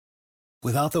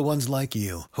Without the ones like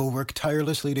you, who work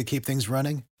tirelessly to keep things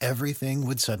running, everything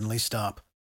would suddenly stop.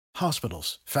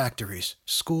 Hospitals, factories,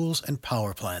 schools, and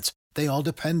power plants, they all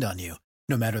depend on you.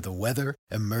 No matter the weather,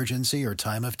 emergency, or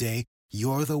time of day,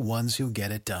 you're the ones who get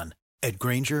it done. At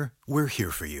Grainger, we're here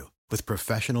for you with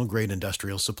professional-grade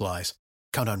industrial supplies.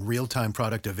 Count on real-time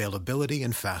product availability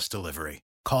and fast delivery.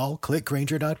 Call,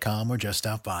 clickgrainger.com, or just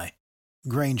stop by.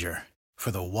 Grainger, for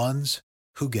the ones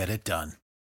who get it done.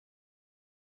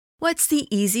 What's the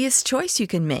easiest choice you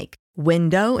can make?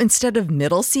 Window instead of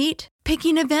middle seat?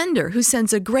 Picking a vendor who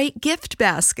sends a great gift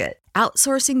basket?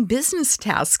 Outsourcing business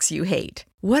tasks you hate?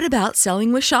 What about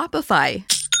selling with Shopify?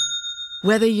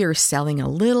 Whether you're selling a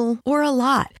little or a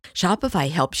lot,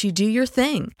 Shopify helps you do your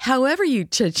thing, however you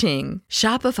cha-ching.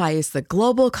 Shopify is the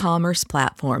global commerce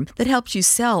platform that helps you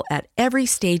sell at every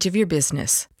stage of your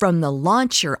business. From the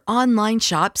launch your online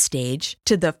shop stage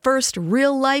to the first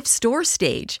real-life store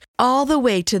stage, all the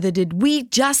way to the did we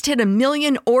just hit 1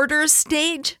 million orders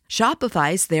stage.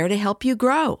 Shopify's there to help you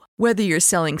grow. Whether you're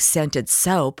selling scented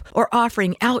soap or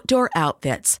offering outdoor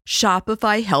outfits,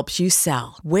 Shopify helps you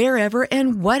sell. Wherever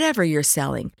and whatever you're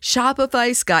selling,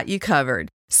 Shopify's got you covered.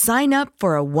 Sign up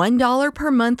for a $1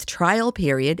 per month trial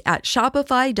period at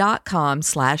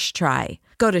shopify.com/try.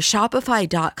 Go to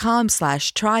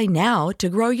shopify.com/try now to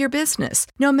grow your business,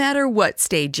 no matter what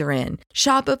stage you're in.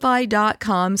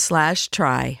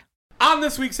 Shopify.com/try. On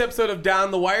this week's episode of Down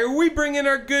the Wire, we bring in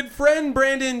our good friend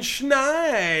Brandon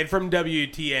Schneid from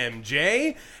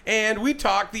WTMJ, and we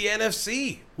talk the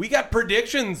NFC. We got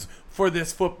predictions for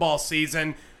this football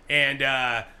season, and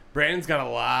Brandon's got a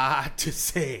lot to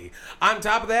say. On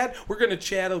top of that, we're going to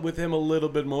chat with him a little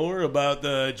bit more about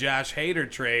the Josh Hader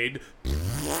trade.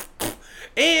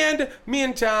 And me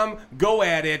and Tom go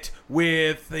at it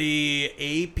with the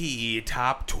AP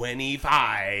Top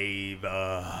 25.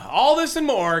 All this and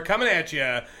more coming at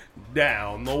you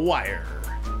down the wire.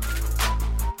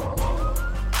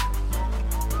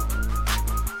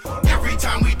 Every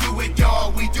time we do it,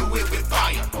 y'all, we do it with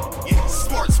fire. Yeah,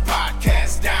 sports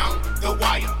podcast down the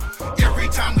wire. Every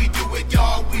time we do it,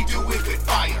 y'all, we do it with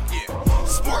fire. Yeah,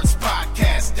 sports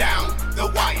podcast down the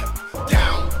wire.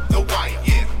 Down the wire.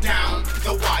 Yeah, down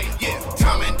the wire. Yeah,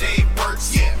 Tom and Dave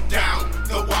works. Yeah, down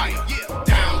the wire. Yeah,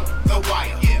 down the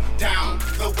wire. Yeah, down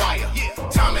the wire. Yeah,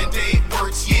 Tom and Dave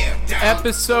works. Yeah, down.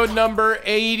 Episode number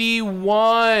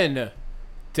 81.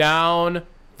 Down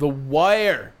the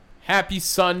wire. Happy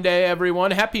Sunday,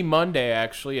 everyone. Happy Monday,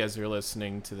 actually, as you're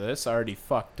listening to this. I already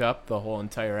fucked up the whole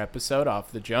entire episode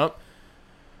off the jump.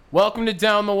 Welcome to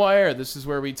Down the Wire. This is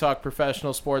where we talk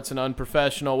professional sports in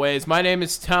unprofessional ways. My name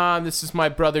is Tom. This is my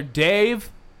brother Dave.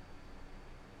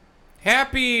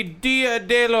 Happy Dia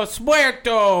de los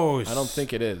Muertos. I don't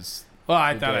think it is. Well,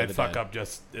 I thought I'd fuck up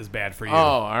just as bad for you. Oh,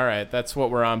 all right. That's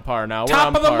what we're on par now.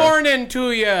 Top of the morning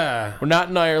to ya. We're not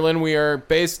in Ireland. We are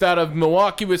based out of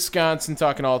Milwaukee, Wisconsin,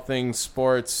 talking all things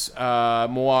sports.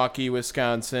 Milwaukee,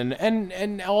 Wisconsin,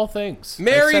 and all things.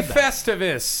 Merry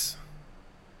Festivus.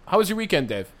 How was your weekend,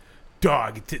 Dave?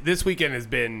 Dog, this weekend has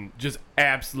been just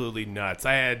absolutely nuts.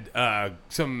 I had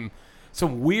some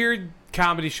weird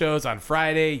comedy shows on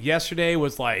Friday. Yesterday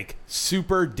was like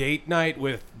super date night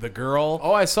with the girl.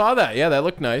 Oh, I saw that. Yeah, that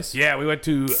looked nice. Yeah, we went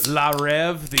to La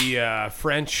Rêve, the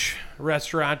French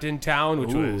restaurant in town,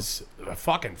 which was a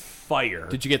fucking fire.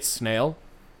 Did you get snail?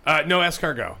 No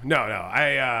escargot.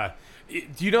 No.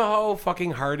 Do you know how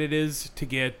fucking hard it is to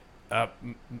get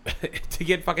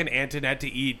fucking Antoinette to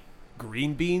eat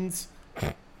green beans?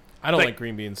 I don't like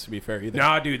green beans, to be fair, either.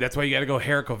 Nah, dude, that's why you got to go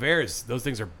Haricots Verts. Those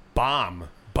things are bomb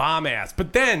ass.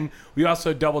 But then we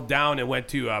also doubled down and went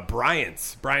to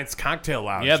Bryant's Cocktail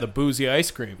Lounge. Yeah, the boozy ice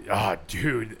cream. Oh,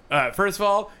 dude. First of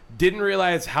all, didn't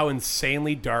realize how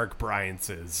insanely dark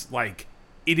Bryant's is. Like,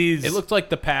 it is. It looked like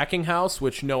the packing house,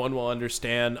 which no one will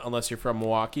understand unless you're from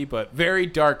Milwaukee, but very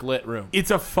dark lit room. It's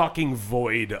a fucking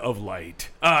void of light.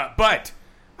 But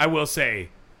I will say,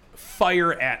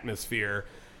 fire atmosphere.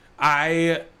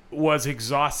 I was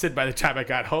exhausted by the time I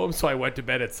got home, so I went to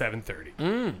bed at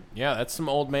 7:30. Yeah, that's some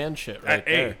old man shit right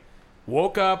there.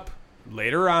 Woke up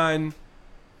later on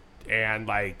and,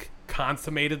 like,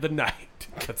 consummated the night.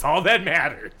 That's all that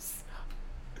matters.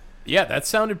 Yeah, that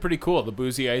sounded pretty cool, the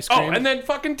boozy ice cream. Oh, and then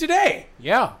fucking today.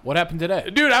 Yeah, what happened today?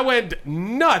 Dude, I went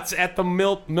nuts at the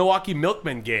Milwaukee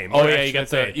Milkman game. Oh, yeah,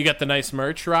 you got the nice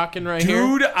merch rocking right here?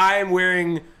 Dude, I am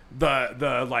wearing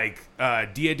the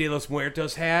Dia de los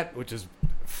Muertos hat, which is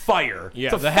fire.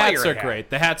 Yeah, the hats are great.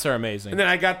 The hats are amazing. And then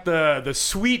I got the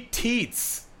Sweet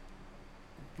Teats,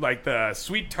 like the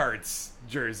Sweet Tarts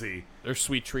jersey. They're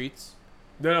sweet treats?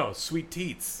 No, Sweet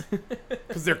Teats.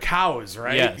 Because they're cows,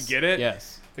 right? Yes. You get it?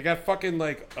 Yes. They got fucking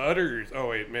like udders. Oh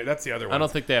wait, man, that's the other one. I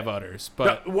don't think they have udders,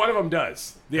 but No, one of them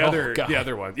does. The Oh, other God.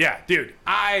 one. Yeah, dude.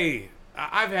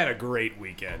 I've had a great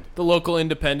weekend. the local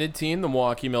independent team, the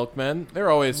Milwaukee Milkmen, they're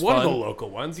always One fun. of the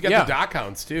local ones. You got Yeah. the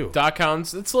Dockhounds too.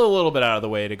 Dockhounds, it's a little bit out of the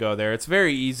way to go there. It's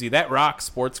very easy. That Rock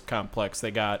Sports Complex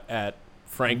they got at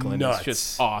Franklin Nuts. is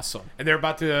just awesome. And they're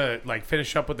about to like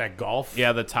finish up with that golf.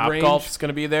 Yeah, the Top range. Golf is going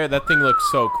to be there. That thing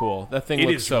looks so cool. That thing It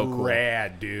looks is so cool.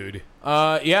 rad, dude.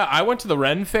 Yeah, I went to the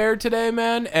Ren Fair today,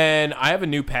 man, and I have a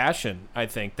new passion. I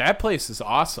think that place is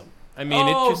awesome. I mean,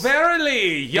 Oh, it just,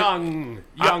 verily, young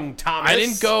Thomas. I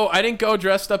didn't go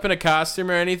dressed up in a costume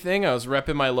or anything. I was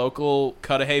repping my local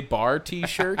Cudahy Bar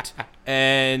T-shirt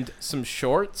and some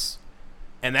shorts,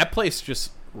 and that place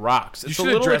just rocks. It's a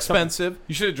should've little dressed up- expensive.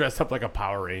 You should have dressed up like a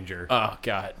Power Ranger. Oh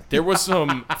God, there was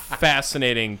some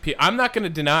fascinating. I'm not going to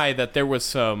deny that there was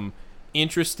some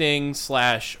interesting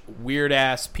 / weird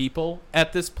ass people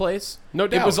at this place. No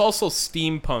doubt. It was also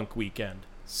steampunk weekend,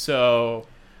 so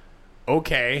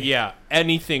Okay. yeah,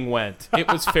 anything went. It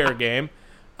was fair game.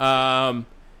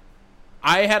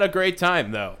 I had a great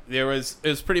time though. It was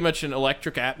pretty much an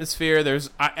electric atmosphere.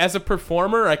 As a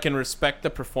performer, I can respect the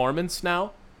performance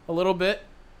now a little bit.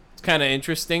 It's kind of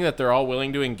interesting that they're all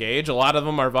willing to engage. A lot of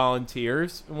them are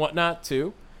volunteers and whatnot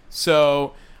too.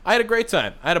 So I had a great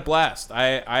time. I had a blast.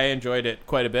 I enjoyed it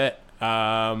quite a bit.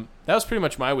 That was pretty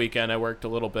much my weekend. I worked a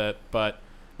little bit, but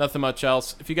nothing much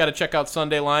else. If you got to check out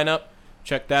Sunday lineup,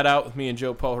 check that out with me and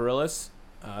Joe Pohorilis.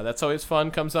 That's always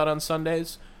fun. Comes out on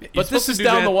Sundays. You're But this supposed to is do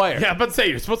down that- the wire. Yeah, but say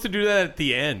you're supposed to do that at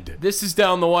the end. This is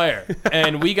down the wire.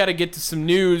 And we got to get to some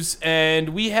news. And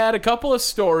we had a couple of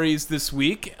stories this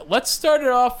week. Let's start it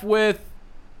off with,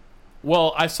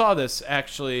 well, I saw this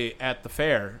actually at the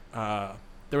fair.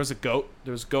 There was a goat.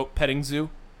 There was a goat petting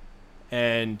zoo.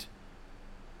 And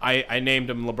I named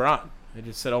him LeBron. I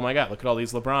just said, oh my God, look at all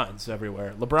these LeBrons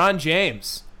everywhere. LeBron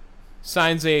James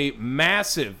signs a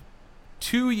massive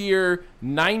 2-year,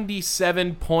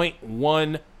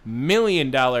 $97.1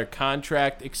 million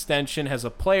contract extension, has a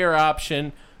player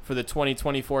option for the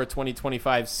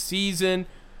 2024-2025 season.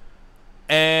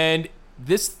 And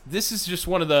this is just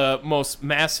one of the most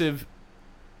massive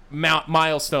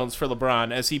milestones for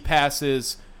LeBron as he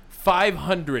passes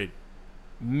 $500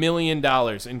 million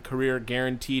in career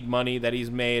guaranteed money that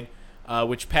he's made,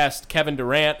 which passed Kevin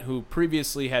Durant, who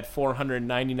previously had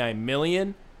 $499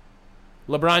 million.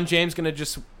 LeBron James going to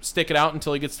just stick it out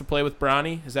until he gets to play with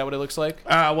Bronny? Is that what it looks like?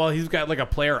 Well, he's got like a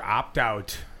player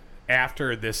opt-out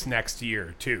after this next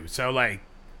year, too. So, like,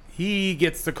 he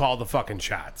gets to call the fucking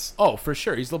shots. Oh, for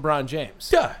sure. He's LeBron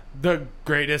James. Yeah. The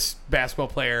greatest basketball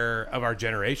player of our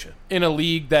generation. In a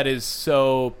league that is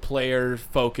so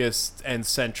player-focused and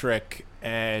centric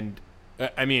and,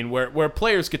 I mean, where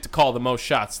players get to call the most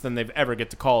shots than they've ever get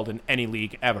to called in any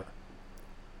league ever.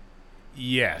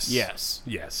 Yes. Yes.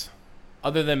 Yes.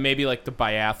 Other than maybe like the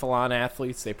biathlon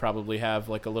athletes, they probably have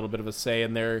like a little bit of a say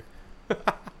in their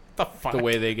the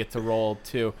way they get to roll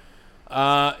too.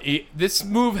 This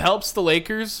move helps the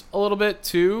Lakers a little bit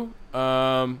too.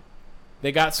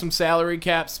 They got some salary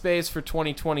cap space for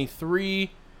 2023.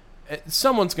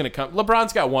 Someone's gonna come.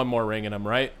 LeBron's got one more ring in him,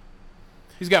 right?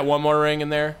 He's got one more ring in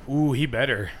there. Ooh, he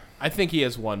better. I think he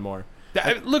has one more.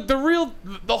 Look, the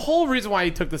whole reason why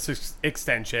he took this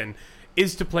extension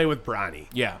is to play with Bronny.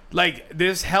 Yeah. Like,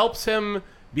 this helps him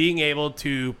being able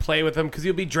to play with him because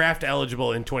he'll be draft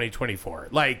eligible in 2024.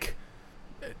 Like,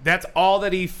 that's all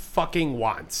that he fucking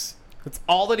wants. That's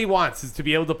all that he wants is to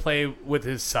be able to play with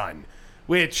his son,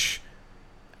 which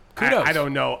Kudos. I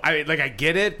don't know. I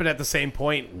get it, but at the same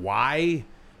point, why?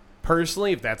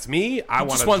 Personally, if that's me, I He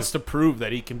want just wants to prove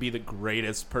that he can be the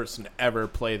greatest person to ever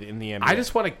play in the NBA. I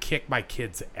just want to kick my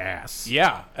kid's ass.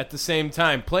 Yeah, at the same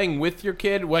time, playing with your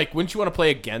kid, like, wouldn't you want to play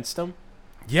against him?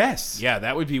 Yes. Yeah,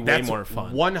 that would be way That's more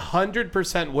fun.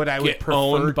 100% what I would Get prefer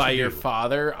owned by to your do.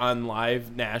 father on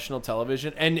live national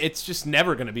television, and it's just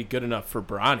never going to be good enough for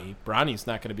Bronny. Bronny's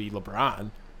not going to be LeBron.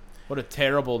 What a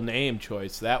terrible name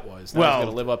choice that was. Now Well- he's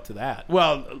going to live up to that.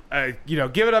 Well,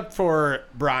 give it up for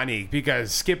Bronny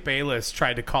because Skip Bayless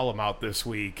tried to call him out this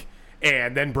week,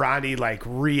 and then Bronny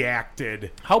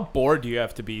reacted. How bored do you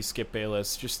have to be, Skip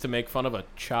Bayless, just to make fun of a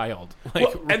child?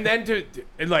 Like, Well, and then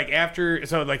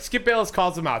Skip Bayless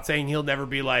calls him out, saying he'll never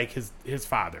be like his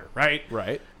father, right?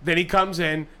 right? Then he comes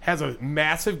in, has a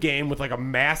massive game with like a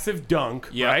massive dunk,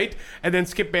 Yep. right? And then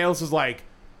Skip Bayless is like,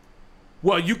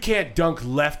 well, you can't dunk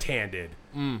left-handed.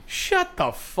 Shut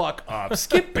the fuck up.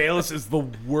 Skip Bayless is the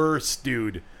worst,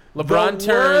 dude. LeBron The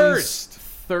turns worst.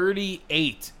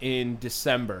 38 in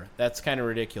December. That's kind of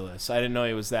ridiculous. I didn't know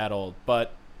he was that old,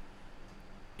 but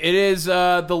It is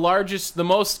the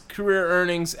most career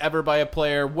earnings ever by a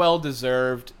player. Well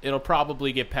deserved. It'll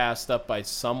probably get passed up by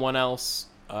someone else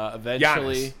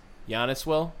eventually. Giannis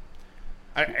will.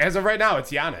 As of right now,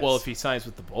 it's Giannis. Well, if he signs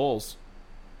with the Bulls.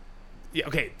 Yeah,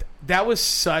 okay, that was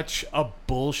such a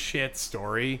bullshit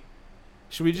story.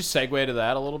 Should we just segue to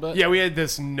that a little bit? Yeah, we had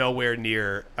this nowhere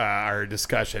near our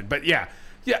discussion. But yeah,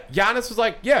 Giannis was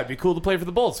like, yeah, it'd be cool to play for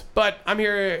the Bulls. But I'm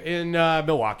here in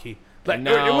Milwaukee. Like,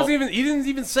 now, it wasn't even. He didn't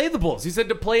even say the Bulls. He said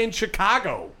to play in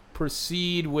Chicago.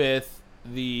 Proceed with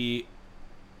the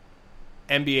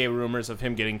NBA rumors of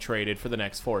him getting traded for the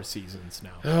next 4 seasons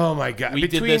now. Oh my God! We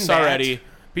did this already.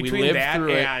 Between that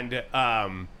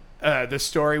and the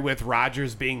story with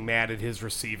Rodgers being mad at his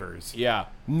receivers. Yeah,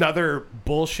 another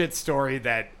bullshit story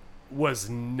that was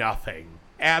nothing.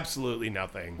 Absolutely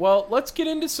nothing. Well, let's get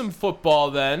into some football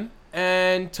then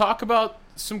and talk about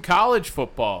some college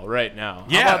football right now.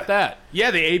 How about that?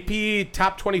 Yeah, the AP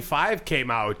Top 25 came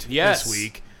out this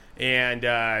week, and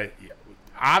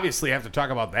obviously have to talk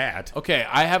about that. Okay,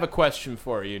 I have a question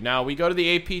for you. Now, we go to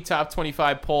the AP Top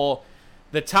 25 poll.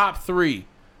 The top 3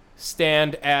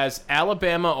 stand as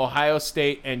Alabama, Ohio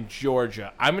State, and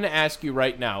Georgia. I'm going to ask you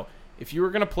right now, if you were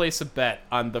going to place a bet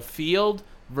on the field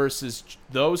versus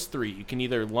those 3, you can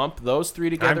either lump those 3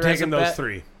 together. I'm taking as a those bet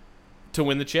 3 to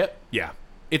win the chip. Yeah,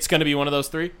 it's going to be one of those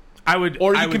 3. I would,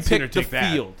 or you I would can sooner pick the take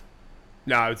that. field.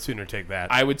 No, I would sooner take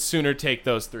that. I would sooner take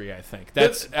those 3. I think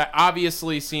that's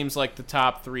obviously seems like the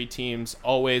top 3 teams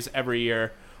always every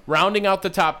year. Rounding out the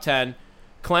top 10.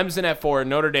 Clemson at 4,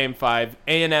 Notre Dame 5,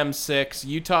 A&M 6,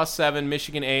 Utah 7,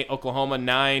 Michigan 8, Oklahoma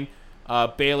 9,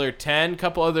 Baylor 10.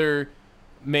 Couple other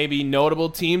maybe notable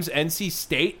teams. NC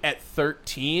State at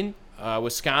 13,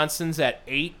 Wisconsin's at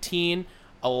 18.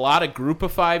 A lot of Group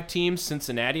of 5 teams.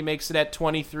 Cincinnati makes it at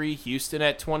 23, Houston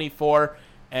at 24,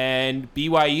 and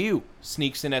BYU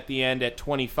sneaks in at the end at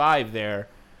 25 there.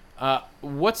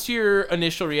 What's your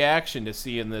initial reaction to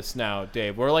seeing this now,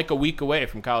 Dave? We're like a week away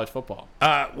from college football.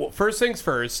 Well, first things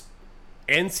first,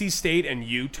 NC State and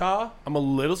Utah, I'm a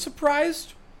little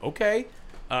surprised. Okay.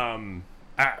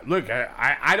 Look,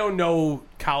 I don't know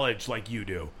college like you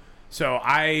do, so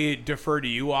I defer to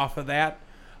you off of that.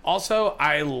 Also,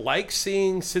 I like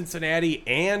seeing Cincinnati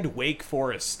and Wake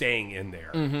Forest staying in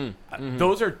there.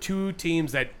 Those are 2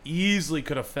 teams that easily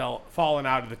could have fallen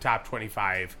out of the top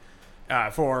 25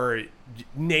 for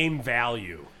name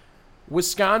value.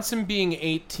 Wisconsin being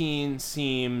 18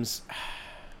 seems...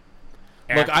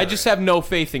 Look, I just have no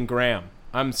faith in Graham.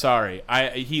 I'm sorry.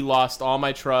 He lost all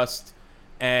my trust,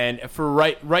 and for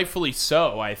rightfully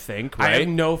so, I think. Right? I have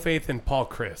no faith in Paul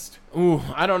Chryst. Ooh,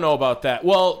 I don't know about that.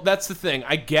 Well, that's the thing.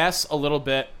 I guess a little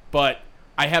bit, but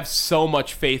I have so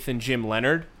much faith in Jim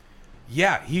Leonard.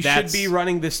 Yeah, he should be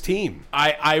running this team.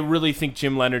 I really think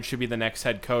Jim Leonard should be the next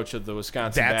head coach of the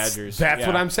Wisconsin Badgers. That's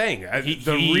what I'm saying.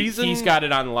 The reason he's got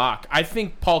it on lock. I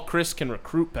think Paul Chryst can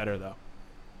recruit better, though.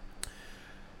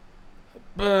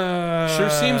 Sure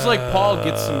seems like Paul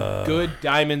gets some good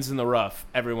diamonds in the rough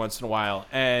every once in a while.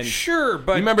 And sure,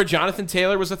 but... You remember Jonathan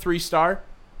Taylor was a 3-star?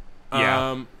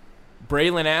 Yeah.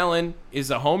 Braylon Allen is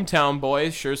a hometown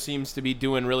boy. Sure seems to be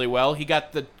doing really well. He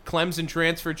got the Clemson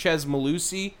transfer, Ches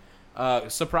Malusi.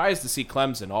 Surprised to see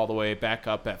Clemson all the way back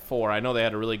up at 4. I know they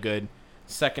had a really good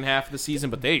second half of the season,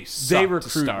 but they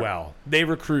recruit well. They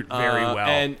recruit very well.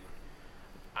 And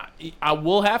I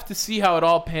will have to see how it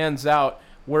all pans out.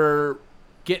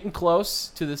 Getting close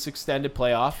to this extended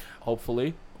playoff,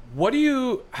 hopefully. What did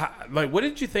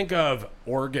you think of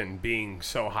Oregon being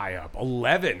so high up?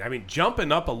 11. I mean,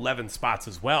 jumping up 11 spots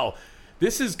as well.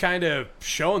 This is kind of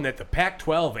showing that the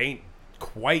Pac-12 ain't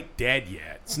quite dead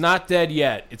yet. It's not dead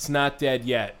yet.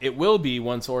 It will be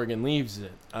once Oregon leaves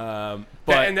it. But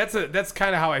that's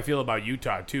kind of how I feel about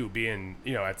Utah too, being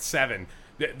at 7.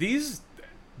 These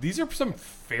are some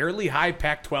fairly high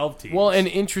Pac-12 teams. Well, and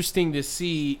interesting to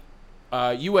see.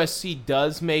 USC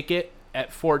does make it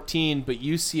at 14, but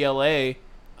UCLA,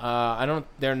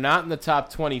 they're not in the top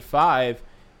 25,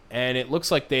 and it looks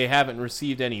like they haven't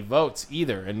received any votes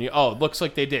either. And it looks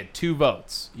like they did 2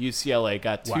 votes. UCLA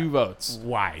got 2 votes.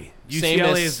 Why? Same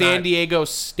UCLA as San Diego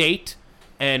State,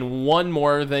 and 1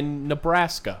 more than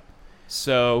Nebraska.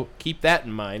 So keep that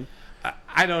in mind.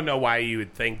 I don't know why you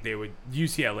would think they would.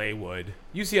 UCLA would.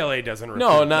 UCLA doesn't recruit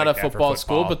No, not like a that football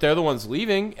school, but they're the ones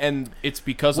leaving, and it's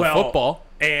because of football.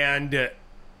 And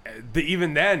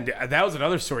even then, that was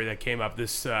another story that came up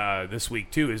this week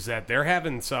too, is that they're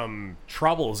having some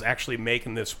troubles actually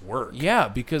making this work. Yeah,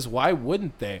 because why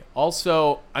wouldn't they?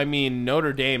 Also, I mean,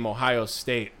 Notre Dame, Ohio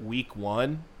State, week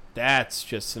 1, that's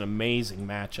just an amazing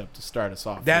matchup to start us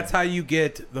off. That's how you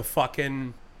get the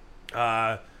fucking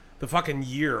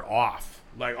year off.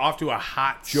 like off to a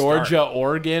hot Georgia, start.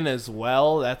 Oregon as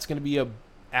well. That's going to be a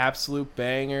absolute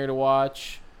banger to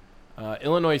watch.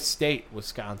 Illinois State,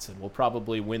 Wisconsin will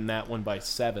probably win that one by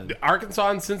 7.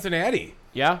 Arkansas and Cincinnati.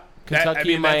 Yeah,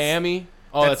 Kentucky, Miami.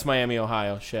 That's Miami,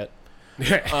 Ohio. Shit.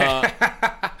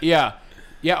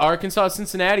 Yeah, Arkansas,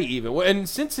 Cincinnati, even. And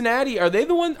Cincinnati, are they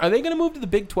the one? Are they going to move to the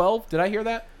Big 12? Did I hear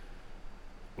that?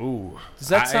 Ooh, Does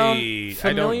that sound I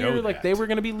familiar? don't know Like that. they were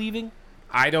going to be leaving?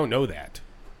 I don't know that.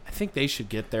 I think they should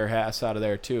get their ass out of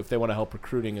there too if they want to help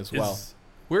recruiting as well.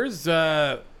 Where's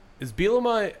is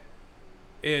Bielema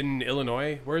in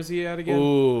Illinois? Where is he at again?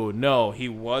 Ooh, no, he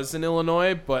was in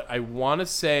Illinois, but I want to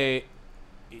say,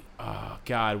 oh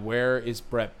God, where is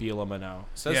Brett Bielema now?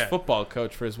 It says football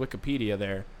coach for his Wikipedia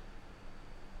there.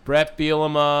 Brett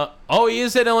Bielema. Oh, he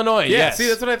is at Illinois. Yeah, yes. see,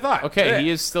 that's what I thought. Okay, Yeah. he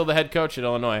is still the head coach at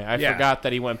Illinois. I forgot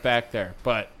that he went back there.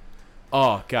 But,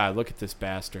 oh, God, look at this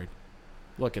bastard.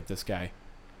 Look at this guy.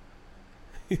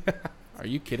 Are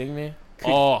you kidding me?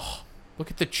 Oh,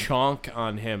 look at the chonk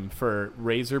on him for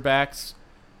Razorbacks.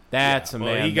 That's a man.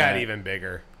 Well, he got even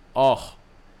bigger. Oh,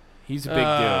 he's a big dude.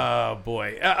 Oh,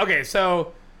 boy. Okay,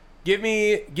 so give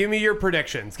me your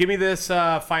predictions. Give me this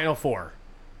Final Four.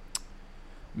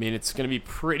 I mean, it's going to be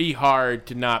pretty hard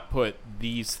to not put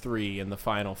these 3 in the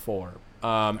Final Four.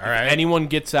 right. If anyone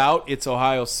gets out, it's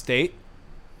Ohio State.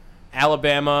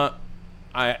 Alabama,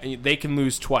 they can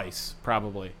lose twice,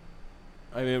 probably.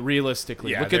 I mean,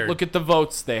 realistically. Yeah, look at the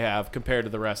votes they have compared to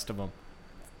the rest of them.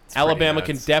 pretty Alabama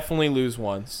can nuts. definitely lose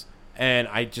once, and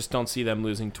I just don't see them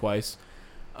losing twice.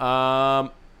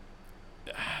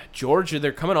 Georgia,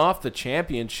 they're coming off the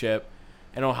championship.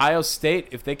 And Ohio State,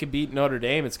 if they could beat Notre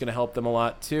Dame, it's going to help them a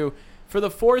lot too. For the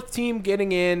 4th team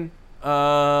getting in,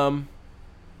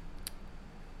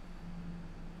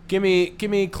 give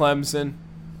me Clemson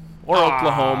or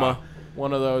Oklahoma,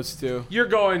 one of those two. You're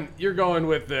going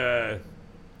with the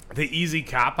easy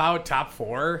cop out top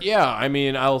 4. Yeah, I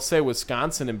mean, I'll say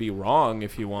Wisconsin and be wrong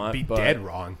if you want. Be but dead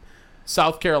wrong.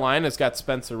 South Carolina's got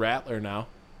Spencer Rattler now.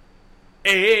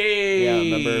 Hey,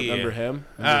 Yeah, remember him?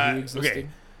 Remember he existed? Okay.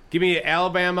 Give me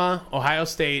Alabama, Ohio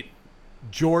State,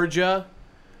 Georgia,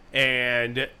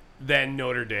 and then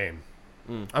Notre Dame.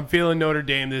 I'm feeling Notre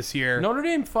Dame this year. Notre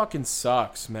Dame fucking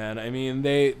sucks, man. I mean,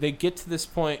 they get to this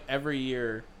point every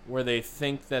year where they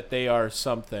think that they are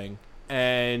something,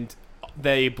 and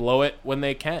they blow it when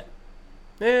they can.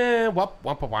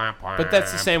 But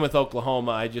that's the same with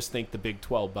Oklahoma. I just think the Big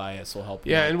 12 bias will help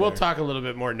you. Yeah, out and we'll there. talk a little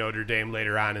bit more Notre Dame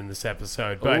later on in this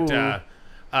episode. But Ooh.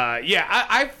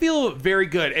 I feel very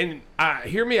good. And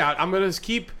hear me out. I'm going to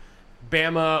keep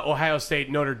Bama, Ohio State,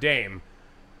 Notre Dame.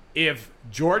 If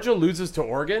Georgia loses to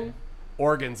Oregon,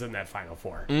 Oregon's in that Final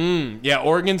Four. Yeah,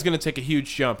 Oregon's going to take a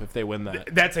huge jump if they win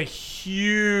that. That's a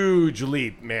huge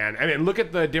leap, man. I mean, look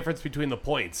at the difference between the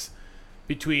points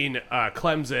between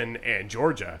Clemson and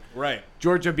Georgia. Right.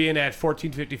 Georgia being at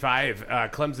 1455,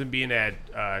 Clemson being at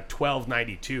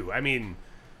 1292. I mean,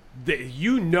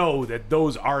 you know that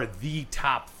those are the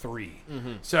top 3.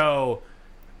 Mm-hmm. So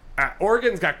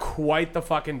Oregon's got quite the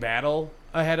fucking battle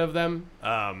ahead of them.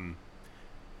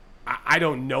 I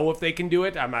don't know if they can do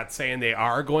it. I'm not saying they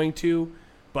are going to,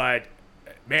 but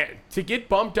man, to get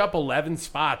bumped up 11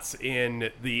 spots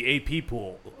in the AP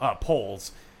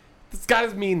polls, it's got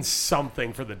to mean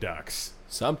something for the Ducks.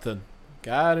 Something.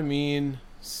 Gotta mean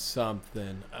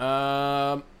something.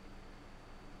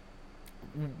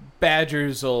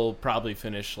 Badgers will probably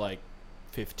finish like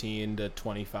 15 to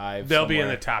 25. They'll be in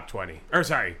somewhere. the top 20. Or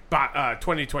sorry,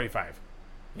 20 to 25.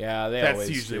 Yeah, they That's always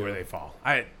usually do. where they fall.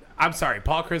 I'm sorry,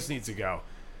 Paul Chris needs to go.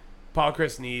 Paul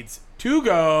Chris needs to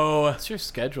go. What's your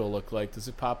schedule look like? Does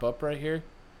it pop up right here?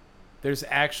 There's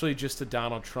actually just a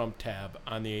Donald Trump tab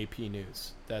on the AP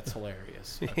News. That's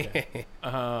hilarious. Okay.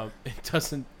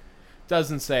 It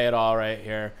doesn't say it all right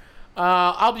here.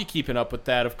 I'll be keeping up with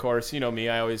that, of course. You know me;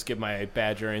 I always give my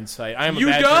Badger insight. I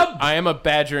am a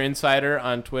Badger insider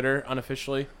on Twitter,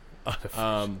 unofficially.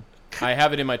 I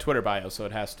have it in my Twitter bio, so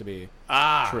it has to be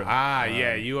true.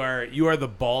 Yeah, you are the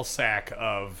ball sack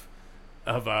of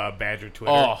Badger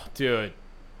Twitter. Oh, dude.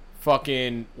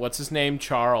 Fucking, what's his name?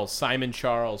 Simon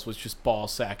Charles was just ball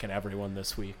sacking everyone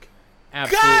this week.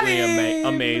 Absolutely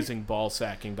amazing ball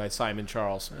sacking by Simon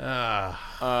Charles.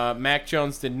 Mac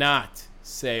Jones did not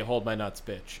say, "Hold my nuts,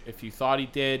 bitch." If you thought he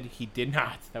did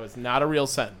not. That was not a real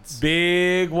sentence.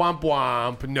 Big womp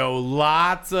womp. No,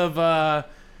 lots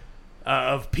of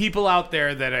people out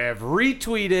there that have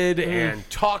retweeted and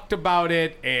talked about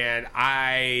it, and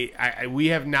we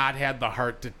have not had the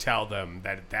heart to tell them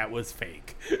that was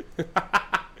fake.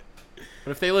 But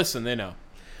if they listen, they know.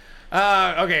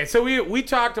 Okay, so we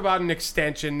talked about an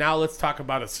extension. Now let's talk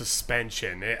about a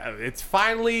suspension. It's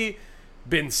finally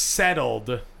been settled.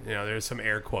 You know, there's some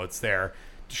air quotes there.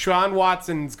 Deshaun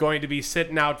Watson's going to be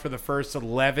sitting out for the first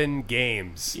 11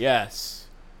 games. Yes.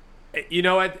 You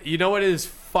know what? You know what is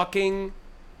fucking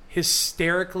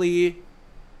hysterically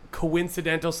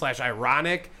coincidental /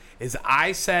 ironic is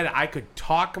I said I could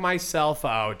talk myself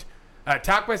up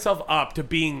to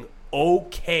being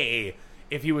okay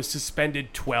if he was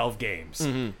suspended 12 games.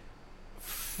 Mm-hmm.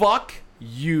 Fuck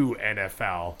you,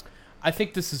 NFL. I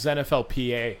think this is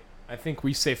NFLPA. I think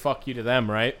we say fuck you to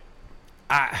them, right?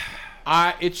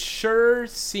 It sure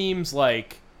seems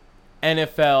like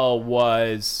NFL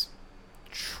was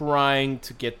trying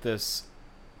to get this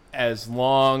as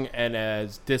long and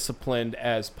as disciplined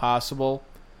as possible.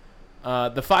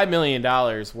 The $5 million,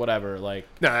 whatever, like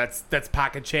no, that's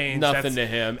pocket change. Nothing to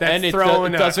him, and it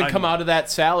doesn't come out of that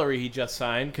salary he just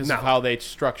signed because of how they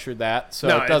structured that. So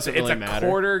it doesn't really matter. It's a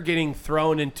quarter getting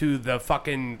thrown into the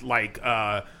fucking like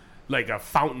a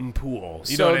fountain pool.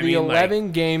 You know what I mean? So the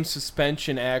 11-game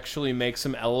suspension actually makes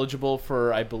him eligible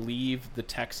for, I believe, the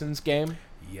Texans game.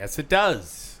 Yes, it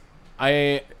does.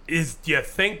 Do you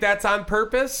think that's on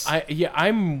purpose?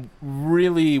 I'm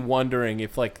really wondering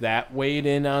if like that weighed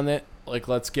in on it. Like,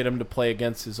 let's get him to play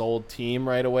against his old team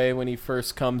right away when he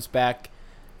first comes back.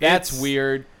 That's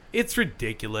weird. It's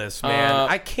ridiculous, man.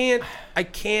 I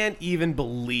can't even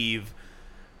believe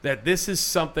that this is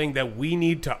something that we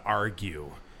need to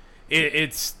argue.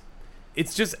 It's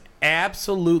just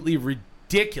absolutely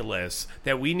ridiculous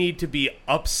that we need to be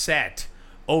upset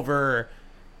over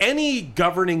any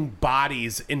governing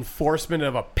body's enforcement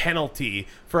of a penalty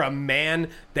for a man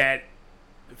that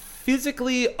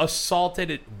physically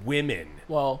assaulted women.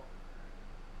 Well,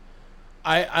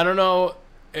 I don't know.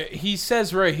 He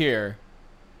says right here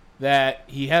that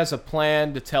he has a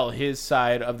plan to tell his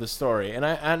side of the story, and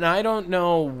I don't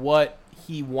know what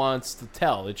he wants to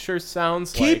tell. It sure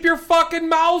sounds like keep your fucking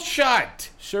mouth shut.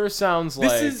 Sure sounds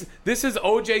like this is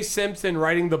O.J. Simpson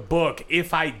writing the book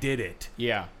If I Did It.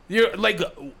 Yeah. You're like,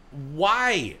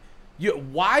 why?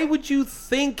 Why would you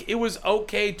think it was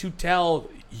okay to tell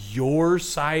your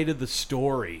side of the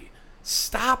story?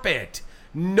 Stop it.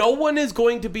 No one is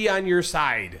going to be on your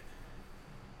side.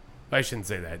 I shouldn't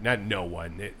say that. Not no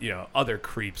one. Other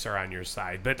creeps are on your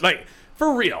side. But, like,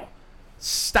 for real,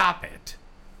 stop it.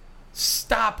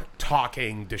 Stop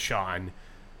talking, Deshaun.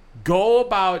 Go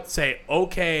about, say,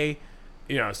 okay,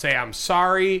 say I'm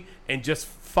sorry, and just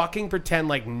fucking pretend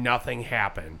like nothing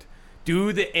happened.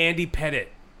 Do the Andy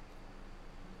Pettit.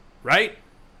 Right?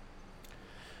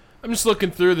 I'm just looking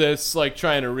through this, like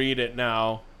trying to read it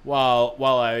now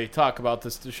while I talk about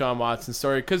this Deshaun Watson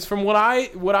story. Because from what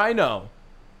I know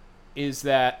is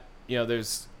that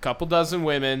there's a couple dozen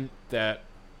women that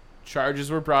charges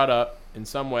were brought up in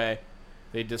some way.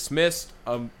 They dismissed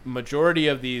a majority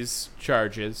of these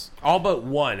charges. All but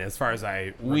one, as far as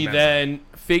I remember. We then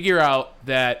figure out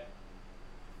that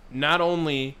not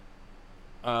only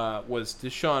was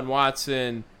Deshaun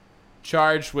Watson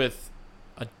charged with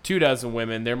 24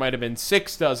 women, there might have been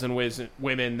 6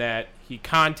 women that he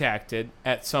contacted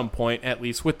at some point, at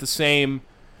least with the same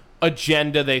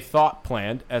agenda they thought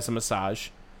planned as a massage.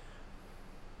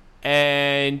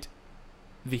 And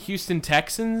the Houston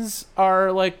Texans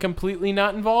are like completely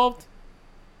not involved.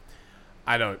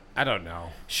 I don't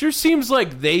know. Sure seems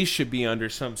like they should be under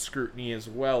some scrutiny as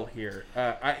well here.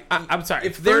 I'm sorry.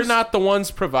 If they're not the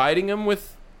ones providing him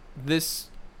with this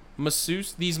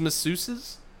these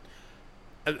masseuses?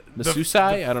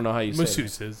 Masseusi? I don't know how you say it.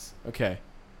 Masseuses. Okay.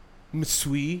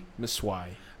 Masui? Maswai.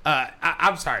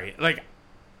 I'm sorry. Like,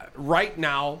 right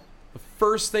now, the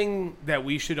first thing that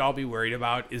we should all be worried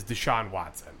about is Deshaun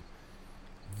Watson.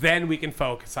 Then we can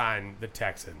focus on the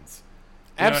Texans.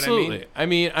 You Absolutely. I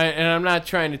mean, I'm not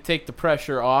trying to take the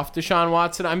pressure off Deshaun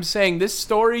Watson. I'm saying this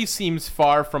story seems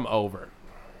far from over.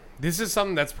 This is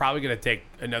something that's probably going to take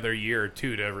another year or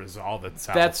two to resolve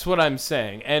itself. That's what I'm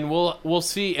saying. And we'll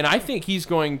see. And I think he's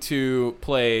going to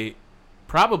play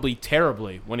probably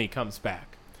terribly when he comes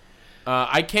back.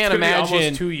 I can't imagine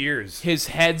almost 2 years. His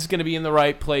head's going to be in the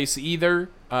right place either.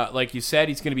 Like you said,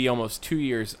 he's going to be almost 2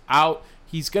 years out.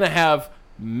 He's going to have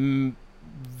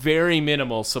very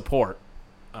minimal support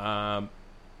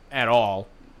at all.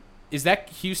 Is that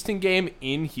Houston game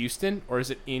in Houston or is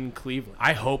it in Cleveland?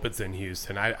 I hope it's in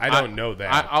Houston. I don't know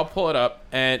that. I'll pull it up.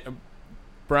 And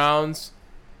Browns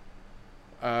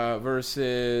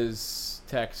versus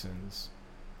Texans.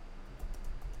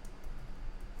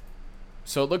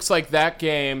 So it looks like that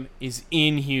game is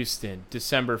in Houston,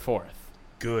 December 4th.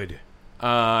 Good.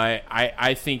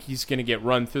 I think he's going to get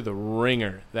run through the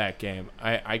ringer that game.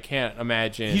 I can't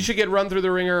imagine. He should get run through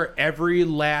the ringer every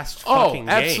last fucking game.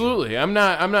 Absolutely. I'm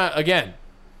not, again,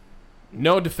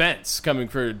 no defense coming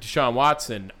for Deshaun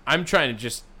Watson. I'm trying to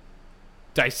just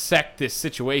dissect this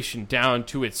situation down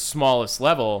to its smallest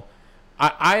level.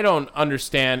 I don't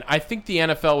understand. I think the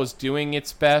NFL was doing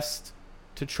its best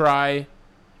to try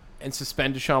and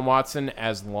suspend Deshaun Watson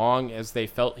as long as they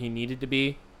felt he needed to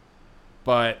be.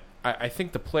 But I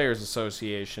think the Players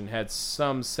Association had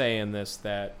some say in this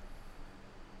that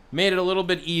made it a little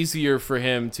bit easier for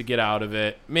him to get out of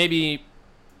it. Maybe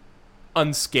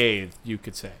unscathed, you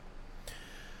could say.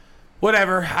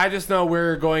 Whatever. I just know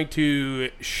we're going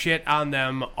to shit on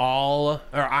them all,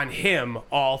 or on him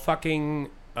all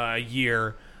fucking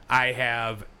year. I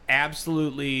have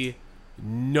absolutely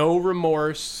no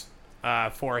remorse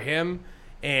for him,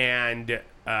 and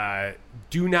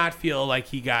do not feel like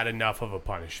he got enough of a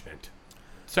punishment.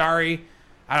 Sorry.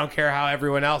 I don't care how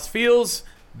everyone else feels.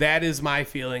 That is my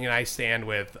feeling, and I stand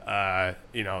with, the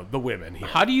women here.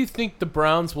 How do you think the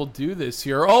Browns will do this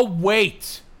year? Oh,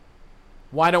 wait.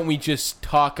 Why don't we just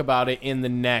talk about it in the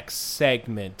next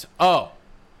segment? Oh,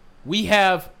 we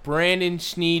have Brandon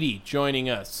Schneedy joining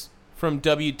us from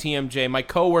WTMJ, my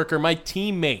coworker, my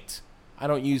teammate. I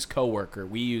don't use coworker.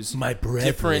 We use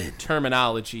different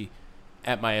terminology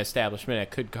at my establishment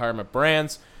at Good Karma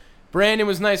Brands. Brandon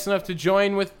was nice enough to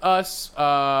join us.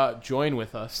 Join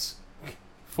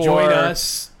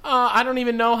us. I don't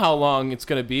even know how long it's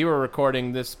going to be. We're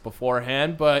recording this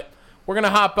beforehand, but we're going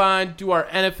to hop on, do our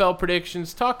NFL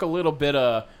predictions, talk a little bit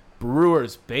of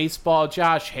Brewers baseball.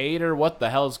 Josh Hader, what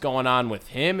the hell's going on with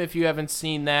him if you haven't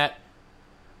seen that?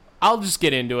 I'll just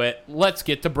get into it. Let's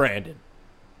get to Brandon.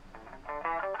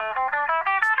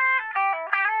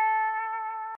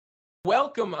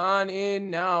 Welcome on in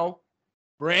now,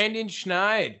 Brandon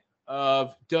Schneid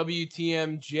of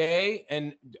WTMJ.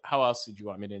 And how else did you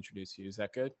want me to introduce you? Is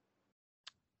that good?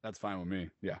 That's fine with me.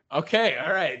 Yeah. Okay.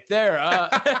 All right. There.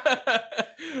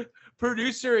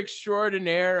 Producer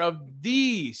extraordinaire of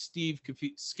the Steve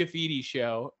Scafidi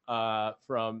show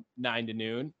from 9 to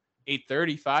noon,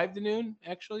 8:35 to noon,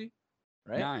 actually.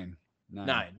 Right?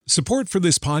 9. Support for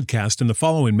this podcast and the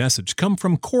following message come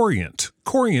from Corient.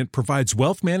 Corient provides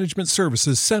wealth management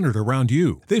services centered around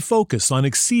you. They focus on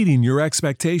exceeding your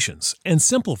expectations and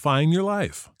simplifying your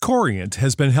life. Corient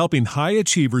has been helping high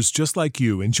achievers just like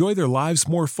you enjoy their lives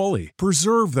more fully,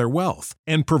 preserve their wealth,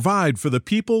 and provide for the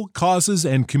people, causes,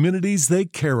 and communities they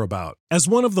care about. As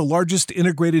one of the largest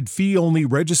integrated fee-only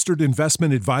registered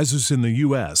investment advisors in the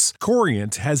U.S.,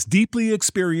 Corient has deeply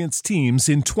experienced teams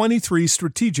in 23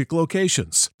 strategic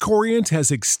locations. Corient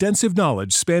has extensive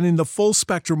knowledge spanning the full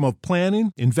spectrum of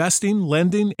planning, investing,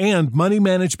 lending, and money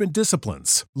management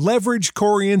disciplines. Leverage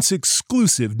Corient's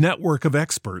exclusive network of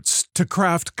experts to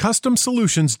craft custom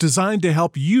solutions designed to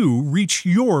help you reach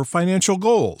your financial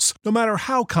goals, no matter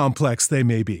how complex they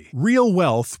may be. Real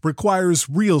wealth requires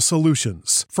real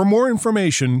solutions. For more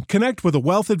information, connect with a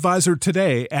wealth advisor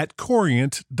today at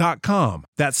Corient.com.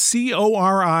 That's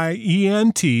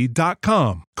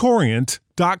Corient.com.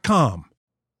 Corient.com.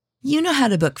 You know how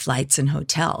to book flights and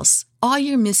hotels. All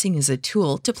you're missing is a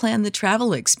tool to plan the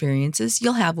travel experiences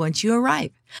you'll have once you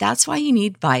arrive. That's why you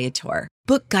need Viator.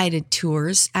 Book guided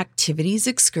tours, activities,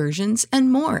 excursions,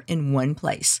 and more in one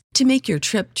place to make your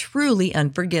trip truly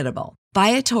unforgettable.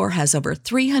 Viator has over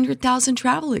 300,000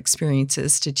 travel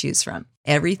experiences to choose from.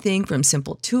 Everything from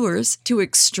simple tours to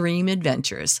extreme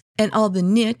adventures and all the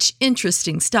niche,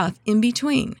 interesting stuff in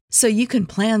between. So you can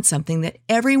plan something that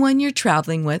everyone you're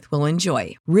traveling with will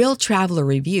enjoy. Real traveler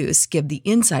reviews give the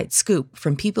inside scoop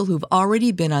from people who've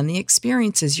already been on the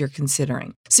experiences you're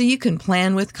considering. So you can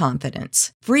plan with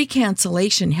confidence. Free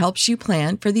cancellation helps you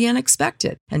plan for the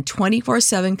unexpected. And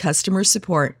 24/7 customer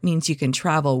support means you can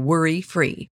travel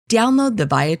worry-free. Download the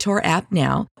Viator app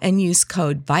now and use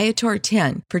code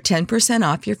Viator10 for 10%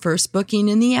 off your first booking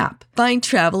in the app. Find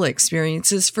travel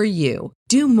experiences for you.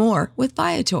 Do more with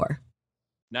Viator.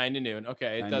 9 to noon.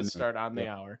 Okay, it 9 does to start noon. on the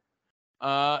Yep. hour.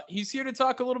 He's here to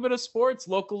talk a little bit of sports.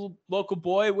 Local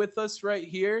boy with us right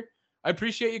here. I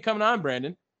appreciate you coming on,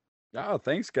 Brandon. Oh,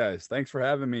 thanks, guys. Thanks for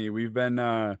having me. We've been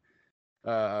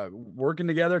working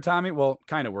together, Tommy. Well,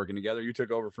 kind of working together. You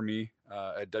took over for me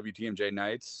at WTMJ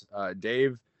Nights.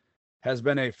 Dave has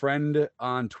been a friend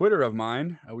on Twitter of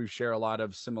mine. We share a lot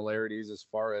of similarities as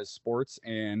far as sports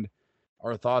and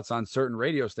our thoughts on certain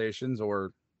radio stations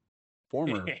or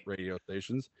former radio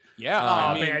stations.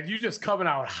 Yeah. Man, you just coming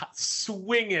out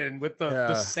swinging with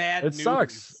the sad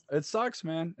news. It sucks,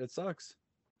 man. It sucks.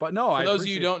 But no, For those of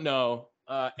you who don't know,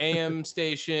 AM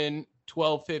station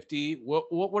 1250.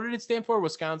 What did it stand for?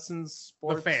 Wisconsin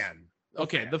Sports? The Fan.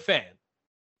 The Fan.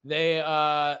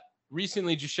 They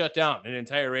recently just shut down an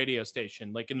entire radio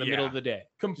station, like in the middle of the day.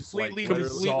 Completely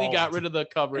got rid of the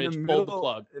coverage, pulled the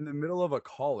plug. In the middle of a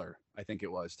caller, I think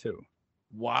it was too.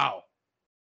 Wow.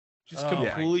 Just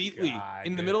completely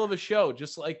in the middle of a show,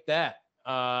 just like that.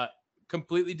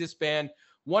 Completely disband.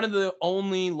 One of the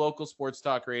only local sports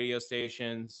talk radio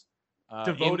stations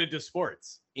devoted to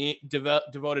sports.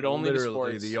 Devoted only to sports.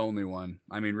 Literally the only one.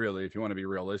 I mean, really, if you want to be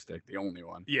realistic, the only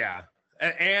one. Yeah.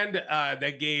 And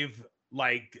that gave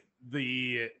like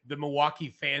the Milwaukee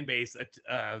fan base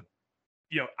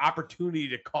opportunity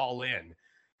to call in,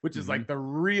 which is like the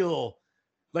real,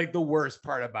 like the worst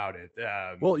part about it.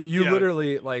 Well, you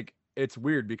literally like, it's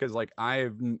weird because like I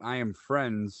am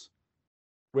friends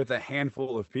with a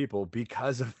handful of people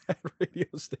because of that radio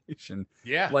station.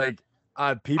 Yeah. Like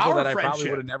people Our that I probably friendship.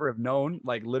 would have never have known,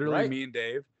 like literally Right. me and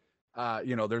Dave.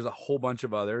 There's a whole bunch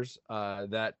of others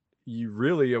that you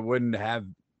really wouldn't have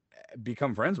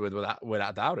become friends with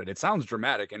without it. It sounds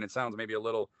dramatic and it sounds maybe a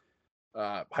little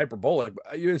hyperbolic,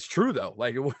 but it's true though.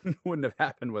 Like it wouldn't have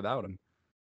happened without him.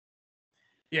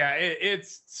 Yeah,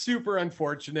 it's super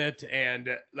unfortunate.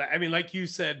 And I mean, like you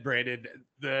said, Brandon,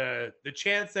 the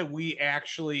chance that we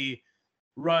actually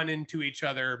run into each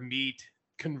other, meet,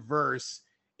 converse,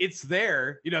 it's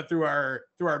there, through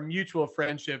our mutual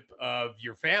friendship of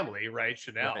your family, right?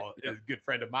 Chanel is a good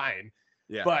friend of mine.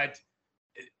 Yeah. But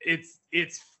it's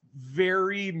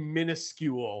very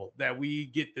minuscule that we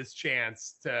get this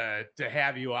chance to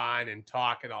have you on and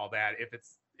talk and all that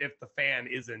if the Fan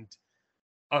isn't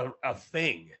a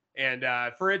thing. And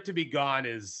for it to be gone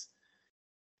it's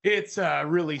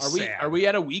really sad. Are we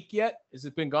at a week yet? Has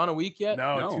it been gone a week yet?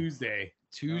 No.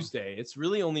 Tuesday. It's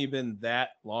really only been that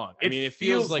long. I It mean, it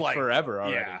feels like forever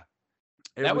already. Yeah.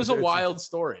 That was a wild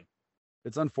story.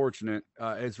 It's unfortunate.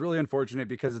 It's really unfortunate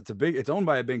because it's owned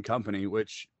by a big company,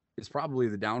 which is probably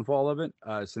the downfall of it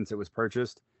since it was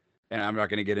purchased. And I'm not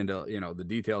going to get into, the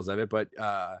details of it, but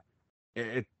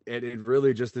it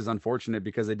really just is unfortunate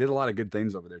because they did a lot of good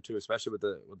things over there too, especially with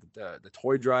the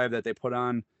toy drive that they put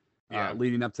on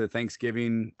leading up to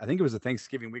Thanksgiving. I think it was the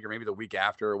Thanksgiving week or maybe the week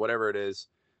after or whatever it is.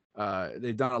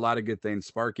 They've done a lot of good things.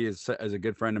 Sparky is a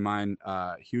good friend of mine.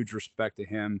 Huge respect to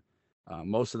him.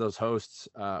 Most of those hosts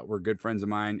were good friends of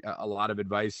mine. A lot of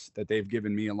advice that they've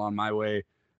given me along my way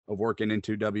of working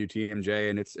into WTMJ,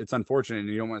 and it's unfortunate, and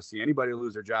you don't want to see anybody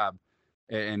lose their job.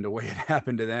 And the way it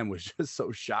happened to them was just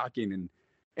so shocking.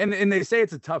 And they say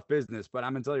it's a tough business, but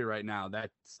I'm gonna tell you right now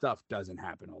that stuff doesn't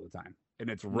happen all the time, and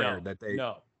it's rare that they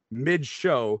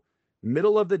mid-show,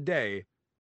 middle of the day,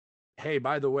 hey,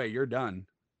 by the way, you're done.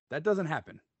 That doesn't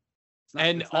happen.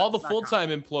 And all the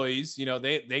full-time employees,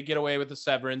 they get away with the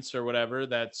severance or whatever.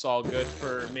 That's all good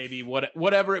for maybe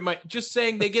whatever it might. Just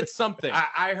saying they get something.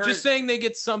 I heard. Just saying they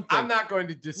get something. I'm not going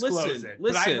to disclose it.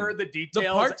 But I heard the details. The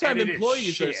part-time and it is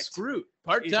employees are shit. screwed.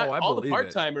 I All the believe it.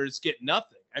 part-timers get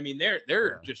nothing. I mean,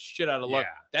 they're just shit out of luck.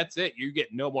 Yeah. That's it. You get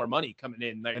no more money coming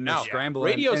in right And now. they're scrambling.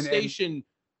 Radio and station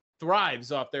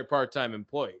thrives off their part-time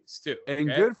employees too. And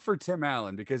good for Tim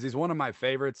Allen because he's one of my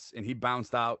favorites, and he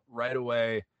bounced out right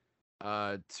away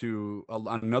to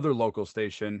another local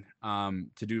station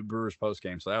to do Brewers post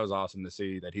game. So that was awesome to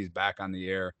see that he's back on the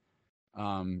air.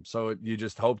 So you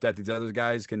just hope that these other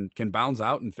guys can bounce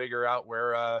out and figure out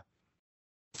where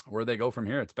they go from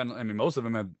here. Most of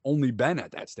them have only been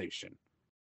at that station.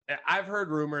 I've heard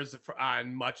rumors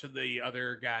on much of the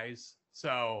other guys,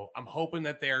 so I'm hoping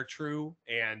that they are true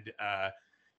and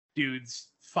dudes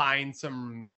find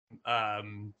some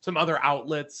other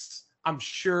outlets. I'm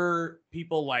sure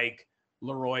people like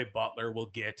Leroy Butler will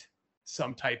get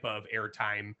some type of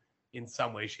airtime in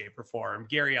some way, shape, or form.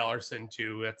 Gary Ellerson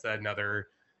too. That's another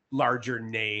larger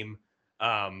name.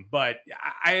 But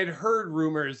I had heard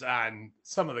rumors on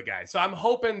some of the guys, so I'm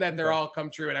hoping that they're all come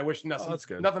true. And I wish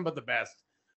nothing but the best.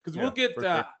 Because we'll get.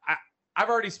 I've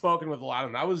already spoken with a lot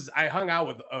of them. I hung out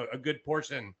with a good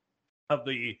portion of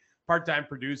the part-time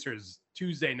producers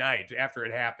Tuesday night after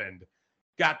it happened.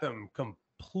 Got them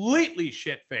completely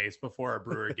shit-faced before a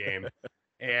Brewer game,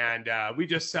 and we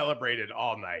just celebrated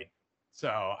all night.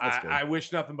 So I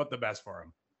wish nothing but the best for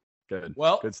them. Good.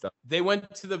 Well, good stuff. They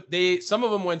went to some of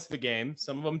them went to the game,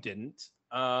 some of them didn't.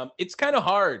 It's kind of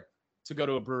hard to go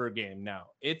to a Brewer game now.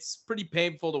 It's pretty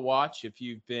painful to watch if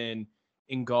you've been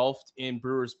engulfed in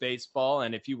Brewers baseball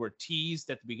and if you were teased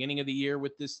at the beginning of the year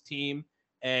with this team,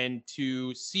 and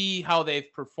to see how they've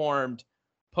performed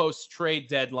post trade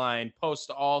deadline, post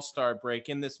All-Star break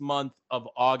in this month of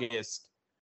August.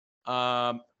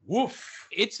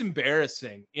 It's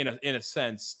embarrassing in a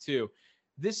sense too.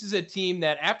 This is a team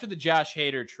that after the Josh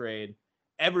Hader trade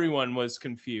everyone was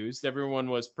confused. Everyone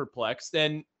was perplexed.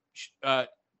 And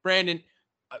Brandon,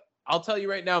 I'll tell you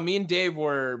right now, me and Dave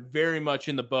were very much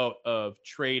in the boat of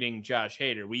trading Josh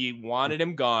Hader. We wanted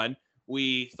him gone.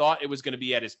 We thought it was going to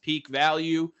be at his peak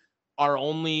value. Our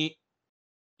only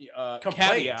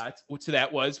caveat to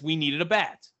that was we needed a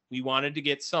bat. We wanted to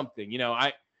get something.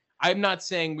 I'm not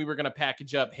saying we were going to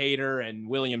package up Hader and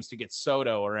Williams to get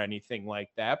Soto or anything like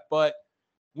that, but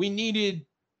we needed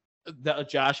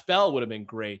Josh Bell would have been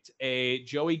great. A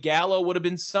Joey Gallo would have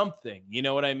been something. You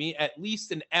know what I mean? At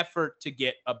least an effort to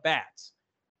get a bat.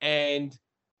 And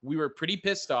we were pretty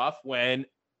pissed off when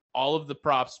all of the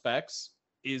prospects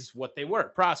is what they were.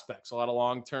 Prospects, a lot of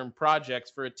long-term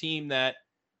projects for a team that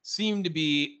seemed to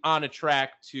be on a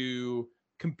track to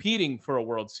competing for a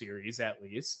World Series at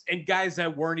least. And guys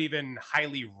that weren't even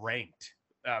highly ranked.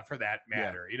 For that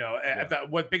matter,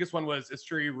 what biggest one was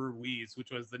Esteury Ruiz,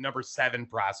 which was the number 7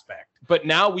 prospect. But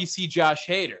now we see Josh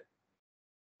Hader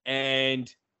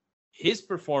and his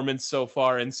performance so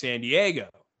far in San Diego,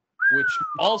 which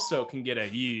also can get a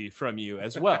yee from you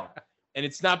as well. And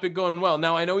it's not been going well.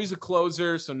 Now, I know he's a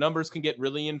closer, so numbers can get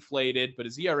really inflated, but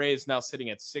his ERA is now sitting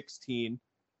at 16.2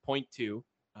 to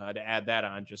add that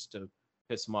on just to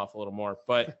piss him off a little more.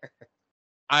 But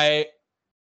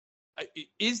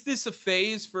is this a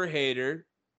phase for Hader?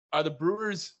 Are the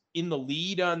Brewers in the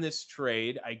lead on this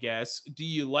trade, I guess? Do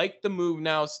you like the move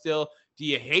now still? Do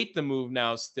you hate the move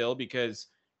now still? Because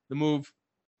the move,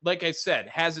 like I said,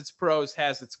 has its pros,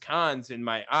 has its cons in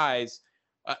my eyes.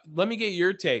 Let me get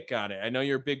your take on it. I know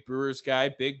you're a big Brewers guy,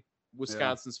 big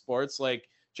Wisconsin sports. Like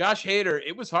Josh Hader,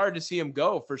 it was hard to see him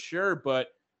go for sure, but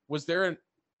was there an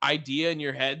idea in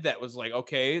your head that was like,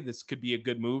 okay, this could be a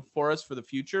good move for us for the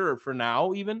future or for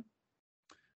now even?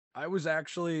 I was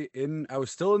still in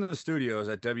the studios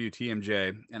at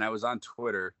WTMJ, and I was on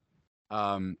Twitter.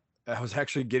 I was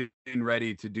actually getting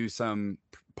ready to do some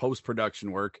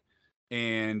post-production work,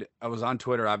 and I was on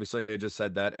Twitter. Obviously, I just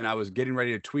said that, and I was getting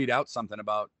ready to tweet out something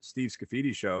about Steve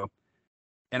Scafidi show,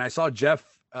 and I saw Jeff,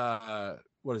 Passan?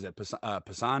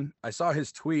 I saw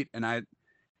his tweet, and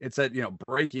it said,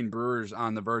 breaking Brewers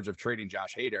on the verge of trading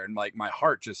Josh Hader, and like my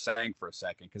heart just sank for a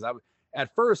second because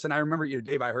at first, and I remember,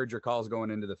 Dave, I heard your calls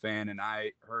going into the Fan, and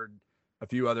I heard a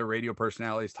few other radio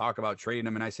personalities talk about trading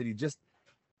him, and I said,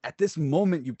 at this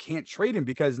moment, you can't trade him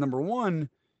because number one,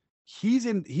 he's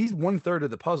 1/3 of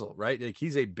the puzzle, right? Like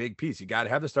he's a big piece. You got to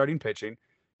have the starting pitching.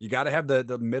 You got to have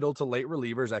the middle to late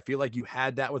relievers. I feel like you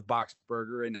had that with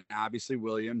Boxberger and obviously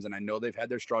Williams, and I know they've had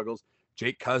their struggles.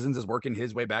 Jake Cousins is working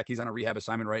his way back. He's on a rehab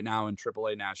assignment right now in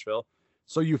AAA Nashville.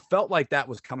 So you felt like that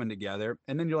was coming together.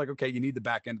 And then you're like, okay, you need the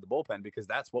back end of the bullpen because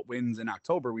that's what wins in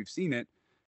October. We've seen it.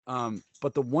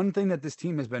 But the one thing that this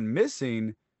team has been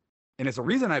missing, and it's a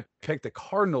reason I picked the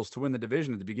Cardinals to win the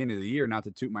division at the beginning of the year, not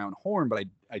to toot my own horn, but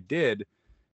I did,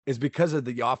 is because of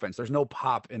the offense. There's no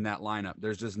pop in that lineup.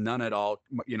 There's just none at all.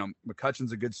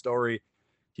 McCutcheon's a good story.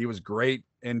 He was great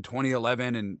in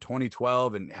 2011 and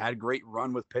 2012 and had a great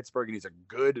run with Pittsburgh. And he's a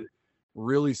good,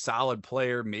 really solid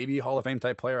player, maybe Hall of Fame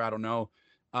type player. I don't know.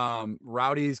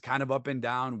 Rowdy's kind of up and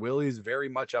down. Willie's very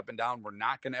much up and down. We're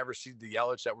not going to ever see the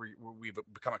Yelich that we've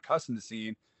become accustomed to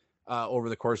seeing over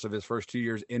the course of his first 2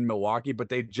 years in Milwaukee, but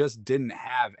they just didn't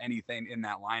have anything in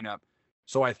that lineup.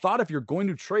 So I thought if you're going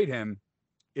to trade him,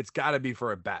 it's got to be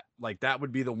for a bet. Like that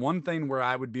would be the one thing where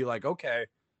I would be like, okay,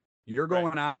 you're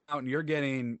going out and you're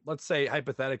getting, let's say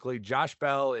hypothetically, Josh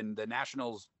Bell and the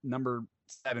Nationals number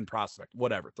 7 prospect,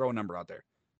 whatever, throw a number out there.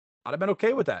 I'd have been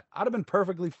okay with that. I'd have been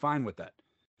perfectly fine with that.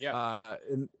 Yeah.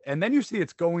 And then you see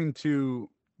it's going to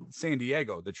San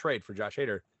Diego, the trade for Josh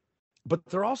Hader, but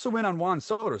they're also in on Juan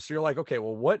Soto. So you're like, okay,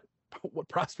 well, what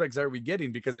prospects are we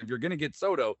getting? Because if you're going to get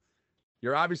Soto,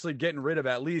 you're obviously getting rid of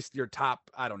at least your top,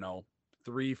 I don't know,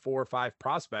 3, 4, 5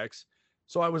 prospects.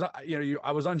 So I was,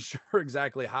 I was unsure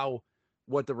exactly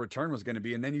what the return was going to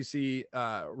be. And then you see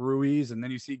Ruiz, and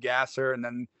then you see Gasser, and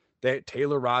then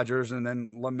Taylor Rogers, and then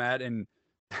Lamet, and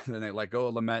then they let go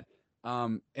of Lamet.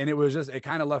 And it was just, it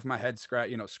kind of left my head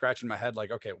scratching my head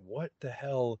like, okay, what the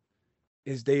hell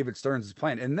is David Stearns'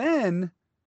 plan? And then,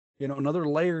 another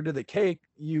layer to the cake,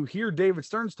 you hear David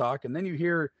Stearns talk, and then you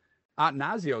hear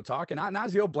Attanasio talk, and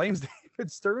Attanasio blames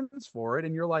David Stearns for it.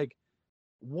 And you're like,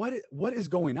 what is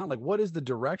going on? Like, what is the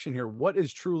direction here? What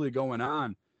is truly going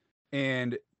on?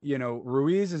 And,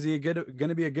 Ruiz, is he going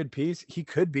to be a good piece? He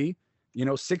could be,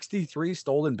 63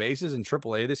 stolen bases in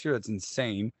AAA this year. That's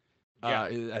insane. Yeah,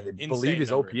 I believe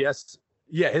his OPS.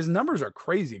 Yeah, his numbers are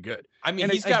crazy good. I mean,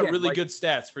 he's got really good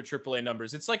stats for AAA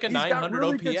numbers. It's like a 900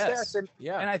 OPS. And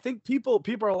I think people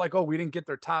are like, oh, we didn't get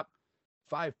their top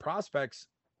 5 prospects.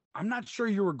 I'm not sure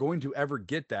you were going to ever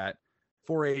get that.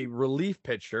 for a relief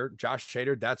pitcher, Josh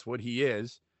Hader, that's what he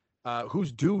is,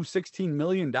 who's due $16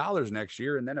 million next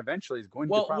year, and then eventually is going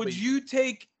to probably... would you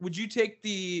take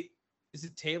the, is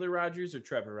it Taylor Rogers or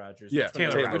Trevor Rogers? Yeah,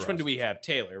 Taylor. Which one do we have?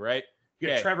 Taylor, right? You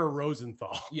got Trevor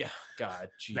Rosenthal. Yeah, God,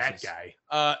 Jesus. That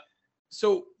guy.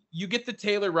 So you get the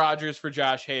Taylor Rogers for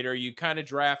Josh Hader. You kind of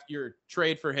draft your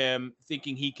trade for him,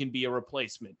 thinking he can be a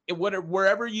replacement.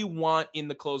 Wherever you want in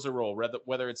the closer role,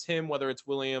 whether it's him, whether it's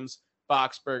Williams,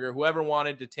 Boxberger, whoever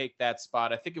wanted to take that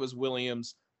spot. I think it was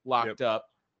Williams locked up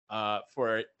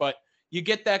for it. But you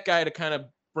get that guy to kind of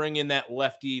bring in that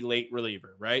lefty late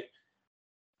reliever, right?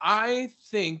 I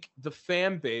think the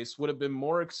fan base would have been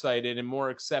more excited and more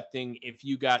accepting if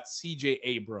you got CJ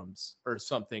Abrams or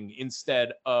something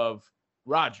instead of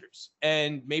Rodgers.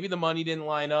 And maybe the money didn't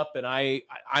line up, and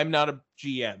I'm not a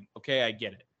GM. Okay, I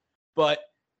get it. But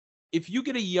if you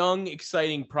get a young,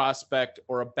 exciting prospect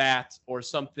or a bat or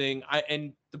something,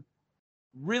 and the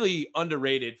really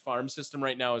underrated farm system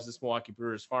right now is this Milwaukee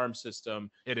Brewers farm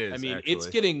system. It is. I mean,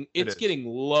 actually. it's getting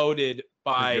loaded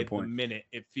by the minute.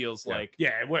 It feels like.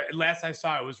 Yeah. Last I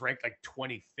saw, it was ranked like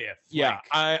 25th. Yeah,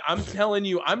 I'm telling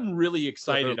you, I'm really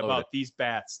excited about these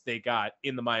bats they got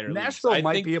in the minor leagues. Nashville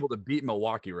might be able to beat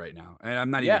Milwaukee right now, and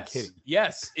I'm not even kidding.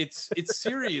 Yes, it's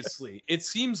seriously, it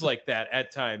seems like that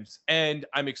at times, and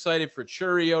I'm excited for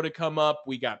Churio to come up.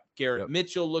 We got Garrett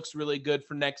Mitchell looks really good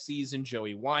for next season.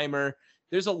 Joey Weimer.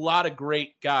 There's a lot of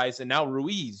great guys, and now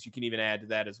Ruiz, you can even add to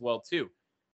that as well too.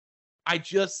 I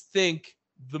just think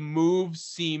the move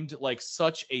seemed like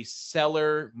such a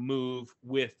seller move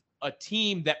with a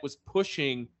team that was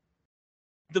pushing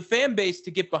the fan base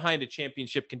to get behind a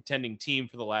championship contending team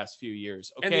for the last few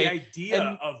years. Okay. And the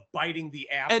idea of biting the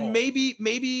apple. And maybe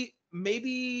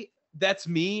that's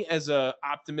me as a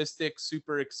optimistic,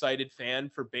 super excited fan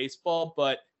for baseball.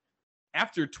 But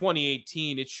after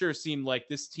 2018, it sure seemed like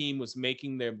this team was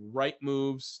making the right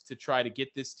moves to try to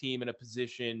get this team in a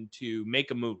position to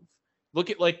make a move. Look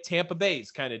at like Tampa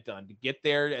Bay's kind of done to get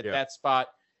there at that spot.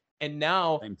 And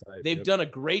now they've done a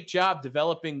great job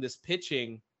developing this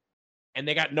pitching, and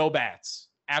they got no bats.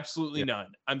 Absolutely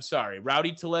none. I'm sorry.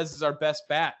 Rowdy Tellez is our best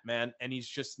bat, man. And he's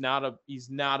just not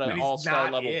an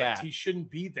all-star level bat. He shouldn't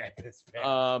be that best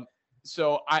bat.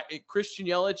 So Christian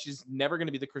Yelich is never going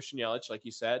to be the Christian Yelich, like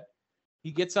you said. He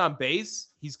gets on base.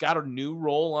 He's got a new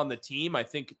role on the team. I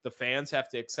think the fans have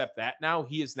to accept that now.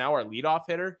 He is now our leadoff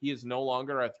hitter. He is no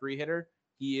longer our 3-hitter.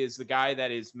 He is the guy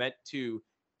that is meant to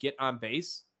get on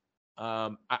base.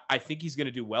 I think he's going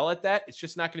to do well at that. It's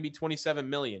just not going to be $27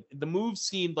 million. The move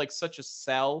seemed like such a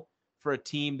sell for a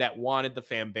team that wanted the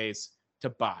fan base to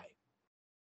buy.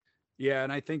 Yeah,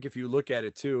 and I think if you look at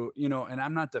it too, and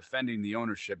I'm not defending the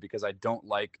ownership because I don't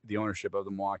like the ownership of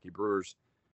the Milwaukee Brewers.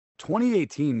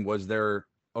 2018 was their,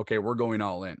 okay, we're going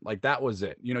all in. Like that was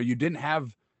it. You didn't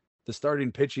have the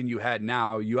starting pitching you had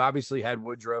now. You obviously had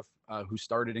Woodruff, who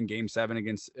started in Game 7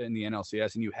 in the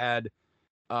NLCS, and you had,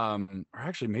 or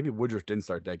actually maybe Woodruff didn't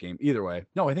start that game. Either way,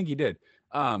 no, I think he did.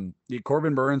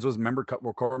 Corbin Burns was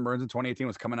Corbin Burns in 2018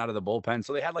 was coming out of the bullpen,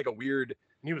 so they had like a weird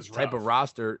type of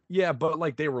roster. Yeah, but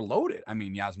like they were loaded. I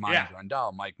mean, Yasmani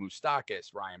Grandal, Mike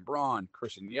Moustakas, Ryan Braun,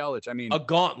 Christian Yelich. I mean, a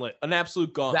gauntlet, an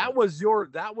absolute gauntlet. That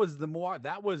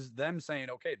was them saying,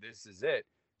 okay, this is it,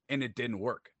 and it didn't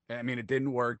work. I mean, it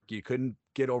didn't work. You couldn't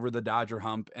get over the Dodger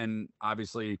hump, and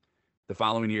obviously, the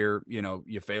following year,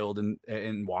 you failed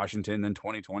in Washington. Then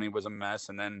 2020 was a mess,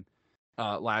 and then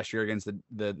last year against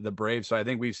the Braves. So I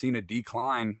think we've seen a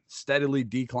steadily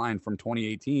decline from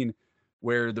 2018,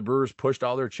 where the Brewers pushed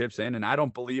all their chips in, and I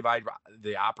don't believe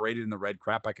they operated in the red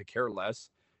crap. I could care less.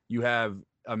 You have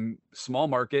a small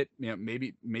market,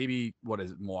 maybe what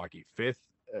is it, Milwaukee 5th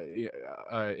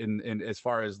in as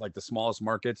far as like the smallest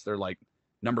markets. They're like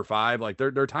number 5, like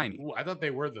they're tiny. Ooh, I thought they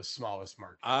were the smallest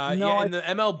market. In the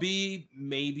MLB,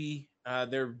 maybe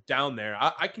they're down there.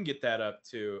 I can get that up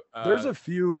too. There's a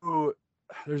few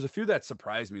that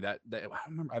surprised me that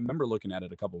I remember looking at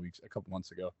it a couple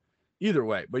months ago. Either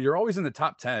way, but you're always in the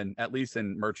top 10, at least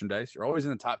in merchandise. You're always in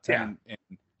the top 10 in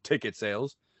ticket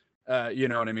sales. You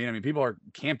know what I mean? I mean, people are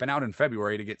camping out in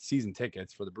February to get season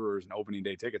tickets for the Brewers and opening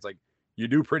day tickets. Like, you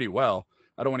do pretty well.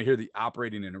 I don't want to hear the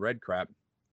operating in red crap.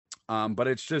 But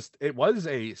it was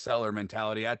a seller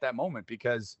mentality at that moment,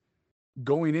 because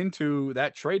going into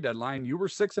that trade deadline, you were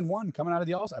 6-1 coming out of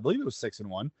the All-Star. I believe it was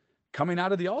 6-1 coming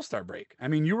out of the All-Star break. I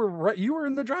mean, you were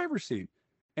in the driver's seat.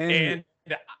 And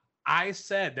I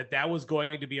said that was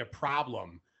going to be a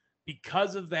problem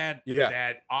because of that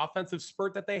offensive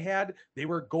spurt that they had. They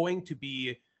were going to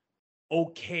be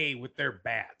okay with their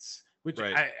bats, which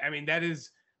I mean, that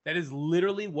is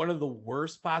literally one of the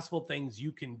worst possible things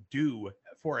you can do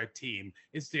for a team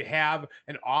is to have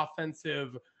an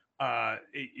offensive,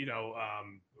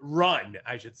 run,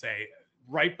 I should say,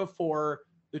 right before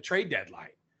the trade deadline.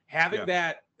 Having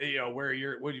that, where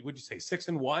you're, what would you say,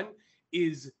 6-1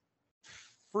 is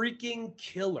freaking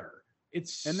killer.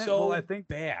 It's I think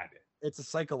bad. It's a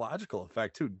psychological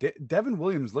effect too. Devin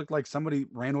Williams looked like somebody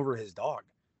ran over his dog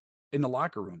in the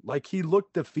locker room. Like he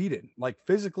looked defeated, like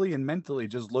physically and mentally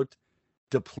just looked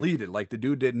depleted. Like the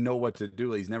dude didn't know what to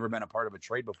do. He's never been a part of a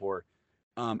trade before.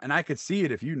 And I could see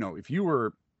it if you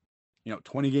were,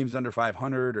 20 games under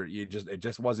 500, or it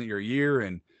just wasn't your year.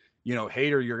 And,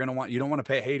 Hader, you don't want to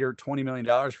pay Hader $20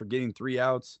 million for getting 3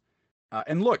 outs.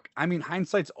 And look, I mean,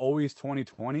 hindsight's always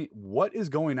 20/20. What is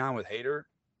going on with Hader?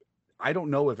 I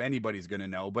don't know if anybody's going to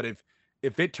know, but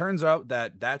if it turns out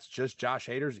that that's just Josh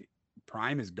Hader's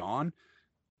prime is gone,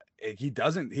 he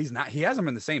hasn't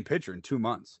been the same pitcher in 2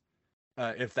 months.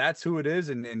 If that's who it is,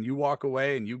 and you walk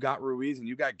away and you got Ruiz and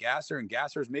you got Gasser, and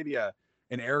Gasser's maybe an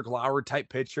Eric Lauer type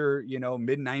pitcher,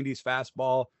 mid-90s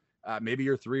fastball, maybe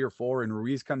you're 3 or 4, and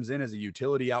Ruiz comes in as a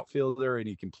utility outfielder and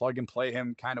he can plug and play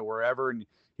him kind of wherever. And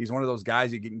he's one of those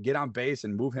guys you can get on base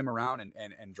and move him around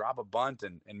and drop a bunt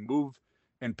and move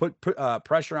and put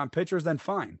pressure on pitchers, then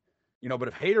fine. But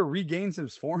if Hader regains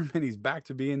his form and he's back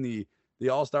to being the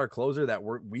all-star closer that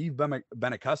we've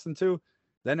been accustomed to,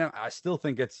 then I still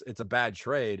think it's a bad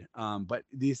trade. But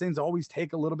these things always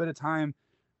take a little bit of time.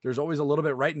 There's always a little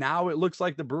bit. Right now, it looks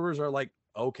like the Brewers are like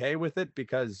okay with it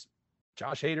because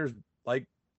Josh Hader's, like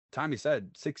Tommy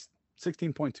said,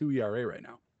 16.2 ERA right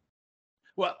now.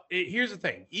 Well, here's the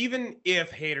thing. Even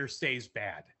if Hader stays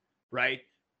bad, right,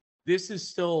 this is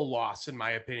still a loss, in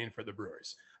my opinion, for the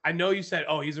Brewers. I know you said,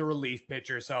 he's a relief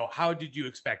pitcher, so how did you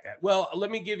expect that? Well,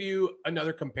 let me give you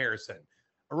another comparison.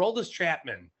 Aroldis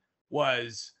Chapman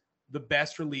was the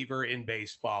best reliever in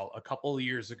baseball a couple of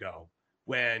years ago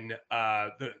when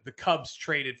the Cubs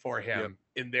traded for him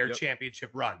in their championship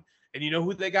run. And you know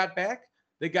who they got back?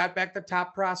 They got back the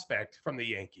top prospect from the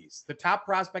Yankees, the top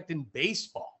prospect in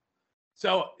baseball.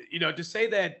 So, to say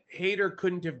that Hader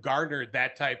couldn't have garnered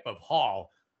that type of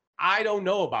haul, I don't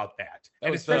know about that.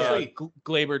 And especially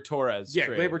Gleyber Torres. Yeah,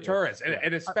 Gleyber Torres.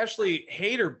 And especially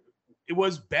Hader, it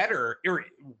was better, or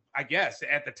I guess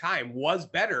at the time was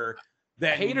better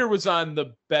than Hader was on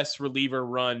the best reliever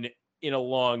run in a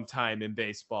long time in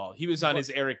baseball. He was on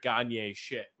his Eric Gagne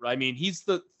shit. I mean, he's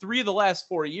the 3 of the last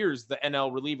 4 years, the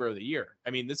NL reliever of the year. I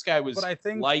mean, this guy was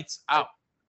lights out.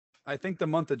 I think the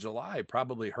month of July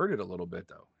probably hurt it a little bit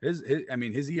though. His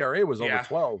ERA was over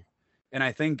 12. And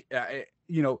I think,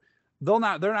 they're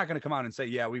not going to come out and say,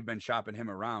 yeah, we've been shopping him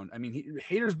around. I mean,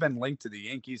 Hader's been linked to the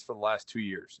Yankees for the last 2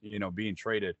 years, being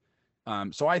traded.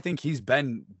 So I think he's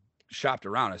been shopped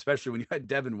around, especially when you had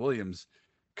Devin Williams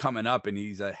coming up and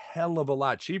he's a hell of a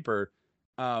lot cheaper.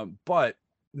 But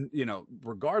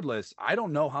regardless, I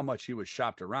don't know how much he was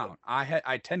shopped around.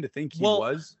 I tend to think he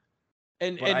was.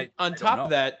 And on top of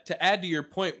that, to add to your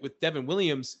point with Devin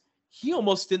Williams, he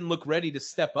almost didn't look ready to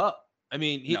step up. I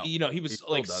mean, he was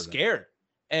like scared.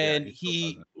 And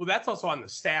well, that's also on the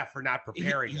staff for not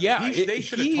preparing. They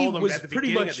should have told him at the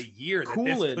beginning of the year that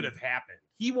this could have happened.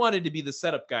 He wanted to be the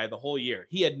setup guy the whole year.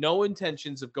 He had no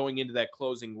intentions of going into that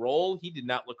closing role. He did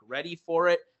not look ready for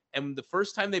it. And the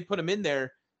first time they put him in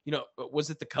there, was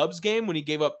it the Cubs game when he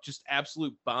gave up just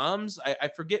absolute bombs? I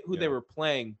forget who they were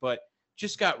playing, but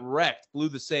just got wrecked, blew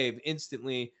the save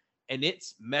instantly. And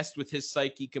it's messed with his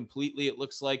psyche completely. It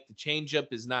looks like the changeup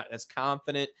is not as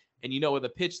confident. And with a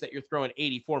pitch that you're throwing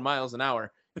 84 miles an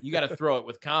hour, you got to throw it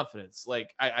with confidence. Like,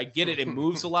 I get it. It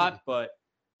moves a lot, but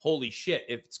holy shit,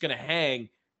 if it's going to hang,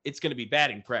 it's going to be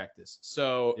batting practice.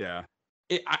 So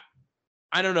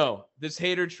I don't know. This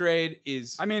Hader trade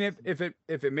is, I mean, if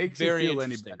it makes you feel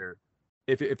any better,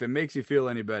 if it makes you feel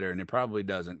any better, and it probably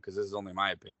doesn't, because this is only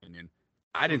my opinion,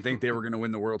 I didn't think they were going to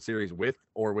win the World Series with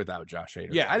or without Josh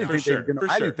Hader. Yeah, I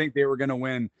didn't think they were going to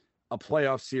win a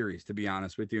playoff series, to be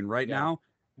honest with you. And right now,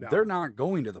 they're not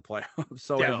going to the playoffs.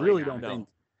 So I really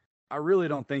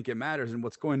don't think it matters. And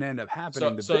what's going to end up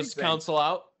happening. So is Counsell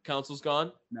out? Counsell's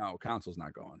gone? No, Counsell's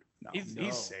not going. No.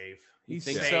 He's safe. You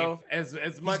think safe. So? As much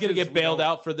he's going to get bailed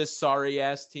out for this sorry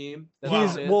ass team. And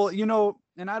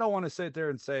I don't want to sit there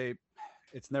and say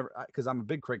it's never, because I'm a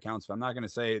big Craig Counsell. I'm not going to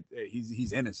say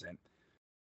he's innocent.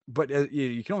 But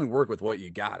you can only work with what you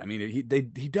got. I mean,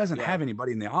 he doesn't have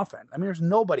anybody in the offense. I mean, there's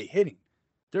nobody hitting.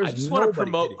 I just want to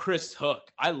promote Chris Hook.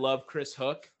 I love Chris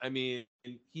Hook. I mean,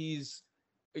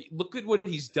 look at what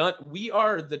he's done. We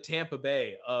are the Tampa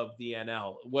Bay of the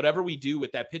NL. Whatever we do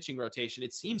with that pitching rotation,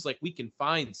 it seems like we can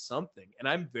find something. And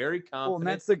I'm very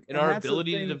confident in our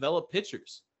ability to develop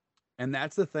pitchers. And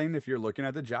that's the thing. If you're looking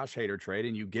at the Josh Hader trade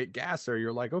and you get Gasser,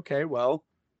 you're like, okay, well,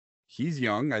 he's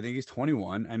young. I think he's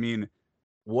 21. I mean,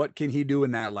 what can he do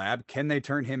in that lab? Can they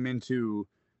turn him into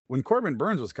when Corbin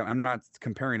Burns was coming? I'm not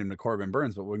comparing him to Corbin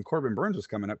Burns, but when Corbin Burns was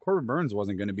coming up, Corbin Burns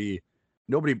wasn't going to be,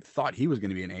 nobody thought he was going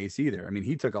to be an ace either. I mean,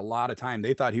 he took a lot of time.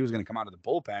 They thought he was going to come out of the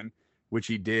bullpen, which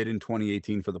he did in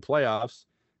 2018 for the playoffs.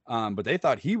 But they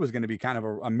thought he was going to be kind of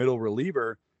a middle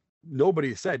reliever.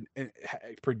 Nobody said,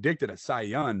 predicted a Cy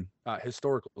Young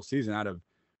historical season out of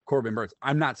Corbin Burns.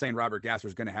 I'm not saying Robert Gasser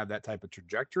is going to have that type of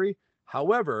trajectory.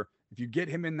 However, if you get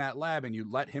him in that lab and you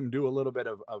let him do a little bit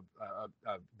of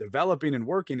developing and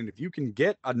working, and if you can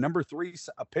get a number 3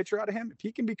 a pitcher out of him, if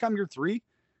he can become your 3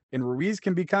 and Ruiz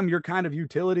can become your kind of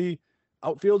utility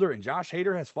outfielder and Josh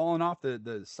Hader has fallen off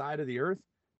the side of the earth,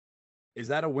 is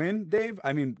that a win, Dave?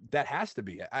 I mean, that has to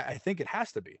be. I think it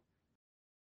has to be.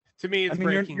 To me, it's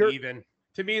breaking even.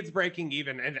 To me, it's breaking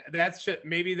even, and that's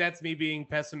maybe that's me being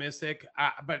pessimistic.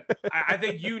 But I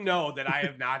think you know that I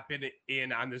have not been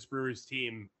in on this Brewers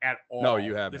team at all. No,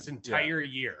 you haven't. This entire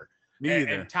year. Me either.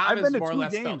 And Tom has more or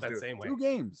less felt that same way. 2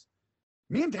 games.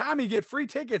 Me and Tommy get free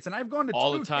tickets, and I've gone to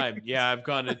all 2 the time. games. Yeah, I've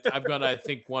gone to I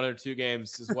think 1 or 2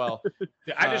 games as well.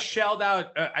 I just shelled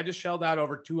out. I just shelled out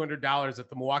over $200 at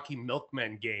the Milwaukee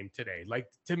Milkmen game today. Like,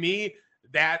 to me,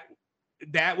 that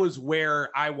was where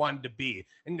I wanted to be.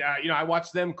 And I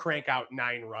watched them crank out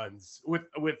 9 runs with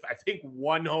I think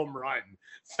 1 home run.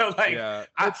 So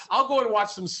I'll go and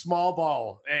watch some small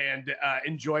ball and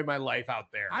enjoy my life out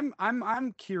there.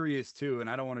 I'm curious too, and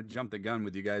I don't want to jump the gun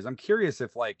with you guys. I'm curious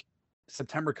if like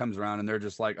September comes around and they're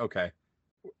just like, okay,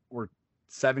 we're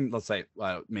 7, let's say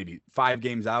maybe 5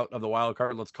 games out of the wild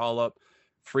card. Let's call up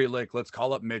Frelick. Let's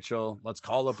call up Mitchell. Let's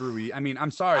call up Ruiz. I mean,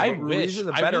 I'm sorry. I Ruiz is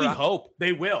a better I really hope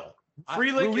they will.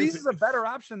 Ruiz is a better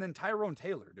option than Tyrone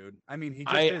Taylor, dude. I mean, he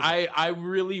just I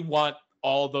really want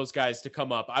all those guys to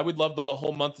come up. I would love the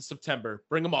whole month of September.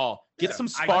 Bring them all. Get some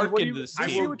spark into this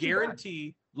team. I will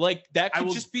guarantee like that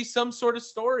could just be some sort of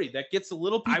story that gets a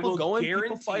little people going,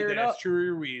 people fired up.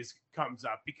 Drury Ruiz comes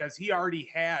up because he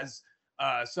already has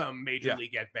some major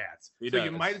league at bats. So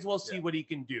you might as well see what he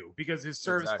can do because his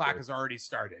service clock has already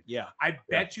started. Yeah. I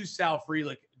bet you Sal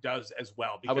Frelick does as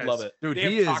well. I would love it. Dude,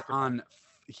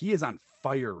 he is on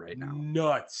fire right now.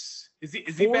 Nuts. Is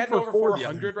he batting over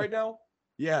 400 right now?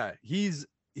 Yeah, he's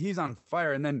on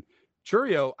fire. And then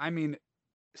Churio, I mean,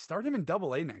 start him in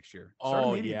Double-A next year.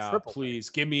 Oh yeah, please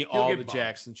give me all the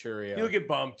Jackson Churio. He'll get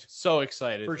bumped. So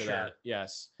excited for sure. That.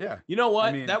 Yes. Yeah. You know what?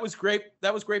 I mean, that was great.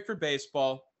 That was great for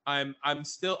baseball. I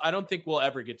don't think we'll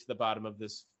ever get to the bottom of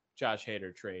this Josh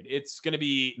Hader trade. It's going to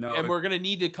be, and we're going to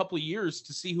need a couple of years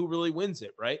to see who really wins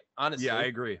it, right? Honestly. Yeah, I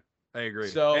agree.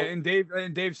 So, and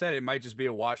Dave said it might just be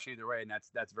a wash either way, and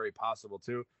that's very possible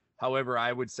too. However,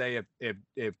 I would say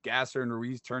if Gasser and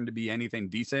Ruiz turn to be anything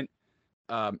decent,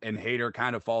 and Hader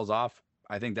kind of falls off,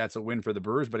 I think that's a win for the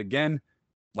Brewers. But again,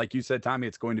 like you said, Tommy,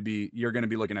 you're going to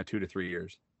be looking at 2 to 3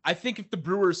 years. I think if the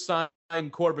Brewers sign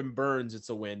Corbin Burns, it's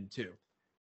a win too.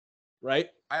 Right?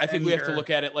 I think we have to look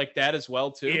at it like that as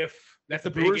well too. If the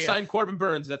Brewers sign Corbin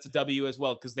Burns, that's a W as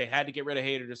well because they had to get rid of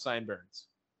Hader to sign Burns.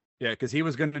 Yeah, because he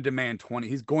was going to demand 20.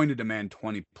 He's going to demand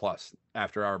 20 plus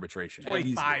after arbitration.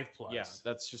 25 plus. Yeah,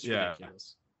 that's just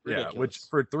ridiculous. Yeah, which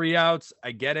for 3 outs,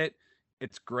 I get it.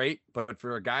 It's great, but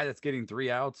for a guy that's getting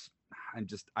 3 outs,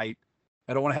 I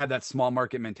don't want to have that small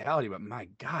market mentality. But my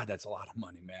God, that's a lot of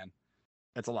money, man.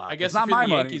 That's a lot. I guess it's not my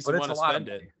money, but it's a lot of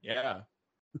money. Yeah.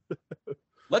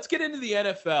 Let's get into the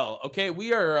NFL. Okay,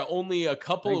 we are only a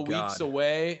couple of weeks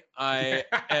away. I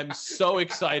am so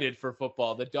excited for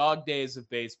football. The dog days of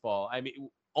baseball. I mean,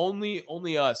 only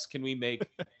us can we make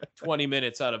 20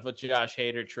 minutes out of a Josh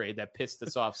Hader trade that pissed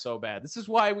us off so bad. This is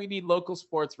why we need local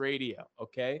sports radio,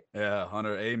 okay? Yeah,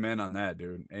 Hunter, amen on that,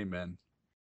 dude. Amen.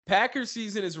 Packers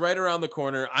season is right around the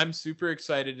corner. I'm super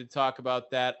excited to talk about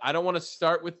that. I don't want to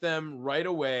start with them right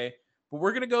away. But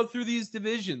we're going to go through these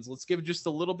divisions. Let's give just a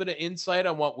little bit of insight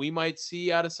on what we might see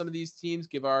out of some of these teams,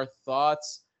 give our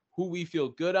thoughts, who we feel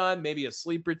good on, maybe a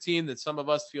sleeper team that some of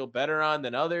us feel better on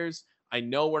than others. I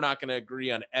know we're not going to agree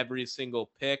on every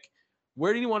single pick.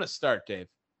 Where do you want to start, Dave?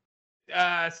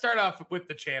 Start off with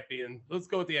the champion. Let's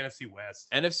go with the NFC West.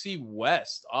 NFC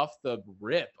West off the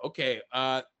rip. Okay.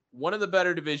 One of the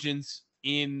better divisions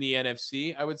in the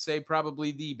NFC. I would say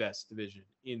probably the best division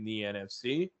in the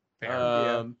NFC.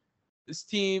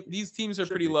 These teams are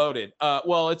pretty loaded.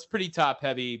 Well, it's pretty top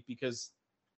heavy because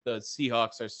the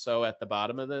Seahawks are so at the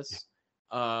bottom of this.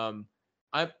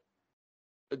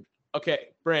 Okay,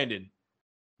 Brandon,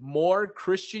 more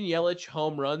Christian Yelich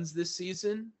home runs this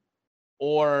season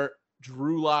or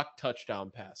Drew Lock touchdown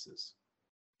passes?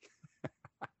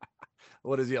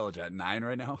 What is Yelich at 9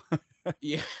 right now?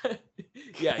 Yeah,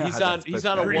 yeah, he's God,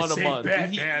 on a Pretty 1 a safe month.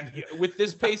 bet, man. With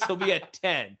this pace, he'll be at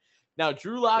 10. Now,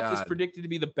 Drew Lock is God. predicted to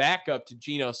be the backup to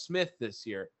Geno Smith this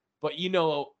year, but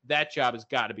that job has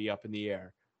got to be up in the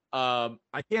air.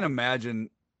 I can't imagine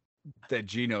that that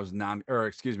Drew's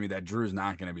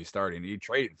not going to be starting. You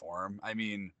traded for him. I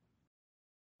mean,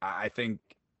 I think,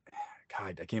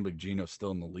 God, I can't believe Geno's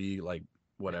still in the league. Like,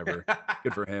 whatever.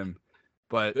 Good for him.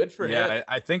 But Good for him.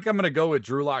 I think I'm going to go with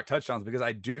Drew Lock touchdowns because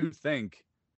I do think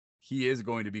he is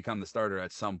going to become the starter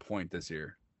at some point this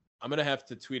year. I'm going to have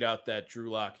to tweet out that Drew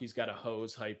Lock, he's got a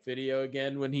hose hype video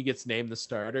again when he gets named the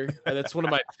starter. That's one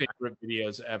of my favorite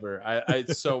videos ever.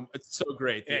 It's so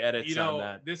great. The edits on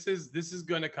that. This is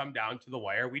going to come down to the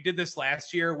wire. We did this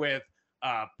last year with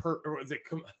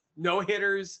no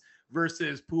hitters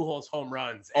versus Pujols home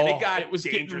runs, and it was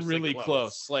getting really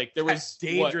close. Like there was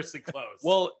dangerously close.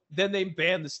 Well, then they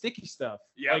banned the sticky stuff.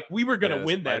 Yeah, like we were gonna Yeah,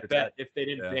 win that Spider bet Tech. if they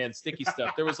didn't ban sticky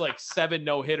stuff. There was like 7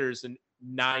 no hitters and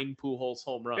 9 Pujols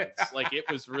home runs. Like it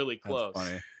was really close. That's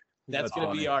funny. That's going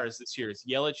to be funny. ours this year. It's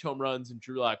Yelich home runs and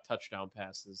Drew Lock touchdown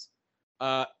passes.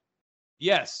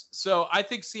 Yes. So I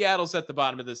think Seattle's at the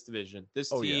bottom of this division. This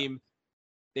team,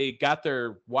 they got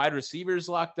their wide receivers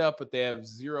locked up, but they have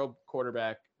 0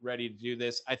 quarterback ready to do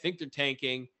this. I think they're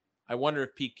tanking. I wonder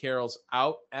if Pete Carroll's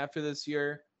out after this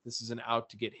year. This is an out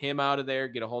to get him out of there,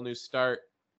 get a whole new start.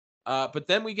 But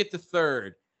then we get to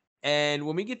third. And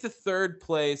when we get to third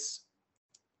place,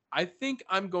 I think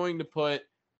I'm going to put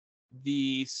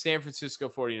the San Francisco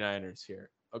 49ers here.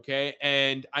 Okay.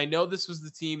 And I know this was the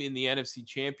team in the NFC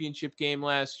Championship game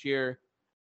last year,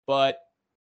 but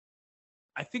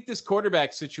I think this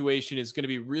quarterback situation is going to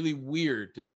be really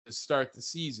weird to start the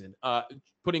season.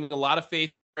 Putting a lot of faith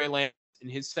in Trey Lance in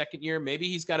his second year. Maybe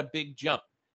he's got a big jump.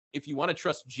 If you want to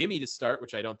trust Jimmy to start,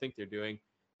 which I don't think they're doing,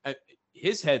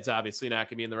 his head's obviously not going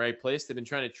to be in the right place. They've been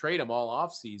trying to trade him all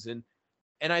offseason.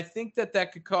 And I think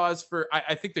that could cause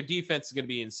I think their defense is going to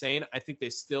be insane. I think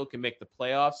they still can make the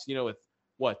playoffs, with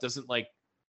what?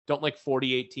 Don't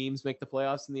 48 teams make the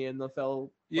playoffs in the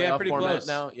NFL yeah, pretty format close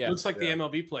now? Yeah. Looks like the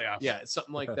MLB playoffs. Yeah, it's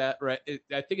something like that, right?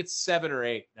 I think it's 7 or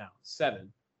 8 now.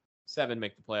 7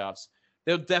 make the playoffs.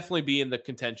 They'll definitely be in the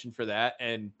contention for that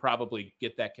and probably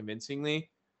get that convincingly.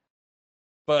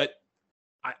 But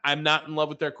I'm not in love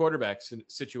with their quarterback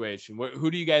situation. Who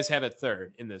do you guys have at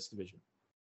third in this division?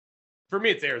 For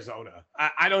me, it's Arizona.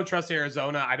 I don't trust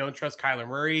Arizona. I don't trust Kyler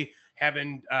Murray.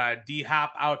 Having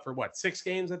D-Hop out for 6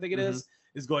 games, I think it is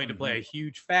going to play a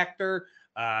huge factor.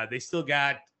 They still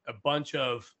got a bunch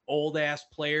of old-ass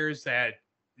players that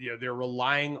they're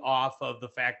relying off of the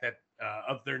fact that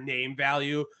of their name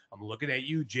value. I'm looking at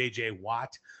you, J.J.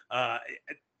 Watt.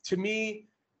 To me,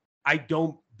 I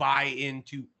don't buy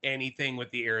into anything with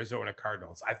the Arizona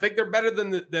Cardinals. I think they're better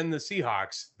than the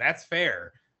Seahawks. That's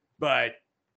fair, but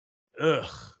ugh.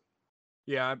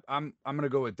 Yeah, I'm gonna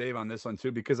go with Dave on this one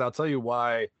too, because I'll tell you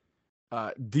why.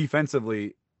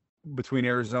 Defensively, between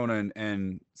Arizona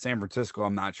and San Francisco,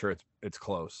 I'm not sure it's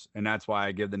close, and that's why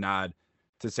I give the nod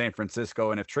to San Francisco.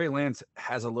 And if Trey Lance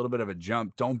has a little bit of a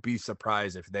jump, don't be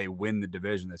surprised if they win the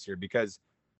division this year, because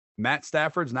Matt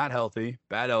Stafford's not healthy,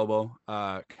 bad elbow,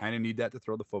 kind of need that to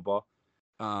throw the football.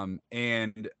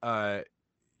 And I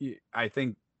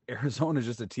think Arizona is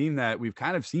just a team that we've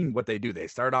kind of seen what they do. They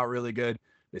start out really good.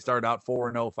 They started out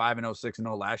 4-0, 5-0,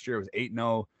 6-0. Last year it was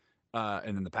 8-0.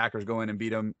 And then the Packers go in and beat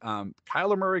them.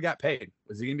 Kyler Murray got paid.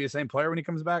 Is he going to be the same player when he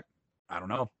comes back? I don't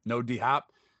know. No D-Hop.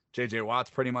 J.J. Watt's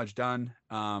pretty much done.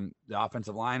 The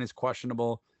offensive line is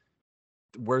questionable.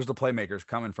 Where's the playmakers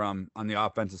coming from on the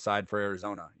offensive side for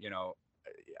Arizona?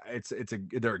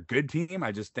 They're a good team.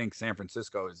 I just think San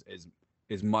Francisco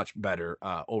is much better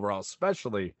overall,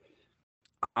 especially.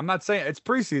 I'm not saying it's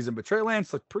preseason, but Trey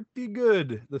Lance looked pretty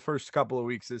good the first couple of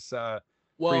weeks this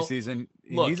preseason.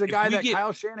 Look, he's a guy that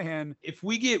Kyle Shanahan. If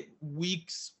we get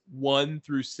weeks 1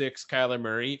 through 6 Kyler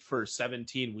Murray for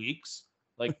 17 weeks,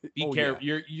 be careful.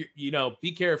 Yeah.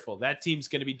 Be careful. That team's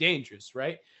going to be dangerous,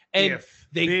 right? And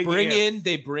they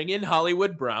bring in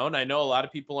Hollywood Brown. I know a lot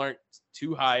of people aren't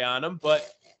too high on him, but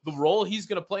the role he's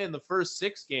going to play in the first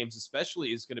 6 games,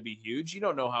 especially, is going to be huge. You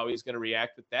don't know how he's going to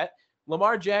react with that.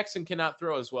 Lamar Jackson cannot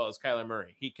throw as well as Kyler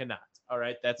Murray. He cannot. All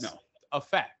right. That's a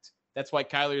fact. That's why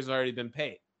Kyler's already been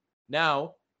paid.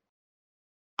 Now,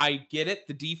 I get it.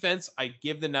 The defense, I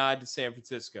give the nod to San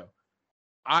Francisco.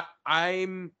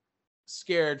 I'm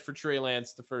scared for Trey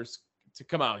Lance to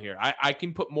come out here. I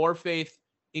can put more faith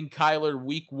in Kyler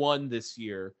week 1 this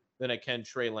year than I can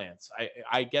Trey Lance.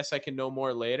 I guess I can know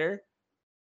more later.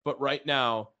 But right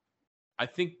now, I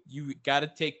think you got to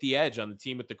take the edge on the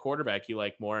team with the quarterback you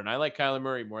like more. And I like Kyler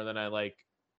Murray more than I like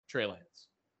Trey Lance.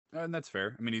 And that's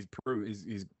fair. I mean,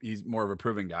 he's more of a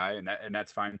proven guy, and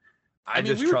that's fine. I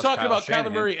mean, we were talking about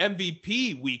Kyler Murray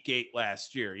MVP week 8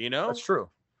 last year, you know? That's true.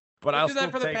 But I'll do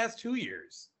that for the past 2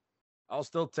 years. I'll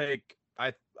still take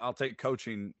I'll take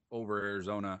coaching over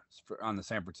Arizona on the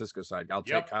San Francisco side. I'll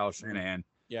take Kyle Shanahan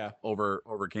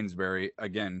over Kingsbury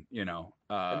again, you know.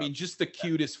 I mean, just the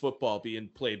cutest football being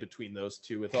played between those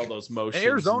two with all those motions.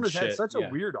 Arizona's had such a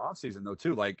weird offseason, though,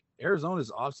 too. Like,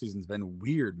 Arizona's offseason's been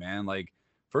weird, man. Like,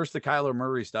 first the Kyler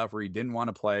Murray stuff where he didn't want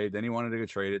to play, then he wanted to get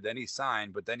traded, then he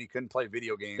signed, but then he couldn't play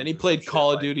video games. Then he played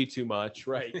Call of Duty too much,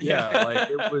 right? Yeah, like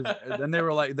it was. Then they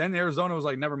were like, then Arizona was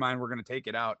like, never mind, we're gonna take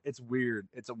it out. It's weird.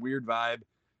 It's a weird vibe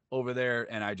over there,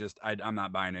 and I'm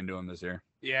not buying into him this year.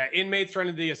 Yeah, inmates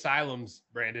running the asylums,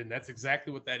 Brandon. That's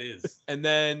exactly what that is. And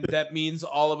then that means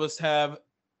all of us have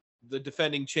the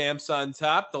defending champs on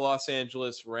top, the Los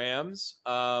Angeles Rams.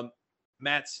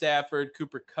 Matt Stafford,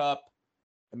 Cooper Kupp.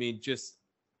 I mean, just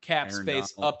cap Aaron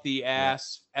space Donald. up the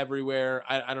ass everywhere.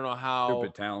 I don't know how.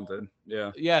 Stupid talented.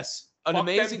 Yeah. Yes, an Fuck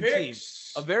amazing them team.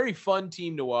 picks. A very fun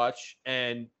team to watch.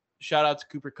 And shout out to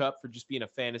Cooper Kupp for just being a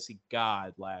fantasy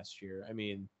god last year. I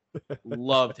mean,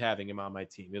 loved having him on my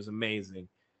team. It was amazing.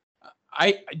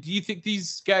 Do you think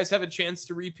these guys have a chance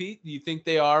to repeat? Do you think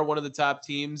they are one of the top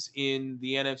teams in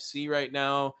the NFC right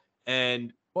now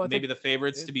and maybe the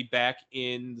favorites to be back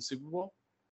in the Super Bowl?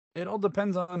 It all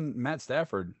depends on Matt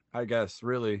Stafford, I guess,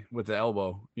 really, with the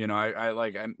elbow. You know,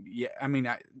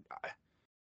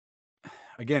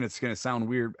 again, it's going to sound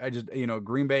weird.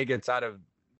 Green Bay gets out of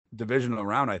divisional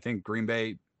round. I think Green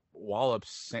Bay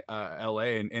wallops LA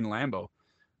in Lambeau,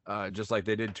 just like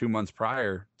they did 2 months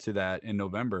prior to that in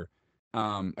November.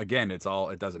 Again, it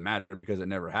doesn't matter because it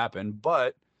never happened,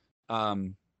 but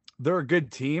they're a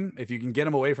good team. If you can get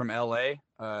them away from LA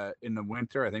in the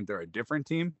winter, I think they're a different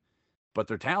team. But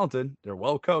they're talented. They're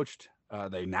well coached.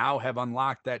 They now have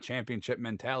unlocked that championship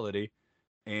mentality,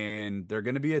 and they're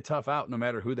going to be a tough out no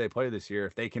matter who they play this year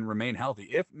if they can remain healthy.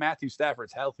 If Matthew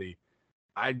Stafford's healthy,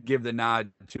 I'd give the nod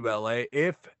to LA.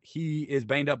 If he is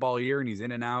banged up all year and he's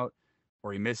in and out,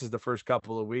 or he misses the first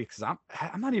couple of weeks,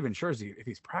 I'm not even sure if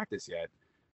he's practiced yet.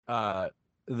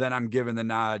 Then I'm giving the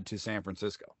nod to San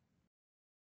Francisco.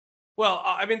 Well,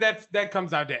 I mean, that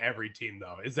comes down to every team,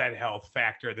 though, is that health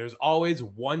factor. There's always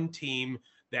one team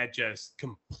that just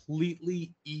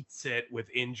completely eats it with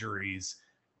injuries.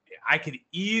 I could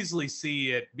easily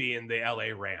see it being the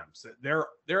LA Rams. They're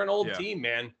an old team,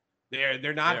 man.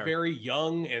 They're not very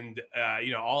young, and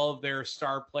all of their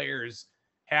star players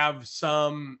have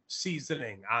some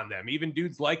seasoning on them. Even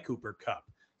dudes like Cooper Kupp.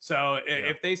 So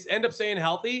if they end up staying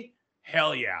healthy,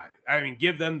 hell yeah. I mean,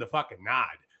 give them the fucking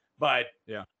nod. But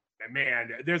man,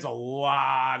 there's a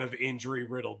lot of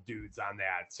injury-riddled dudes on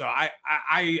that. So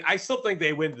I still think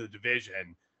they win the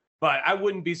division, but I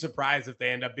wouldn't be surprised if they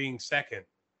end up being second.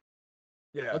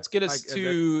 Yeah. Let's get us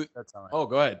to that's how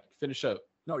go ahead. Finish up.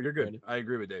 No, you're good. I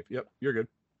agree with Dave. Yep, you're good.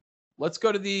 Let's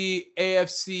go to the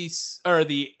AFC or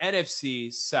the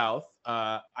NFC South.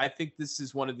 I think this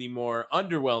is one of the more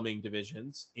underwhelming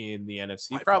divisions in the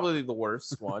NFC, probably the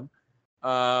worst one.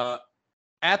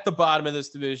 At the bottom of this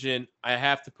division, I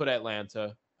have to put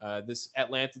Atlanta. This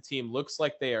Atlanta team looks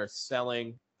like they are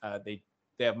selling. They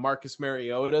have Marcus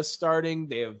Mariota starting.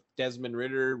 They have Desmond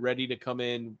Ridder ready to come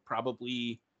in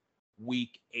probably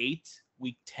week 8.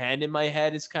 Week 10 in my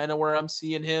head is kind of where I'm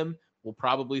seeing him. We'll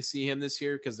probably see him this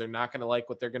year because they're not going to like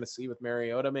what they're going to see with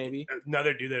Mariota, maybe.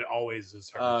 Another dude that always is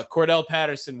hurt. Cordell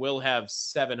Patterson will have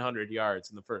 700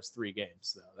 yards in the first 3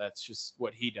 games, though. That's just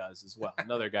what he does as well.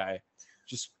 Another guy,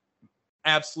 just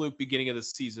absolute beginning of the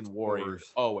season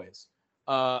warriors, always.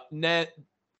 I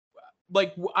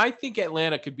think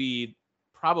Atlanta could be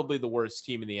probably the worst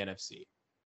team in the NFC.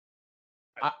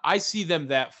 I see them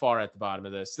that far at the bottom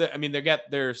of this. I mean, they got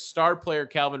their star player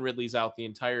Calvin Ridley's out the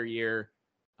entire year.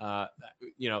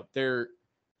 There's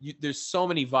so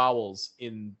many vowels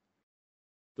in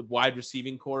the wide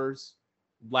receiving corps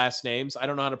last names. I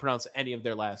don't know how to pronounce any of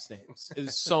their last names.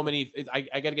 There's so many.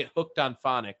 I got to get hooked on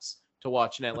phonics to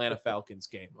watch an Atlanta Falcons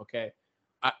game. Okay.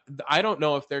 I don't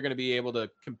know if they're going to be able to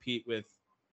compete with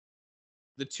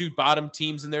the 2 bottom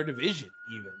teams in their division.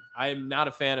 Even I am not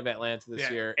a fan of Atlanta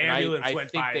this year, and I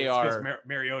think they are.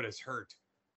 Mariota's hurt.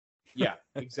 Yeah,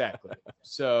 exactly.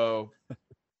 So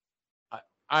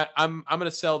I'm going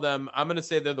to sell them. I'm going to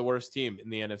say they're the worst team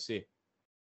in the NFC.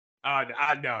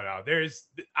 No.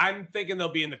 I'm thinking they'll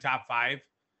be in the top 5,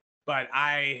 but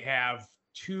I have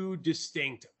 2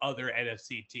 distinct other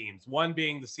NFC teams. One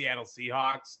being the Seattle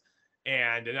Seahawks,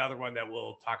 and another one that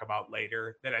we'll talk about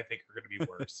later that I think are going to be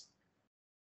worse.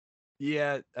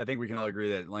 Yeah, I think we can all agree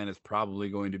that Atlanta's probably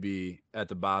going to be at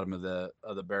the bottom of the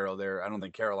barrel there. I don't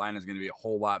think Carolina's going to be a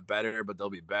whole lot better, but they'll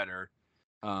be better.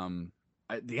 The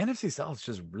NFC South is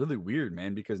just really weird,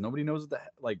 man, because nobody knows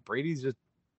like Brady's just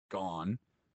gone.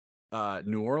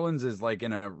 New Orleans is like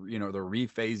in a, they're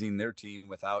rephasing their team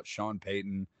without Sean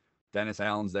Payton. Dennis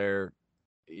Allen's there.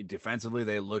 Defensively,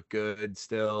 they look good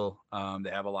still.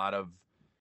 They have a lot of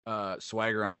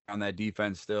swagger on that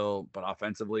defense still, but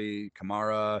offensively,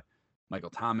 Kamara, Michael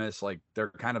Thomas, like they're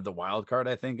kind of the wild card,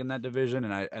 I think, in that division,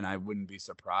 and I wouldn't be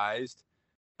surprised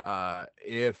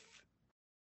if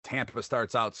Tampa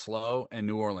starts out slow and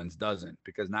New Orleans doesn't,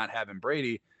 because not having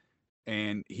Brady,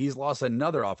 and he's lost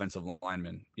another offensive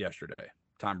lineman yesterday,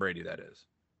 Tom Brady, that is.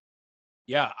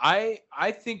 Yeah, I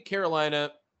think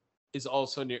Carolina is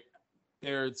also near.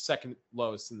 They're second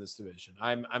lowest in this division.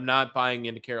 I'm not buying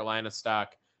into Carolina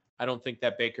stock. I don't think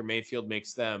that Baker Mayfield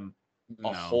makes them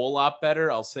a whole lot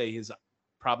better. I'll say he's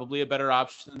probably a better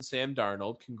option than Sam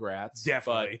Darnold. Congrats.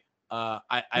 Definitely. But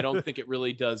I don't think it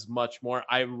really does much more.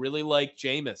 I really like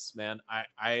Jameis, man.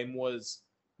 I was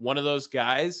one of those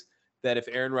guys that if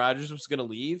Aaron Rodgers was going to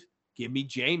leave, give me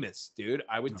Jameis, dude.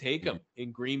 I would take him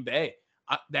in Green Bay.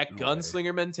 That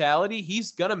gunslinger mentality,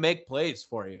 he's going to make plays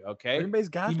for you, okay? Green Bay's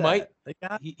got he that.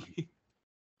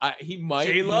 He might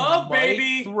J-Love,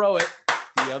 baby. throw it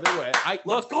the other way.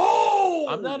 Let's go!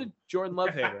 I'm not a Jordan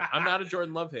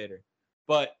Love hater.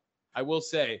 But I will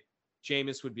say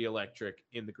Jameis would be electric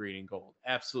in the green and gold.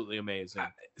 Absolutely amazing.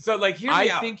 So, like, hear me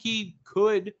out. I think he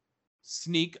could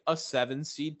sneak a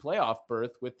 7-seed playoff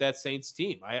berth with that Saints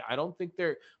team. I don't think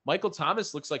they're – Michael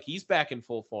Thomas looks like he's back in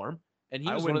full form, and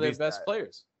he was one of their best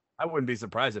players. I wouldn't be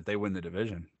surprised if they win the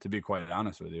division, to be quite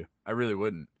honest with you. I really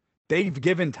wouldn't. They've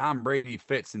given Tom Brady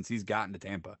fits since he's gotten to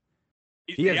Tampa.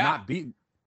 He has not beaten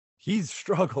 – he's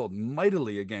struggled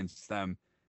mightily against them.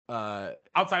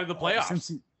 Outside of the playoffs.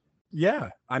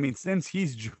 Since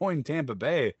he's joined Tampa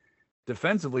Bay,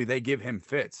 defensively, they give him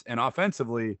fits. And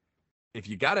offensively, if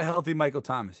you got a healthy Michael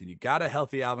Thomas and you got a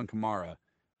healthy Alvin Kamara,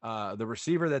 the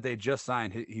receiver that they just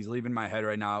signed, he's leaving my head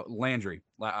right now, Landry.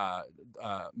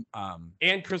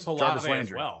 And Chris Olave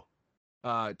as well.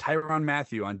 Tyrann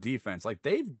Mathieu on defense. Like,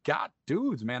 they've got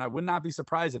dudes, man. I would not be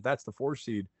surprised if that's the 4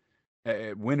 seed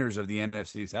winners of the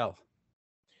NFC South.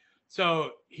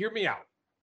 So, hear me out.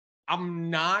 I'm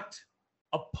not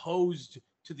opposed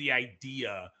to the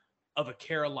idea of a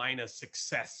Carolina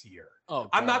success year. Oh,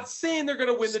 I'm not saying they're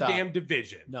going to win the damn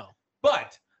division. No.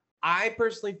 But I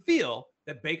personally feel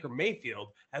that Baker Mayfield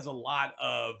has a lot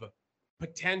of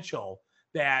potential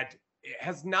that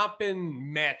has not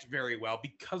been met very well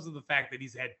because of the fact that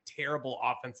he's had terrible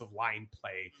offensive line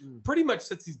play pretty much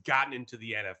since he's gotten into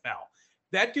the NFL.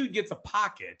 That dude gets a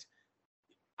pocket.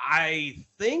 I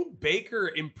think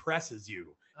Baker impresses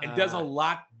you and does a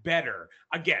lot better.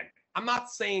 Again, I'm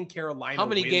not saying Carolina. How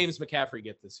many games McCaffrey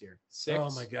get this year? 6? Oh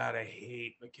my God, I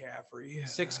hate McCaffrey.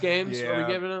 6 games are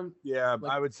we giving him? Yeah,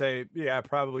 I would say,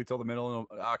 probably till the middle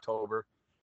of October.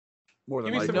 More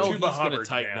than likely. He's going to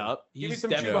tighten up. Give me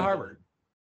some Chuba Hubbard.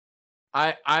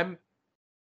 I'm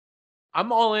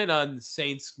all in on the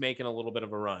Saints making a little bit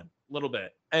of a run,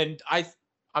 and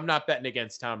I'm not betting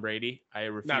against Tom Brady. I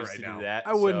refuse to do that.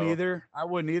 I wouldn't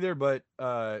either. But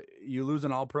you lose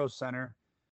an All-Pro center.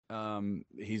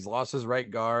 He's lost his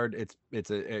right guard.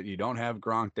 You don't have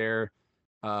Gronk there.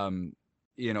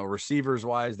 Receivers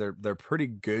wise, they're pretty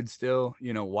good still.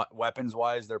 Weapons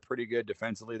wise, they're pretty good.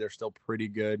 Defensively, they're still pretty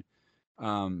good.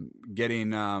 Getting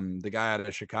the guy out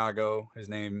of Chicago, his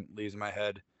name leaves my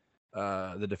head.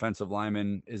 The defensive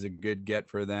lineman is a good get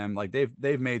for them. Like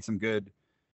they've made some good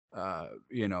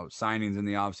signings in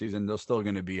the offseason. They're still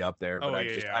going to be up there. But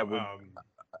I would.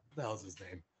 What the hell's his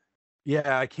name?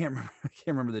 Yeah, I can't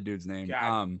remember the dude's name.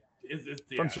 God,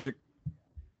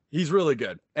 he's really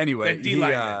good. Anyway,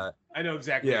 I know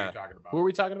exactly what you're talking about. Who are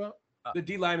we talking about? The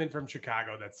D lineman from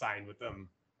Chicago that signed with them.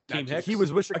 He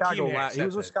was with Chicago. He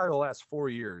was with Chicago the last 4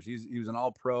 years. He was an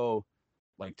All-Pro,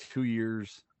 like 2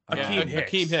 years.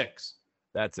 Akeem Hicks.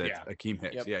 That's it. Yeah. Akeem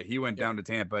Hicks. Yep. Yeah, he went down to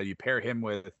Tampa. You pair him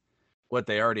with what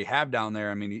they already have down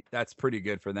there. I mean, that's pretty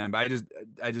good for them. But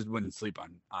I just wouldn't sleep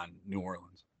on New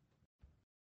Orleans.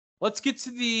 Let's get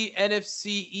to the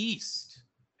NFC East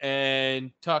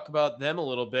and talk about them a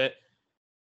little bit.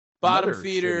 Bottom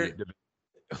feeder.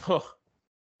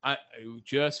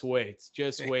 Just wait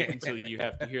until you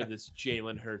have to hear this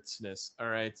Jalen Hurts-ness. All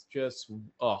right,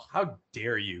 how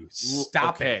dare you?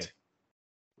 Stop it.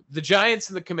 The Giants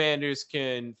and the Commanders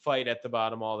can fight at the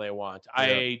bottom all they want.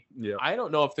 I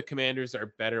don't know if the Commanders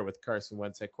are better with Carson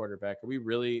Wentz at quarterback. Are we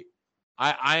really?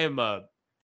 I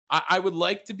would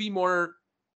like to be more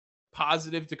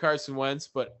positive to Carson Wentz,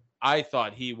 but I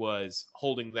thought he was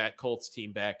holding that Colts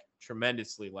team back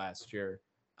tremendously last year.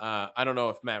 I don't know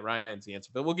if Matt Ryan's the answer,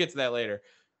 but we'll get to that later.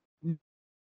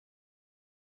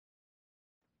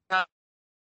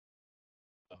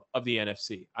 Of the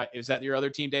NFC. Is that your other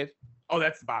team, Dave? Oh,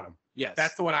 that's the bottom. Yes.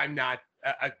 That's the one I'm not.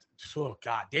 Oh,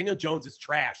 God. Daniel Jones is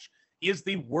trash. He is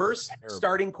the worst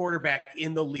starting quarterback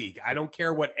in the league. I don't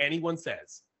care what anyone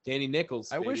says. Danny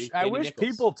Nichols. I baby. wish Nichols.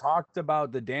 people talked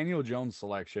about the Daniel Jones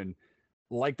selection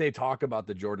like they talk about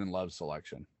the Jordan Love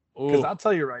selection. Because I'll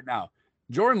tell you right now,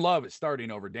 Jordan Love is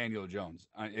starting over Daniel Jones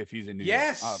if he's in New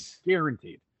York.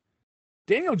 Guaranteed.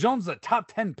 Daniel Jones is a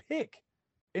top 10 pick,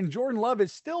 and Jordan Love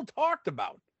is still talked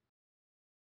about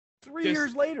 3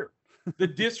 years later. The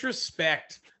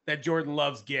disrespect that Jordan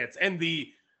Love gets, and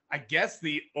I guess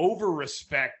the over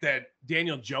respect that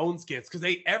Daniel Jones gets,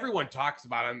 because everyone talks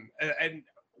about him, and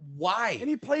why? And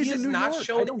he plays he in has New not York.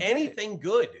 shown anything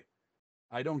good.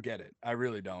 I don't get it. I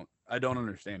really don't. I don't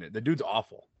understand it. The dude's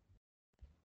awful.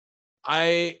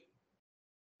 I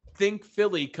think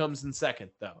Philly comes in second,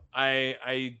 though.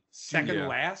 Second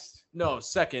last? No,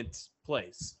 second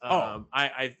place.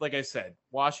 I like I said,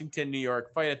 Washington, New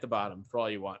York, fight at the bottom for all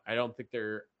you want. I don't think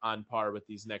they're on par with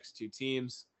these next two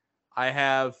teams. I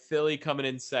have Philly coming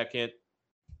in second,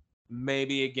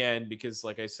 maybe again because,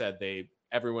 like I said,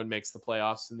 everyone makes the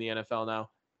playoffs in the NFL now.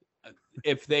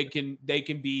 If they can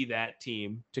be that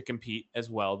team to compete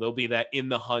as well. They'll be that in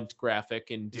the hunt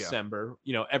graphic in December.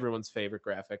 Everyone's favorite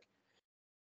graphic.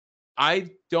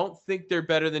 I don't think they're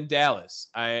better than Dallas.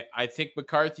 I think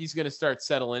McCarthy's going to start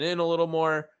settling in a little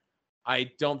more.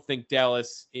 I don't think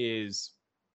Dallas is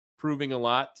proving a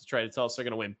lot to try to tell us they're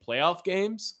going to win playoff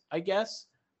games, I guess.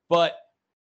 But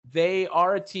they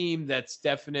are a team that's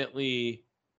definitely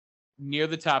near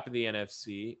the top of the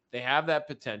NFC. They have that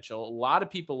potential. A lot of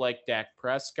people like Dak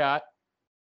Prescott.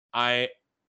 I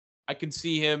can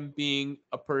see him being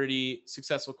a pretty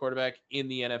successful quarterback in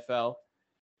the NFL.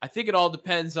 I think it all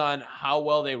depends on how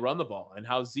well they run the ball and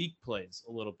how Zeke plays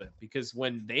a little bit. Because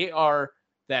when they are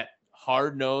that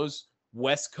hard-nosed,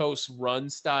 West Coast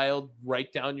run-styled,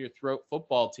 right-down-your-throat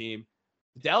football team,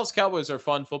 the Dallas Cowboys are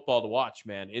fun football to watch,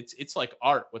 man. It's like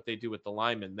art what they do with the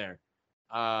linemen there.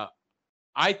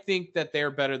 I think that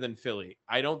they're better than Philly.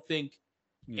 I don't think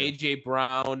A.J.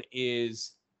 Brown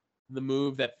is the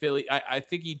move that Philly... I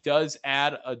think he does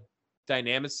add a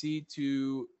dynamicy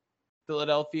to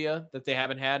Philadelphia that they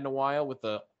haven't had in a while with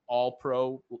the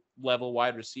all-pro level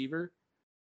wide receiver.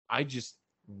 I just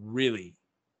really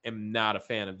am not a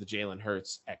fan of the Jalen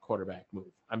Hurts at quarterback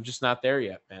move. I'm just not there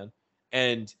yet, man.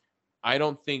 And I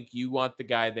don't think you want the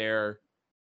guy there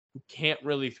who can't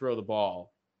really throw the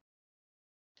ball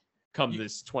come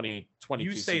this 2022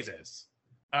 You say season. this.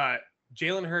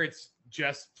 Jalen Hurts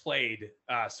just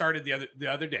started the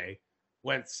other day,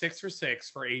 went 6 for 6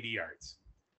 for 80 yards.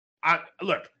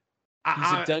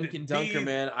 He's a Dunkin' Dunker,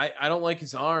 man. I don't like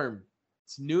his arm.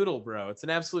 It's noodle, bro. It's an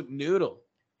absolute noodle.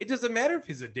 It doesn't matter if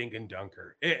he's a dink and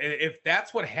dunker. If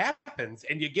that's what happens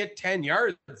and you get 10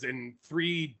 yards in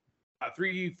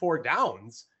 3-4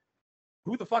 downs,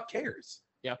 who the fuck cares?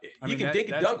 Yeah. You can dink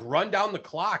and dunk, run down the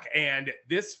clock, and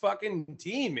this fucking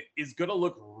team is going to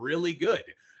look really good.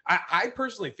 I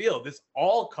personally feel this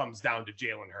all comes down to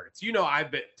Jalen Hurts.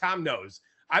 Tom knows,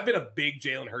 I've been a big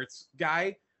Jalen Hurts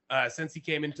guy since he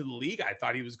came into the league. I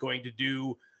thought he was going to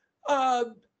do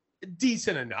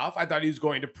decent enough. I thought he was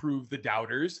going to prove the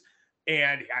doubters,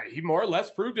 and he more or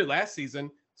less proved it last season.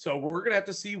 So we're going to have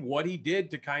to see what he did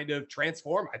to kind of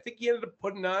transform. I think he ended up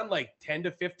putting on like 10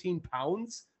 to 15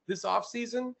 pounds this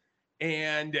offseason.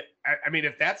 And I mean,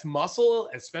 if that's muscle,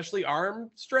 especially arm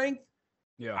strength,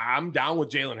 I'm down with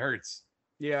Jalen Hurts.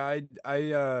 Yeah,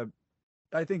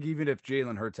 I think even if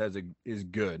Jalen Hurts is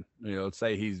good, let's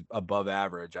say he's above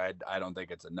average, I don't think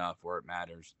it's enough where it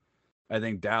matters. I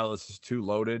think Dallas is too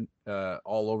loaded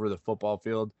all over the football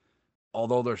field.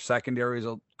 Although their secondary is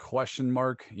a question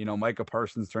mark, Micah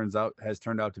Parsons has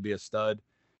turned out to be a stud.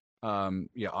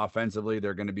 Offensively,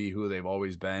 they're going to be who they've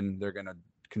always been. They're going to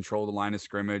control the line of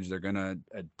scrimmage. They're going to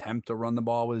attempt to run the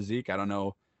ball with Zeke. I don't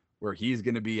know where he's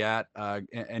going to be at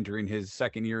entering his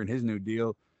second year in his new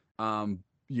deal.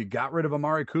 You got rid of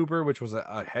Amari Cooper, which was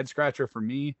a head scratcher for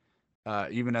me.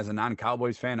 Even as a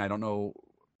non-Cowboys fan, I don't know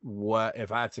if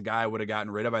that's a guy I would have gotten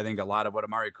rid of. I think a lot of what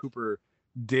Amari Cooper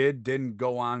didn't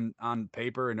go on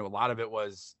paper, and a lot of it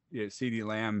was CeeDee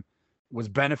Lamb was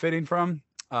benefiting from.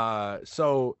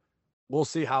 So we'll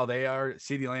see how they are.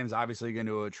 CeeDee Lamb's obviously going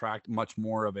to attract much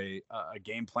more of a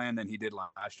game plan than he did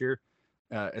last year,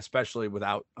 especially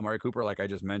without Amari Cooper, like I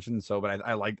just mentioned. So, but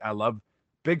I love,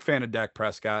 big fan of Dak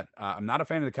Prescott. I'm not a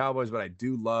fan of the Cowboys, but I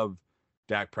do love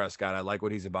Dak Prescott. I like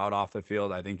what he's about off the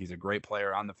field. I think he's a great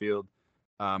player on the field.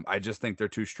 I just think they're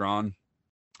too strong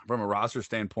from a roster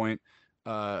standpoint.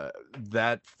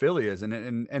 That Philly is,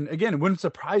 and again, it wouldn't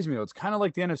surprise me. It's kind of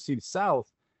like the NFC South.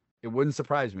 It wouldn't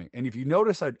surprise me. And if you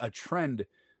notice a trend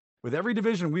with every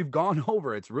division we've gone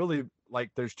over, it's really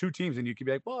like there's two teams, and you could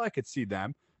be like, well, I could see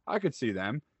them. I could see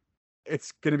them.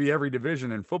 It's going to be every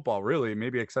division in football, really,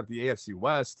 maybe except the AFC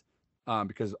West,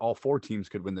 because all 4 teams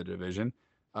could win the division.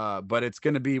 But it's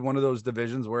going to be one of those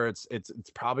divisions where it's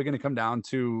probably going to come down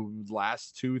to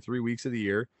last 2-3 weeks of the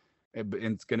year.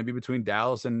 It's going to be between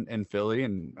Dallas and Philly,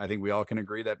 and I think we all can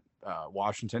agree that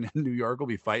Washington and New York will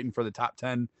be fighting for the top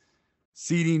 10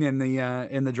 seeding in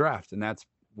the draft, and that's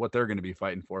what they're going to be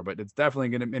fighting for. But it's definitely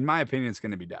going to, in my opinion, it's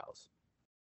going to be Dallas.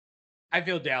 I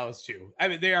feel Dallas too. I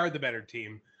mean, they are the better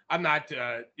team. I'm not,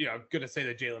 going to say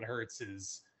that Jalen Hurts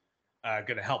is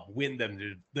going to help win them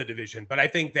the division, but I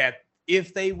think that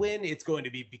if they win, it's going to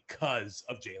be because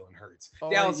of Jalen Hurts.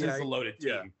 Dallas is a loaded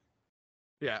team.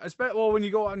 Yeah. Well, when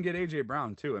you go out and get AJ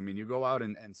Brown too, I mean, you go out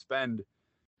and spend,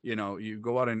 you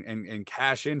go out and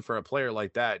cash in for a player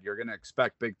like that, you're going to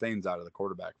expect big things out of the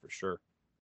quarterback for sure.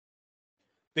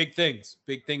 Big things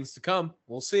to come.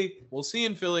 We'll see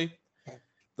in Philly.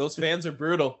 Those fans are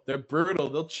brutal. They're brutal.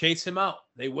 They'll chase him out.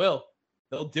 They will.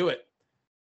 They'll do it.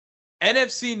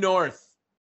 NFC North.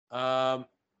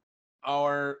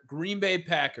 Our Green Bay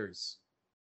Packers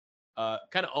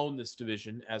kind of own this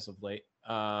division as of late.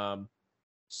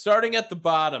 Starting at the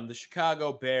bottom, the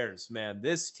Chicago Bears. Man,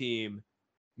 this team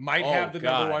might have the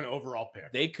number 1 overall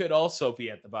pick. They could also be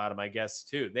at the bottom, I guess,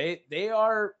 too.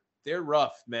 They're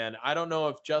rough, man. I don't know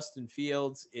if Justin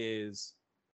Fields is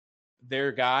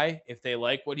their guy, if they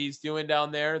like what he's doing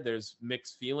down there. There's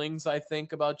mixed feelings, I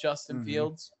think, about Justin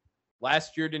Fields.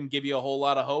 Last year didn't give you a whole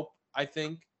lot of hope, I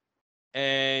think.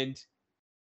 And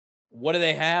what do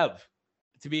they have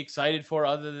to be excited for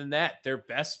other than that? Their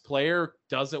best player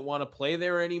doesn't want to play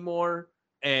there anymore,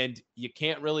 and you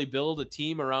can't really build a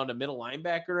team around a middle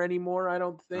linebacker anymore, I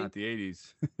don't think. Not the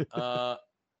 80s.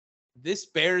 This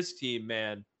Bears team,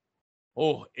 man,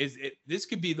 this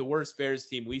could be the worst Bears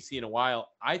team we've seen in a while.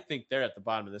 I think they're at the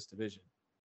bottom of this division.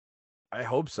 I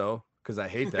hope so, because I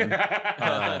hate them.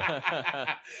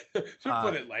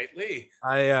 Put it lightly.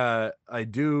 I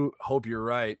do hope you're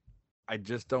right. I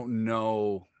just don't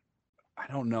know. I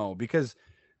don't know, because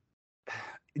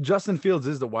Justin Fields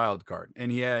is the wild card, and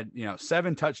he had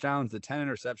 7 touchdowns to 10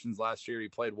 interceptions last year. He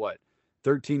played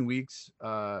 13 weeks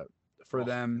for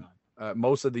them,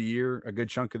 most of the year, a good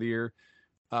chunk of the year.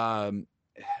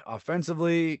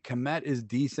 Offensively, Kmet is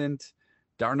decent.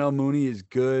 Darnell Mooney is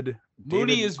good.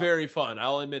 Mooney is very fun.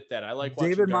 I'll admit that. I like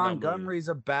watching David Darnell Montgomery's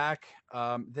Mooney. a back.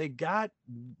 They got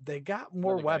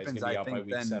more weapons, I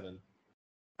think,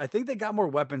 I think they got more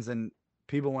weapons than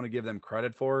people want to give them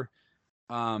credit for.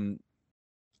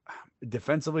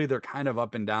 Defensively, they're kind of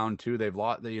up and down too. They've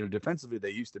lost, defensively, they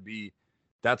used to be,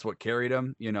 that's what carried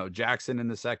them. Jackson in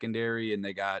the secondary, and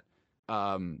they got,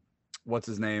 what's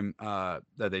his name, that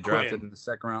they drafted in the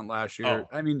second round last year.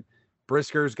 I mean,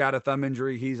 Brisker's got a thumb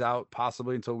injury. He's out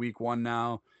possibly until week 1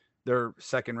 now. Their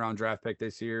second round draft pick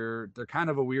this year. They're kind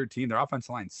of a weird team. Their offensive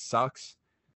line sucks.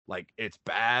 Like, it's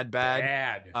bad.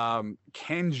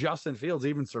 Can Justin Fields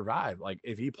even survive? Like,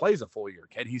 if he plays a full year,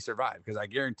 can he survive? Because I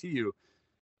guarantee you,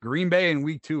 Green Bay in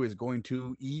week 2 is going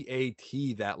to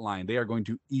EAT that line. They are going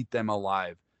to eat them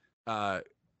alive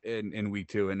in week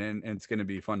 2, and it's going to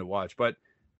be fun to watch. But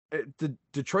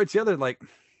Detroit's the other, like,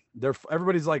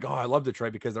 everybody's like, oh, I love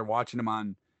Detroit because they're watching them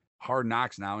on Hard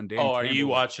Knocks now. And Dan are you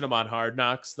watching them on Hard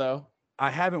Knocks though? I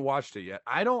haven't watched it yet.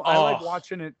 I like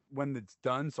watching it when it's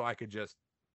done, so I could just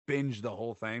binge the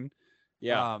whole thing.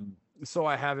 Yeah. So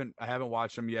I haven't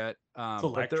watched them yet.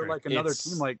 But they're like another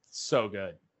team, like, so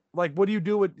good. Like, what do you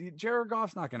do with Jared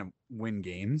Goff's not going to win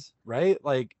games, right?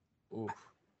 Like, oof.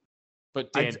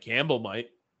 But Dan Campbell might.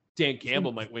 Dan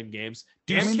Campbell might win games.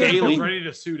 Deuce Staley's ready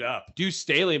to suit up. Deuce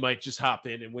Staley might just hop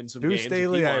in and win some Deuce games.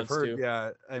 Staley, if he I've wants heard. to.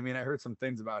 Yeah, I mean, I heard some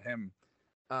things about him.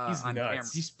 He's on nuts. camera.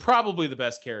 He's probably the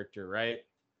best character, right?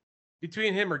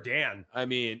 Between him or Dan. I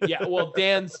mean, yeah. Well,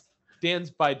 Dan's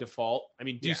by default. I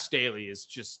mean, Deuce Staley is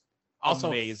just Also,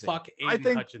 amazing. fuck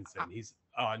Aiden Hutchinson. He's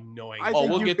annoying.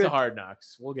 We'll get to Hard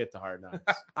Knocks.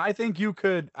 I think you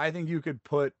could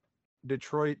put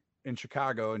Detroit and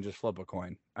Chicago and just flip a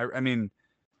coin. I mean,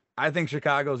 I think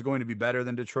Chicago is going to be better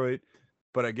than Detroit,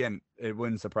 but again, it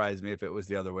wouldn't surprise me if it was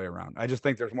the other way around. I just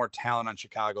think there's more talent on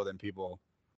Chicago than people,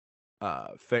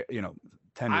 tend to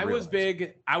realize.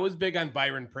 I was big on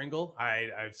Byron Pringle.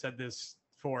 I've said this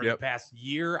for the past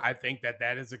year. I think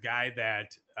that is a guy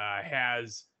that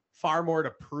has far more to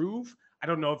prove. I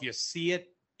don't know if you see it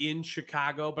in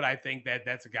Chicago, but I think that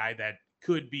that's a guy that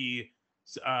could be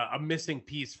a missing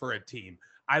piece for a team.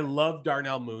 I love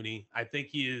Darnell Mooney. I think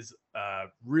he is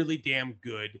really damn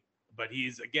good, but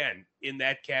he's, again, in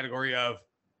that category of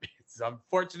it's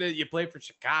unfortunate you play for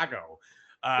Chicago.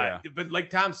 But like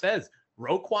Tom says,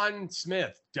 Roquan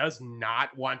Smith does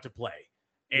not want to play.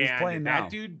 He's playing now.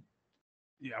 That dude,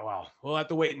 yeah, well, we'll have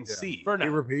to wait and see. For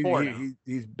now.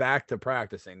 He's back to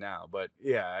practicing now, but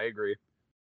yeah, I agree.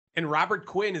 And Robert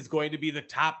Quinn is going to be the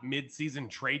top midseason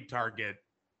trade target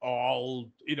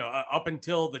up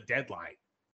until the deadline.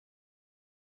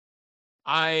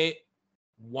 I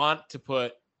want to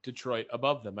put Detroit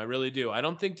above them. I really do. I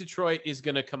don't think Detroit is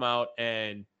going to come out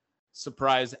and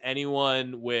surprise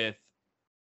anyone with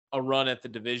a run at the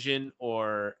division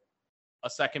or a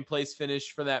second place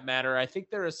finish for that matter. I think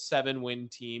they're a 7-win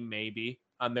team, maybe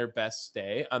on their best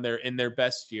day, in their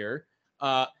best year.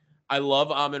 I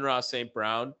love Amon-Ra St.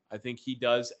 Brown. I think he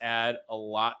does add a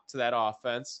lot to that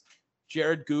offense.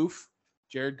 Jared Goff,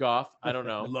 I don't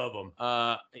know. Love him.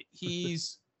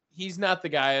 He's not the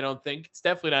guy, I don't think. It's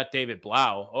definitely not David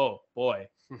Blau. Oh boy,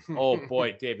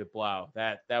 David Blau.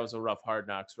 That was a rough Hard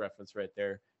Knocks reference right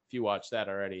there, if you watched that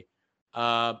already.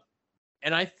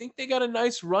 And I think they got a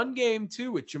nice run game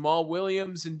too with Jamal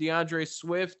Williams and DeAndre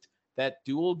Swift. That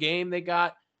dual game they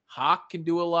got. Hawk can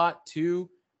do a lot too.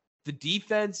 The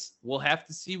defense, we'll have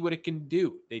to see what it can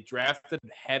do. They drafted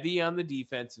heavy on the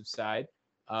defensive side.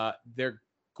 They're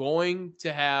going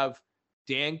to have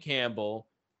Dan Campbell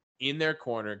in their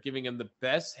corner, giving him the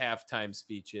best halftime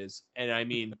speeches. And I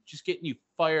mean, just getting you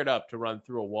fired up to run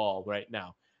through a wall right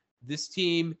now. This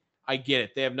team, I get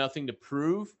it. They have nothing to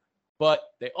prove,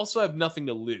 but they also have nothing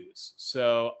to lose.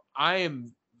 So I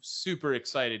am super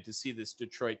excited to see this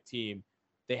Detroit team.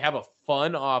 They have a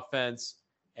fun offense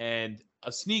and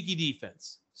a sneaky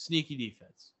defense.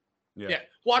 Yeah.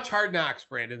 Watch Hard Knocks,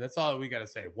 Brandon. That's all we got to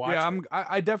say. Watch. Yeah,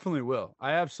 I definitely will.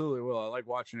 I absolutely will. I like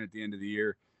watching it at the end of the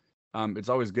year. It's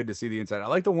always good to see the inside. I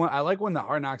like when the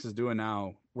Hard Knocks is doing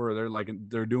now, where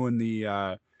they're doing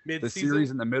the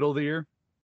series in the middle of the year.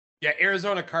 Yeah,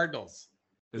 Arizona Cardinals.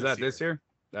 Is that this year?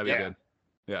 That'd be good.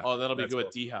 Yeah. Oh, that'll be good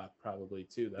with D-Hop probably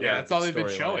too. That's all they've been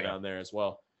showing on there as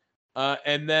well.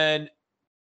 And then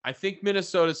I think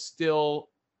Minnesota's still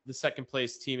the second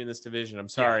place team in this division. I'm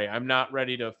sorry. I'm not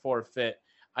ready to forfeit.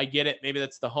 I get it. Maybe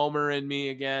that's the homer in me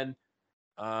again.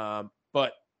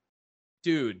 But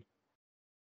dude,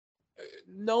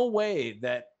 no way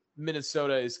that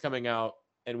Minnesota is coming out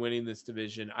and winning this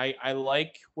division. I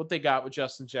like what they got with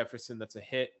Justin Jefferson. That's a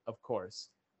hit, of course.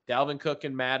 Dalvin Cook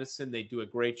and Madison, they do a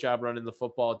great job running the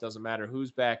football. It doesn't matter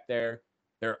who's back there.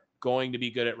 They're going to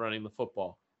be good at running the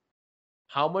football.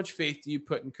 How much faith do you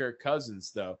put in Kirk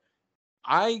Cousins, though?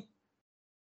 I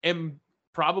am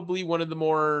probably one of the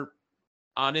more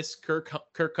honest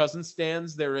Kirk Cousins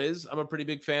stands there is. I'm a pretty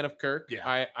big fan of Kirk.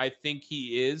 Yeah. I think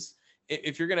he is.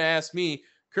 If you're going to ask me,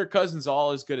 Kirk Cousins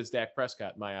all as good as Dak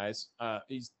Prescott in my eyes.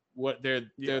 They're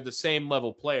the same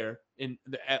level player,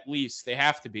 at least they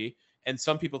have to be. And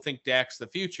some people think Dak's the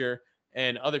future,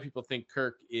 and other people think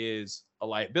Kirk is a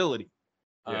liability.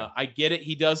 I get it.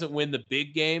 He doesn't win the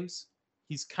big games.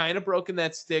 He's kind of broken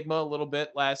that stigma a little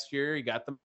bit last year. He got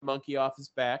the monkey off his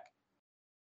back.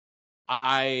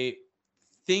 I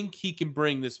think he can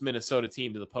bring this Minnesota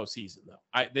team to the postseason,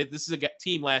 though. This is a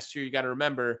team last year. You got to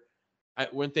remember, I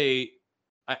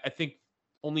think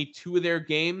only 2 of their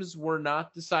games were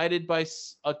not decided by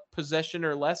a possession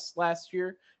or less last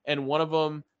year, and one of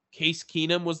them, Case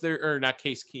Keenum was there, or not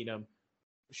Case Keenum.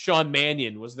 Sean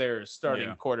Mannion was their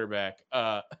starting quarterback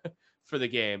for the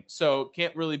game. So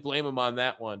can't really blame him on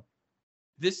that one.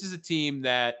 This is a team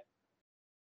that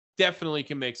definitely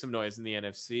can make some noise in the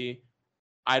NFC.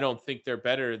 I don't think they're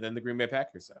better than the Green Bay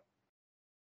Packers, though.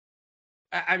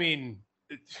 I mean,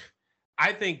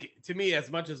 I think, to me,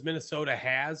 as much as Minnesota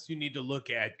has, you need to look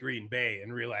at Green Bay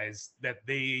and realize that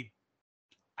they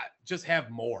just have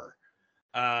more.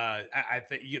 I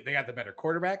think they got the better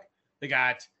quarterback. They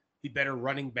got the better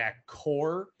running back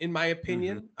core, in my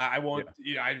opinion.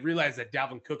 Mm-hmm. I realize that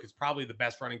Dalvin Cook is probably the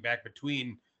best running back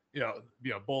between,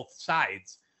 both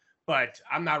sides, but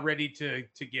I'm not ready to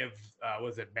give,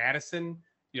 Madison,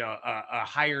 a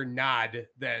higher nod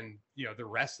than, the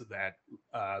rest of that,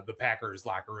 the Packers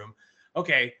locker room.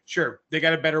 Okay, sure. They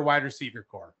got a better wide receiver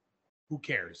core. Who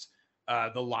cares?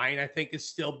 The line, I think, is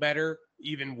still better,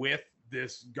 even with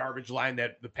this garbage line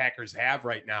that the Packers have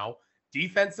right now.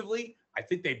 Defensively, I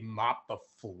think they mopped the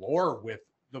floor with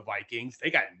the Vikings.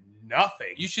 They got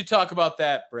nothing. You should talk about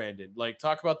that, Brandon.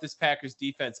 Talk about this Packers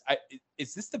defense.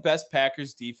 Is this the best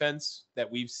Packers defense that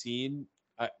we've seen?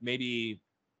 Maybe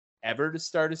ever to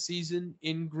start a season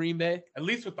in Green Bay. At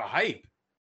least with the hype.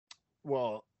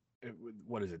 Well,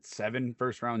 what is it? 7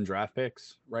 first-round draft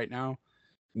picks right now.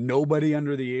 Nobody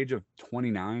under the age of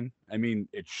 29. I mean,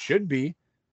 it should be.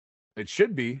 It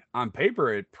should be. On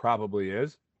paper, it probably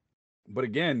is. But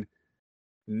again,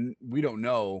 we don't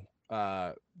know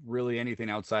really anything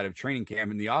outside of training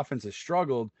camp, and the offense has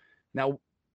struggled. Now,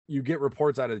 you get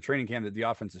reports out of the training camp that the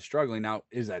offense is struggling. Now,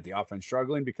 is that the offense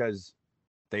struggling because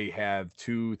they have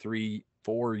 2, 3,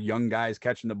 4 young guys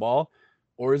catching the ball,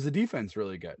 or is the defense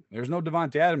really good? There's no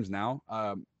Davante Adams now.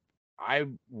 I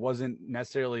wasn't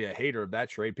necessarily a hater of that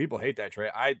trade. People hate that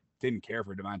trade. I didn't care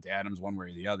for Davante Adams one way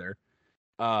or the other.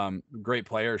 Great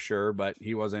player, sure, but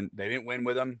he wasn't. They didn't win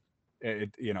with him.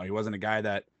 He wasn't a guy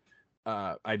that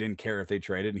I didn't care if they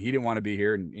traded, and he didn't want to be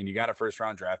here. And you got a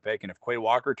first-round draft pick, and if Quay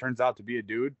Walker turns out to be a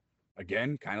dude,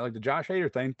 again, kind of like the Josh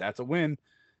Hader thing, that's a win.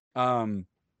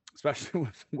 Especially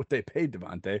with what they paid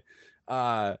Davante.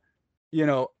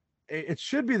 It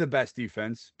should be the best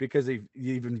defense because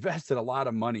you've invested a lot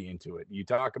of money into it. You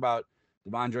talk about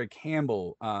Devondre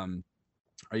Campbell.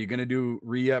 Are you going to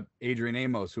re-up Adrian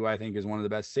Amos, who I think is one of the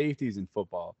best safeties in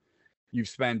football? You've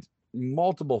spent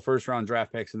multiple first-round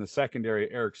draft picks in the secondary.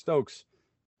 Eric Stokes,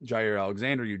 Jair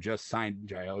Alexander. You just signed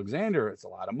Jair Alexander. It's a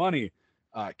lot of money.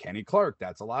 Kenny Clark,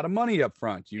 that's a lot of money up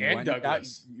front. You went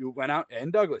out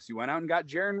and got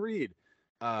Jaron Reed.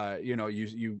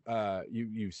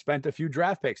 You spent a few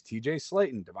draft picks, TJ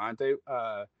Slayton, Devontae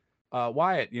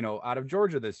Wyatt, out of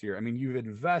Georgia this year. I mean, you've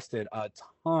invested a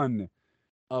ton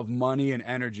of money and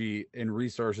energy and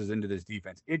resources into this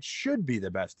defense. It should be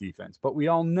the best defense, but we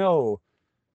all know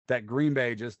that Green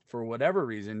Bay, just for whatever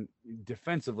reason,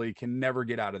 defensively can never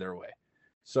get out of their way.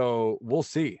 So we'll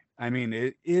see. I mean,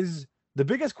 it is the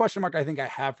biggest question mark I think I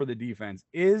have for the defense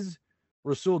is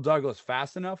Rasul Douglas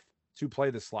fast enough to play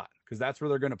the slot? Because that's where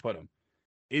they're going to put him.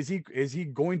 Is he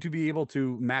going to be able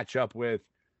to match up with,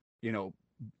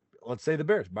 let's say the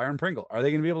Bears, Byron Pringle? Are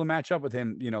they going to be able to match up with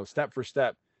him, step for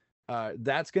step?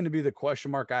 That's going to be the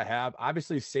question mark I have.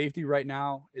 Obviously, safety right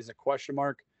now is a question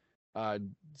mark.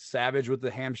 Savage with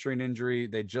the hamstring injury.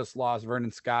 They just lost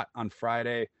Vernon Scott on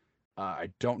Friday. I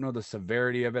don't know the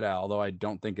severity of it, although I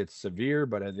don't think it's severe,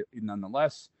 but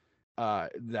nonetheless,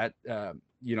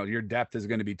 your depth is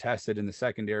going to be tested in the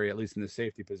secondary, at least in the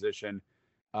safety position.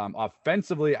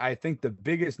 Offensively, I think the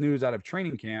biggest news out of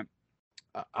training camp,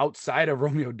 outside of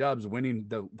Romeo Doubs winning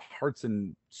the hearts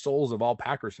and souls of all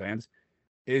Packers fans,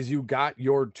 is you got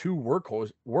your 2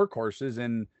 workhorses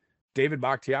in David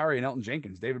Bakhtiari and Elton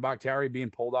Jenkins. David Bakhtiari being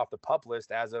pulled off the PUP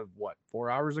list as of 4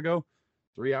 hours ago?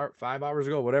 5 hours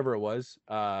ago, whatever it was,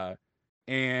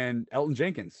 and Elton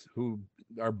Jenkins, who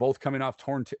are both coming off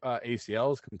torn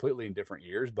ACLs, completely in different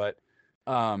years. But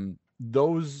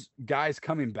those guys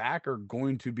coming back are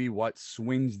going to be what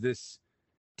swings this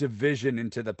division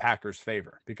into the Packers'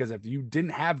 favor. Because if you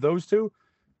didn't have those two,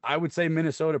 I would say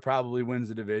Minnesota probably wins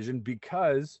the division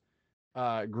because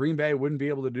Green Bay wouldn't be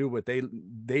able to do what they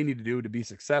need to do to be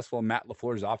successful in Matt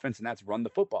LaFleur's offense, and that's run the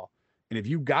football. And if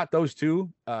you got those two,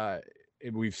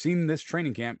 we've seen this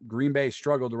training camp, Green Bay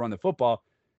struggled to run the football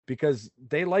because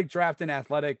they like drafting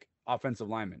athletic offensive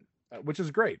linemen, which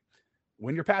is great.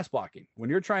 When you're pass blocking,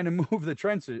 when you're trying to move the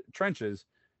trenches,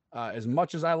 as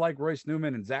much as I like Royce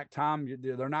Newman and Zach Tom,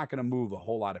 they're not going to move a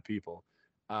whole lot of people.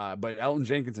 But Elton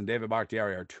Jenkins and David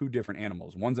Bakhtiari are 2 different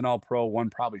animals. One's an all-pro. One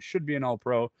probably should be an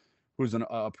all-pro, who's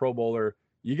a pro bowler.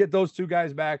 You get those 2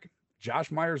 guys back.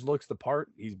 Josh Myers looks the part.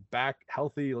 He's back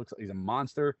healthy. He looks like he's a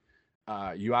monster.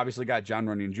 You obviously got John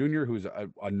Runyon Jr., who's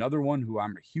another one who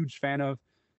I'm a huge fan of.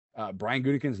 Brian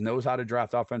Gutekunst knows how to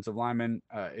draft offensive linemen.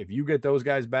 If you get those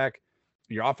guys back,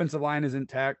 your offensive line is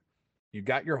intact. You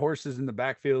got your horses in the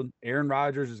backfield. Aaron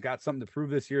Rodgers has got something to prove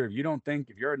this year. If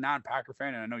you're a non-Packer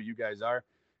fan, and I know you guys are, if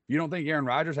you don't think Aaron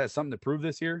Rodgers has something to prove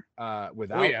this year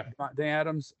without Davante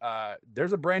Adams,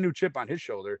 there's a brand new chip on his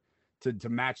shoulder to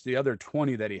match the other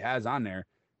 20 that he has on there.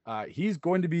 He's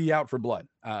going to be out for blood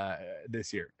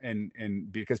this year. And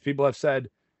because people have said,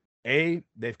 A,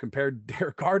 they've compared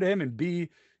Derek Carr to him, and B,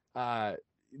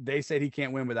 they said he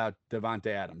can't win without Davante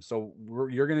Adams. So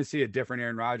you're going to see a different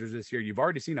Aaron Rodgers this year. You've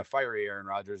already seen a fiery Aaron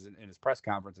Rodgers in his press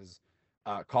conferences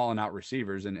calling out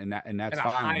receivers, and that's and a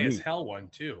high as hell one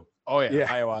too. Oh yeah.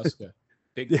 Ayahuasca,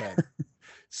 big fan.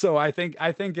 So I think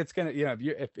it's gonna,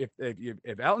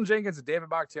 if Elton Jenkins and David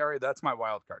Bakhtiari, that's my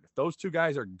wild card. If those 2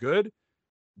 guys are good,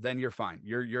 then you're fine.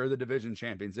 You're the division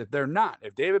champions. If they're not,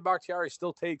 if David Bakhtiari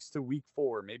still takes to week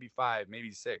 4, maybe 5,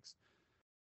 maybe 6,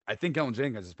 I think Elton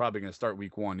Jenkins is probably going to start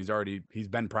week 1. He's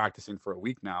been practicing for a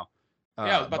week now.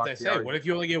 Yeah, I was about to say, what if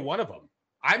you only get one of them?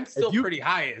 I'm still pretty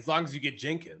high as long as you get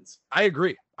Jenkins. I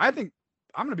agree. I think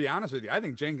I'm going to be honest with you. I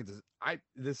think Jenkins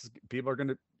is, people are going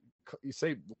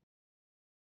to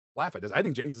laugh at this. I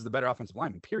think Jenkins is the better offensive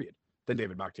lineman, period, than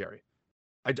David Bakhtiari.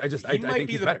 I think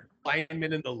he's better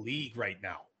lineman in the league right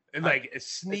now. And like a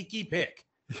sneaky pick.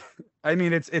 I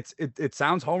mean, it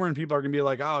sounds homer and people are going to be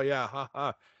like, oh yeah, ha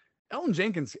ha. Elgton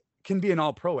Jenkins can be an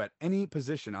all-pro at any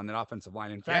position on that offensive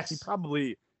line. In fact,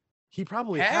 he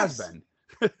probably has been.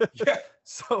 Yeah.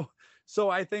 So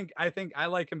I think I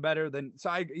like him better than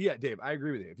Dave, I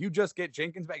agree with you. If you just get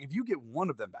Jenkins back, if you get one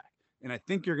of them back, and I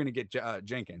think you're going to get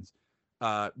Jenkins,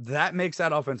 that makes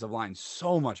that offensive line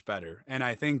so much better. And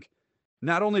I think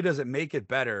not only does it make it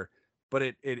better, but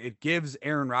it gives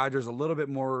Aaron Rodgers a little bit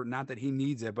more, not that he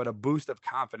needs it, but a boost of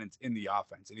confidence in the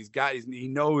offense. And he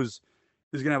knows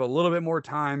he's going to have a little bit more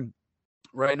time.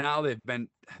 Right now, they've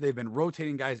been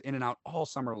rotating guys in and out all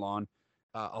summer long.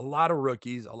 A lot of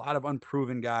rookies, a lot of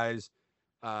unproven guys.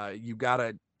 You got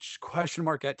a question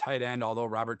mark at tight end, although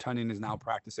Robert Tonyan is now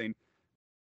practicing.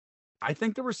 I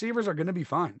think the receivers are going to be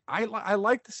fine. I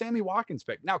like the Sammy Watkins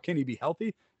pick. Now, can he be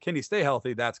healthy? Can he stay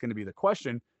healthy? That's going to be the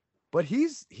question. But he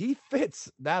fits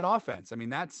that offense. I mean,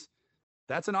 that's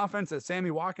an offense that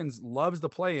Sammy Watkins loves to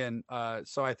play in.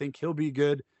 So I think he'll be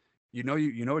good. You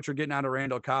know what you're getting out of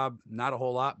Randall Cobb. Not a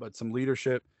whole lot, but some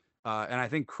leadership. And I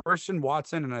think Christian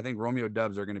Watson and I think Romeo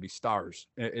Doubs are going to be stars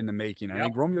in the making. I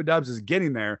think Romeo Doubs is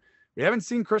getting there. We haven't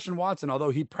seen Christian Watson,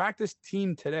 although he practiced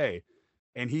team today,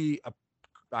 and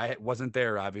I wasn't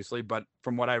there obviously, but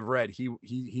from what I've read,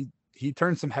 he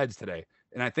turned some heads today.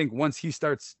 And I think once he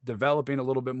starts developing a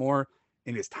little bit more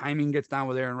and his timing gets down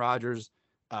with Aaron Rodgers,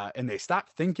 and they stop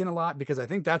thinking a lot, because I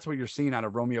think that's what you're seeing out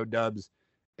of Romeo Doubs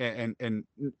and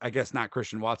I guess not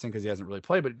Christian Watson because he hasn't really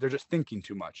played, but they're just thinking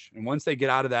too much. And once they get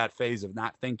out of that phase of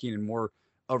not thinking and more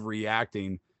of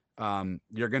reacting,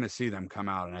 you're going to see them come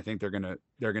out. And I think they're going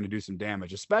to do some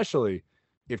damage, especially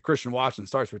if Christian Watson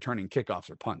starts returning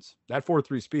kickoffs or punts. That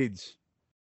 4.3 speeds,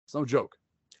 it's no joke.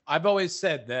 I've always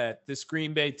said that this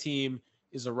Green Bay team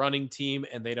is a running team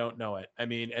and they don't know it. I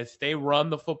mean, if they run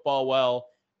the football well,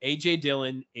 A.J.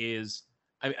 Dillon is,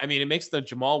 I mean, it makes the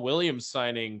Jamal Williams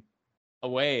signing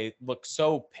away look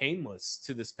so painless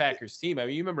to this Packers team. I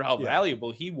mean, you remember how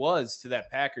valuable he was to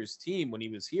that Packers team when he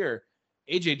was here.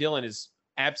 A.J. Dillon is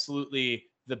absolutely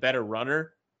the better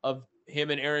runner of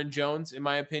him and Aaron Jones, in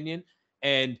my opinion.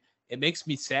 And it makes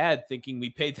me sad thinking we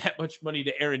paid that much money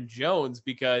to Aaron Jones,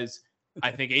 because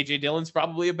I think A.J. Dillon's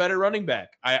probably a better running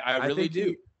back. I really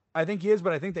do. I think he is,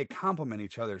 but I think they complement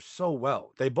each other so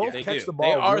well. They both catch the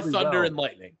ball. They are really thunder well. and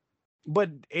lightning.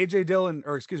 But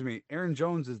Aaron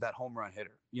Jones is that home run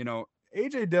hitter.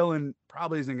 A.J. Dillon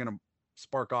probably isn't going to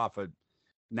spark off a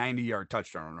 90-yard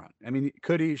touchdown run. I mean,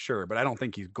 could he? Sure, but I don't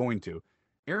think he's going to.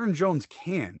 Aaron Jones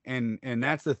can, and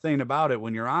that's the thing about it.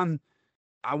 When you're on,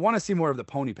 I want to see more of the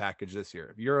pony package this year.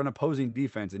 If you're an opposing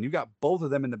defense and you got both of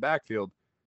them in the backfield,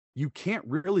 you can't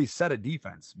really set a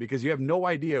defense because you have no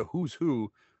idea who's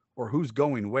who or who's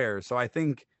going where. So I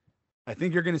think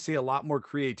you're going to see a lot more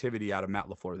creativity out of Matt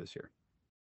LaFleur this year.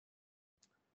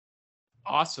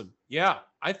 Awesome. Yeah,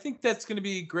 I think that's going to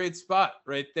be a great spot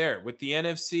right there with the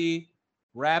NFC.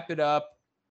 Wrap it up.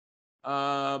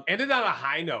 Ended on a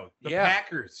high note. The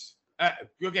Packers.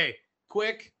 Okay,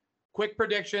 quick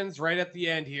predictions right at the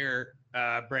end here,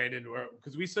 Brandon,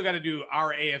 because we still got to do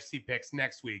our AFC picks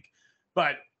next week.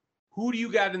 But who do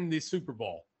you got in the Super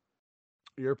Bowl?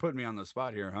 You're putting me on the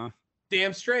spot here, huh?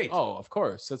 Damn straight. Oh, of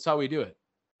course. That's how we do it.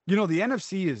 The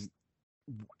NFC is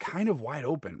kind of wide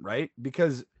open, right?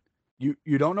 Because you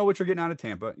don't know what you're getting out of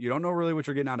Tampa. You don't know really what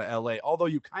you're getting out of LA, although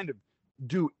you kind of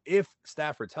do if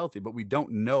Stafford's healthy, but we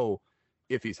don't know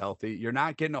if he's healthy. You're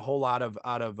not getting a whole lot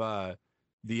out of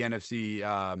the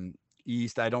NFC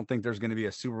East. I don't think there's going to be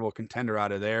a Super Bowl contender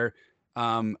out of there.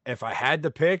 If I had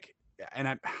to pick,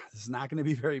 and this is not going to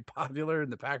be very popular in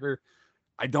the Packer,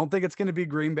 I don't think it's going to be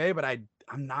Green Bay, but I'm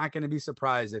not going to be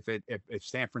surprised if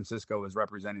San Francisco is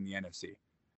representing the NFC.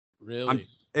 Really?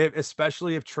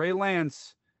 Especially if Trey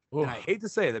Lance, and I hate to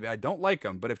say that, I don't like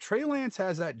him, but if Trey Lance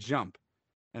has that jump,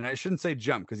 and I shouldn't say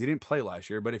jump because he didn't play last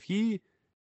year, but if he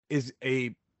is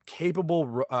a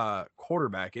capable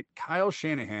quarterback, Kyle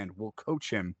Shanahan will coach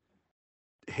him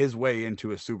his way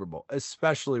into a Super Bowl,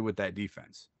 especially with that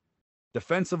defense.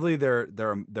 Defensively,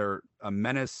 they're a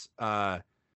menace.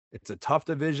 It's a tough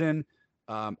division.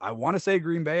 I want to say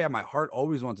Green Bay. My heart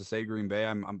always wants to say Green Bay.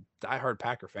 I'm a diehard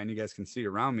Packer fan. You guys can see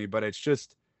around me, but it's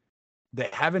just they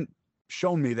haven't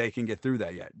shown me they can get through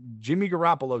that yet. Jimmy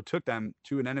Garoppolo took them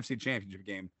to an NFC Championship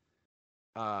game.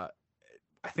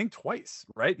 I think twice,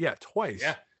 right? Yeah, twice.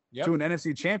 Yeah. Yep. To an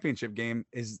NFC Championship game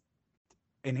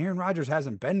and Aaron Rodgers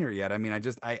hasn't been there yet. I mean,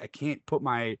 I can't put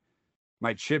my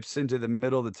my chips into the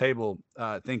middle of the table,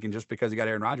 thinking just because you got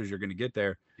Aaron Rodgers, you're going to get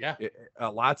there. Yeah. A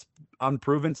lot's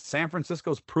unproven. San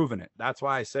Francisco's proven it. That's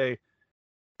why I say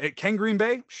can Green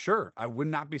Bay? Sure. I would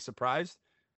not be surprised,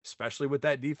 especially with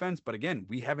that defense. But again,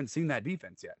 we haven't seen that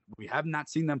defense yet. We have not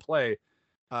seen them play.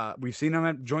 We've seen them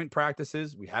at joint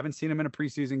practices. We haven't seen them in a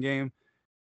preseason game.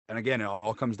 And again, it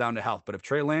all comes down to health. But if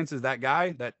Trey Lance is that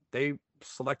guy that they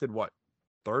selected, what,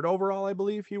 3rd overall, I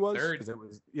believe he was? 3rd. It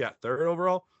was, 3rd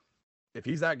overall. If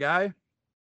he's that guy,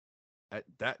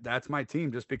 that's my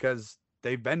team just because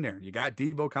they've been there. You got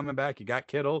Debo coming back. You got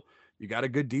Kittle. You got a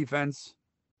good defense.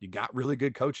 You got really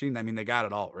good coaching. I mean, they got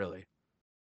it all, really.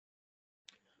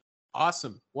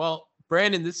 Awesome. Well,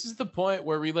 Brandon, this is the point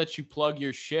where we let you plug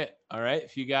your shit, all right?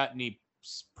 If you got any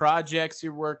projects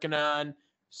you're working on,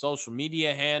 social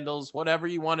media handles, whatever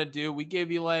you want to do, we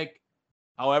give you like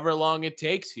however long it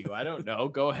takes you. I don't know.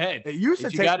 Go ahead. It used to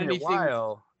take me a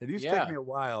while. It used to take me a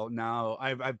while. Now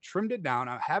I've trimmed it down.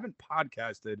 I haven't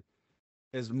podcasted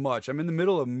as much. I'm in the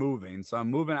middle of moving, so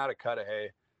I'm moving out of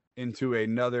Cudahy into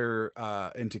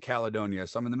into Caledonia.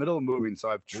 So I'm in the middle of moving. So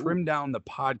I've trimmed down the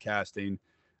podcasting.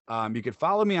 You can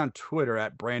follow me on Twitter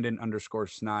at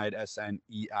Brandon_Sneide,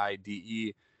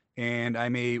 SNEIDE. And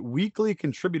I'm a weekly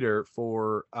contributor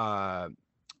for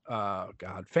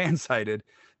Fansided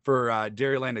for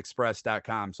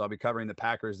DairylandExpress.com. So I'll be covering the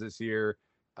Packers this year,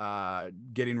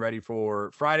 getting ready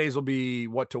for Fridays will be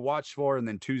what to watch for, and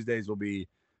then Tuesdays will be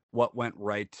what went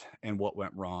right and what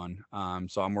went wrong.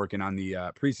 So I'm working on the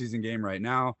preseason game right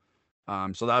now.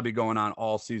 So that'll be going on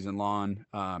all season long.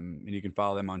 And you can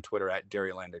follow them on Twitter at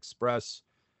Dairyland Express.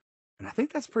 And I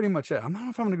think that's pretty much it. I don't know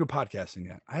if I'm going to go podcasting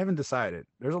yet. I haven't decided.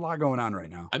 There's a lot going on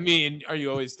right now. I mean, are you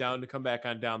always down to come back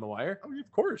on Down the Wire? I mean, of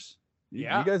course. You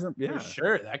guys are, for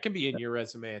sure. That can be in your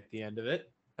resume at the end of it.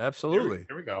 Absolutely.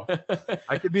 Here we go.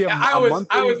 I could be I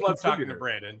always love talking to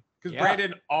Brandon because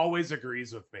Brandon always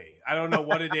agrees with me. I don't know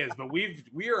what it is, but we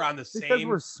are on the same. Because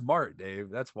we're smart, Dave.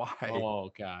 That's why.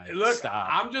 Oh, God. Look, stop.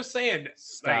 I'm just saying.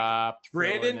 Stop.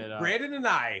 Like, Brandon and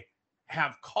I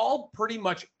have called pretty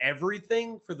much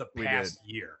everything for the past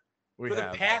year. For the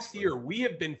past year, we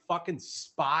have been fucking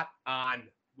spot on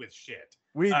with shit.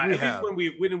 At least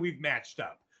when we've matched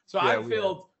up. So I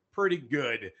feel pretty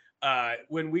good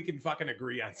when we can fucking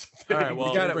agree on something. All right, well,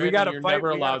 we got to fight.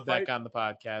 Never allowed back on the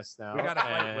podcast now. We got to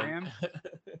fight Ram.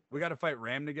 We got to fight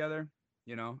Ram together.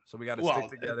 You know, so we got to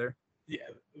stick together. Yeah,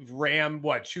 Ram,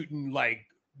 shooting like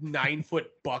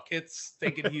 9-foot buckets,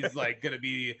 thinking he's like gonna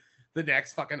be the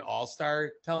next fucking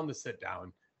all-star. Tell him to sit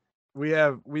down.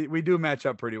 We do match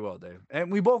up pretty well, Dave,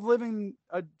 and we both live in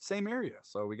a same area,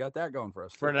 so we got that going for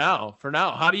us. For now,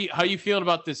 how you feeling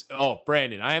about this? Oh,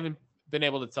 Brandon, I haven't been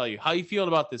able to tell you how you feeling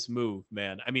about this move,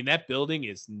 man. I mean, that building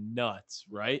is nuts,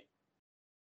 right?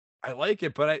 I like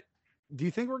it, but do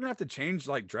you think we're gonna have to change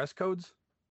like dress codes?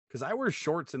 Because I wear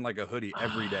shorts and like a hoodie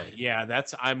every day. Yeah,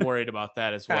 I'm worried about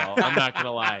that as well. I'm not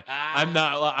gonna lie. I'm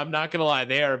not gonna lie.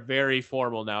 They are very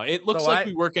formal now. It looks like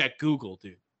we work at Google,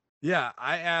 dude. Yeah,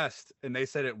 I asked and they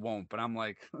said it won't, but I'm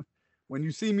like, when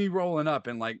you see me rolling up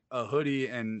in like a hoodie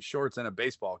and shorts and a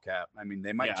baseball cap, I mean,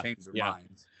 they might change their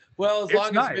minds. Well, as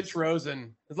long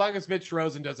as Mitch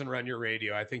Rosen doesn't run your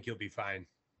radio, I think you'll be fine.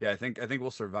 Yeah, I think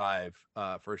we'll survive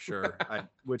for sure.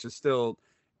 Which is still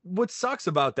what sucks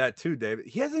about that too, David.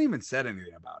 He hasn't even said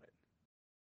anything about it.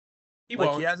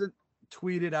 He hasn't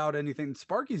tweeted out anything.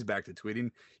 Sparky's back to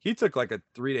tweeting. He took like a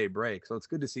 3-day break, so it's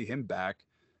good to see him back.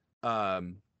 I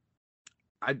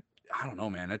don't know,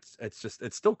 man. It's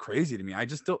still crazy to me. I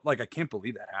just don't I can't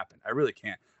believe that happened. I really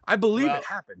can't. I believe it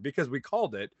happened because we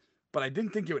called it, but I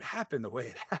didn't think it would happen the way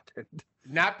it happened.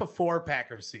 Not before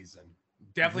Packers season.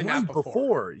 Definitely not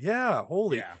before. Yeah,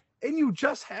 holy. Yeah. And you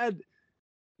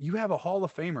have a Hall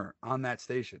of Famer on that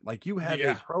station. Like you have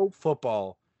a pro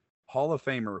football Hall of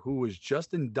Famer who was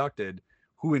just inducted,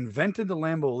 who invented the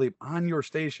Lambeau Leap on your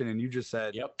station, and you just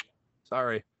said, "Yep,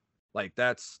 sorry." Like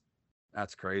that's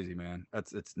crazy, man.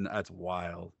 That's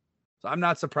wild. So I'm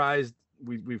not surprised.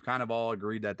 We've kind of all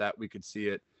agreed that we could see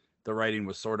it. The writing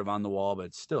was sort of on the wall, but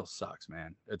it still sucks,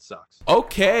 man. It sucks.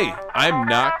 Okay, I'm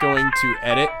not going to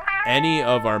edit any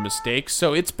of our mistakes.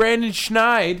 So it's Brandon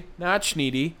Sneide, not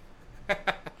Schneedy.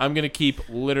 I'm gonna keep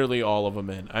literally all of them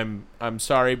in. I'm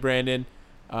sorry, Brandon.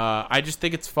 I just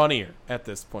think it's funnier at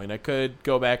this point. I could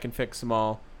go back and fix them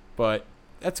all, but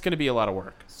that's gonna be a lot of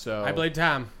work. So I blame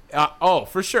Tom.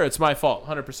 For sure, it's my fault.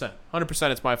 100%.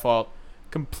 100%, it's my fault.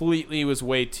 Completely was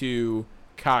way too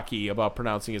cocky about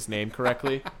pronouncing his name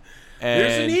correctly.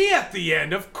 There's an E at the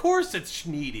end. Of course it's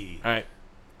Schneedy.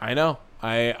 I know.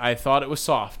 I thought it was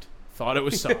soft.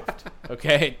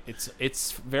 Okay?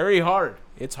 It's very hard.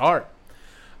 It's hard.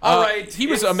 All right. He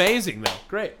was amazing, though.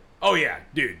 Great. Oh, yeah,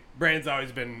 dude. Brandon's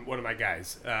always been one of my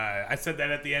guys. I said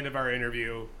that at the end of our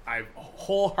interview. I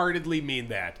wholeheartedly mean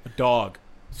that. A dog.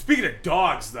 Speaking of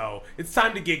dogs, though, it's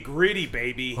time to get gritty,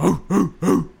 baby.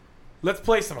 Let's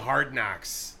play some Hard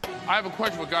Knocks. I have a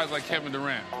question for guys like Kevin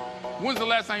Durant. When's the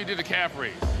last time you did a calf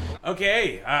raise?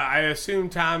 Okay, I assume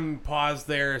Tom paused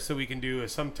there so we can do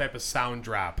some type of sound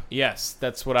drop. Yes,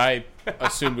 that's what I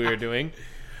assumed we were doing.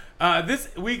 This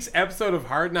week's episode of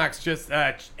Hard Knocks just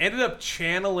ended up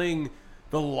channeling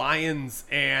the Lions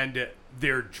and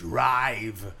their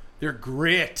drive, their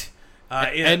grit.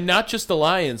 And not just the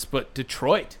Lions, but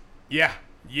Detroit. Yeah.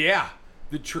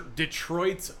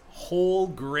 Detroit's whole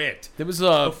grit. There was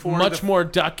a much more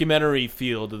documentary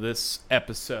feel to this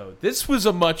episode. This was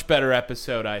a much better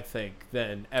episode, I think,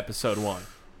 than episode 1.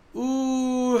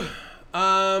 Ooh.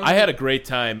 I had a great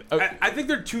time. I think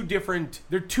they're two different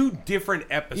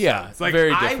episodes. Yeah, like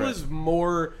very different. I was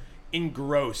more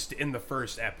engrossed in the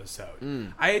first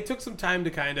episode. I took some time to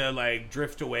kind of like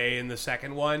drift away in the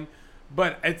second one,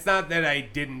 but it's not that I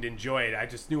didn't enjoy it. I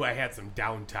just knew I had some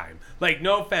downtime. Like,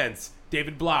 no offense,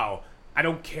 David Blau, I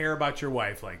don't care about your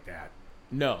wife like that.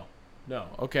 No.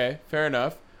 Okay, fair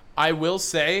enough. I will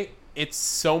say it's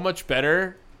so much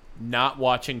better not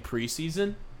watching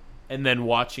preseason and then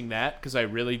watching that, because I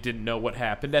really didn't know what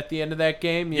happened at the end of that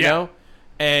game, you know?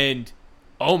 And,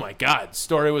 oh my God,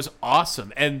 story was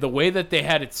awesome. And the way that they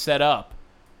had it set up,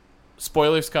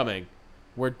 spoilers coming,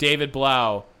 where David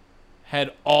Blau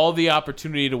had all the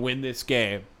opportunity to win this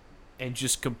game and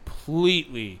just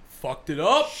completely fucked it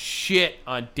up. Shit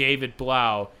on David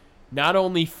Blau, not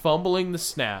only fumbling the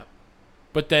snap,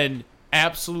 but then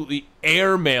absolutely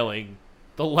airmailing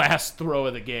the last throw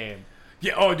of the game.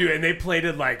 Yeah, oh, dude, and they played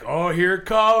it like, oh, here it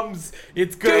comes.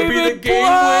 It's going to be the game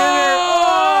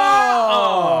Blau! winner.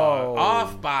 Oh,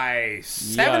 off by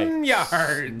 7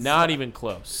 yards. Not even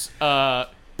close.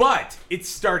 But it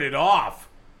started off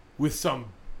with some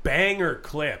banger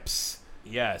clips.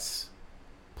 Yes.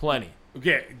 Plenty.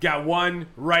 Okay, got one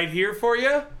right here for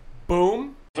you.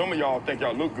 Boom. Some of y'all think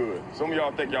y'all look good. Some of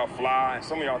y'all think y'all fly.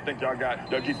 Some of y'all think y'all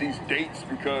get these dates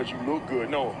because you look good.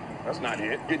 No, that's not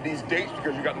it. Get these dates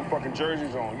because you got them fucking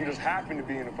jerseys on. You just happen to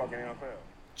be in the fucking NFL.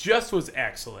 Just was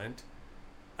excellent.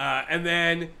 And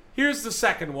then here's the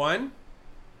second one.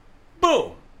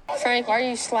 Boom. Frank, why are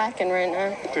you slacking right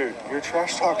now? Dude, your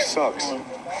trash talk sucks.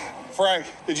 Frank,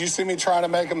 did you see me trying to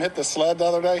make him hit the sled the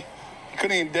other day? You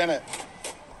couldn't even dent it.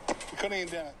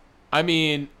 I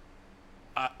mean,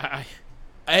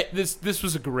 this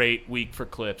was a great week for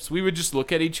clips. We would just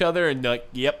look at each other and like,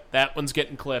 yep, that one's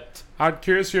getting clipped. I'd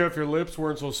kiss you if your lips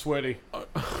weren't so sweaty.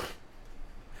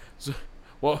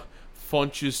 Well,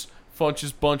 Funches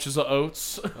bunches of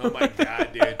oats. Oh my God,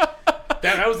 dude.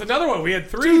 That was another one. We had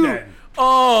 3 then.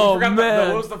 Oh, man.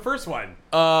 What was the first one?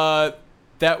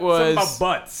 That was something about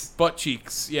butts. Butt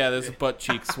cheeks. Yeah, there's a butt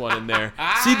cheeks one in there.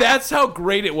 See, that's how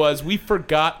great it was. We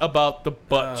forgot about the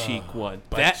butt cheek one.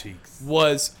 Cheeks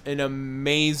was an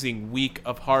amazing week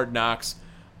of Hard Knocks.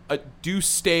 Deuce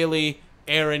Staley,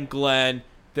 Aaron Glenn,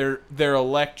 they're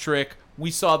electric. We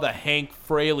saw the Hank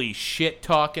Fraley shit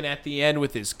talking at the end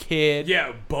with his kid.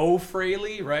 Yeah, Bo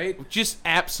Fraley, right? Just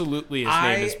absolutely his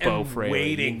name is Bo Fraley. I am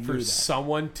waiting for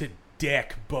someone to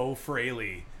deck Bo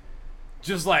Fraley.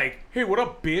 Just like, hey, what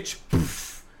up, bitch?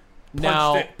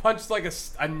 Punched like a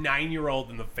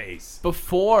 9-year-old in the face.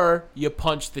 Before you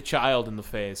punch the child in the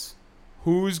face,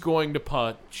 who's going to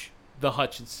punch the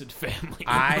Hutchinson family in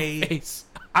the face?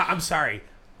 I'm sorry.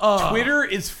 Twitter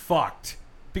is fucked.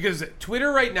 Because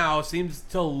Twitter right now seems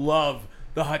to love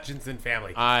the Hutchinson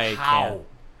family. How?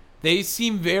 They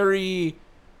seem very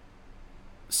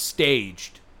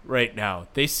staged right now.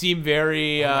 They seem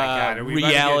very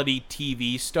reality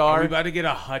TV star. Are we about to get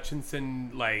a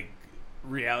Hutchinson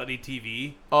reality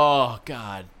TV? Oh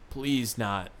God, please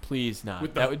not.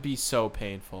 That would be so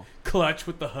painful. Clutch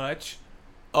with the Hutch.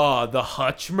 Oh, the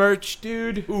Hutch merch,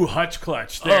 dude. Ooh, Hutch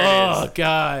clutch. There it is. Oh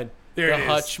God. The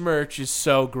Hutch merch is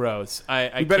so gross.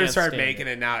 I better can't start stand making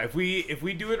it now. If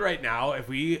we do it right now, if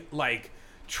we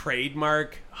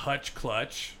trademark Hutch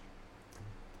clutch,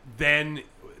 then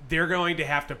they're going to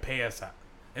have to pay us out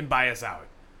and buy us out.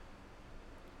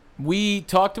 We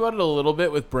talked about it a little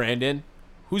bit with Brandon.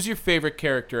 Who's your favorite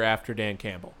character after Dan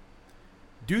Campbell?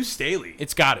 Deuce Staley.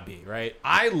 It's got to be, right?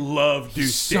 I love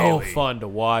Deuce Staley. So fun to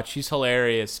watch. He's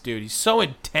hilarious, dude. He's so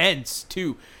intense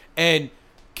too. And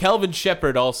Kelvin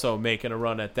Shepherd also making a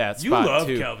run at that spot, You love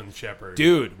too. Kelvin Shepherd.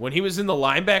 Dude, when he was in the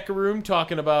linebacker room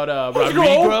talking about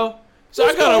Rodrigo,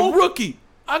 I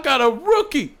got a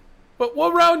rookie. But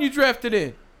what round you drafted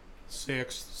in?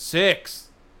 Sixth.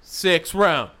 Sixth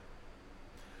round.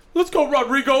 Let's go,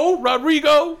 Rodrigo.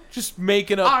 Rodrigo, just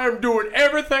making up I am doing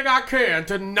everything I can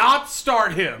to not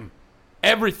start him.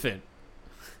 everything.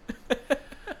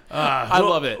 I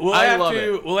love it. I love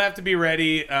it. We'll have to be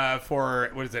ready for,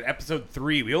 what is it, episode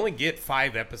 3. We only get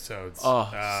 5 episodes.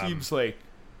 Seems like.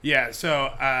 Yeah,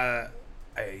 so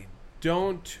I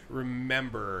don't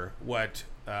remember what...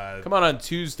 Come on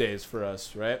Tuesdays for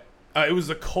us, right? It was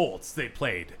the Colts they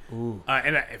played. Ooh.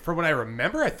 And from what I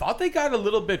remember, I thought they got a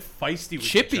little bit feisty with each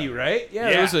Chippy, other. right? Yeah,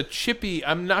 it was a chippy.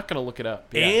 I'm not going to look it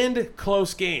up. Yeah. And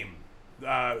close game.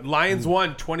 Lions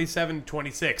won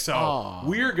 27-26. So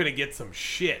we're going to get some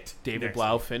shit. David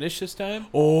Blau finished this time?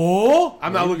 Oh,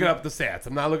 I'm not looking up the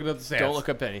stats. Don't look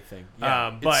up anything.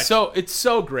 Yeah. But it's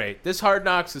so great. This Hard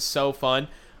Knocks is so fun.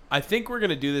 I think we're going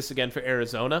to do this again for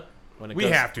Arizona. When it we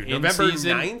goes have to. in November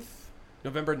season. 9th?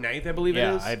 November 9th, I believe it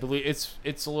is. Yeah, I believe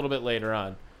it's a little bit later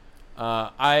on.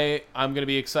 I'm going to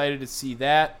be excited to see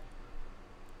that.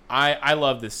 I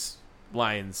love this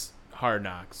Lions Hard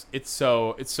Knocks. It's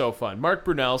so fun. Mark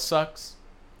Brunell sucks.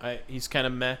 He's kind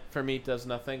of meh for me. Does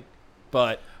nothing.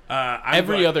 But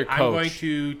every other coach. I'm going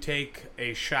to take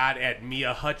a shot at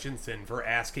Mia Hutchinson for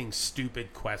asking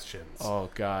stupid questions.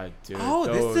 Oh God, dude. Oh,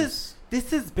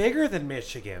 this is bigger than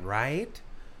Michigan, right?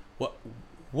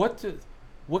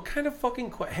 What kind of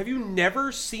fucking have you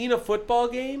never seen a football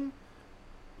game?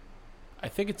 I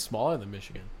think it's smaller than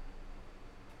Michigan.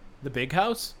 The Big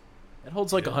House? It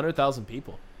holds like 100,000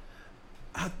 people.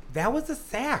 That was a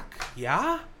sack,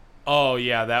 yeah? Oh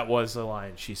yeah, that was the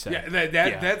line she said.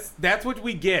 Yeah, that's what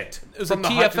we get. It was from a the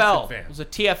TFL. fan. It was a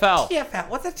TFL. TFL.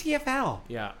 What's a TFL?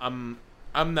 Yeah, I'm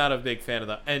not a big fan of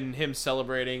that. And him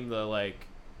celebrating the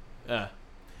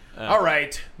All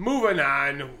right, moving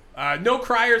on. No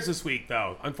criers this week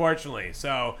though, unfortunately.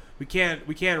 So we can't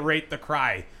rate the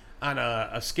cry on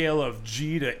a scale of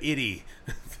G to itty.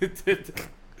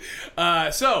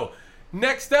 So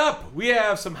next up, we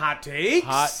have some hot takes.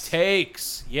 Hot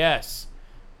takes, yes.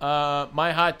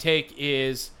 My hot take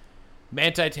is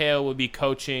Manti Te'o will be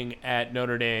coaching at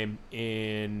Notre Dame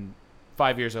in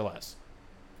 5 years or less.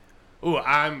 Ooh,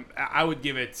 I would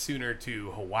give it sooner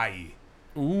to Hawaii.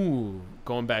 Ooh,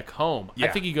 going back home. Yeah.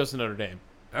 I think he goes to Notre Dame.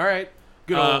 All right.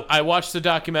 Good old. I watched the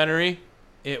documentary.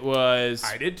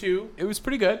 I did too. It was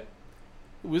pretty good.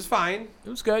 It was fine. It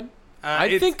was good.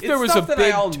 I think there was a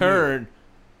big turn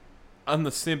on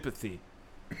the sympathy.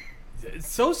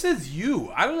 So says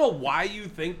you. I don't know why you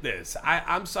think this.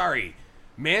 I'm sorry.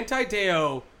 Manti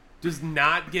Te'o does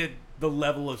not get the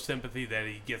level of sympathy that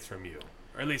he gets from you,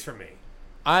 or at least from me.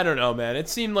 I don't know, man. It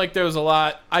seemed like there was a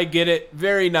lot. I get it.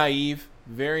 Very naive,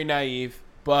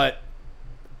 but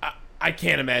I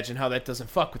can't imagine how that doesn't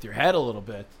fuck with your head a little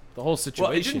bit. The whole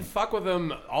situation. Well, it didn't fuck with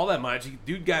him all that much.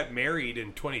 Dude got married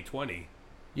in 2020.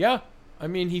 Yeah. I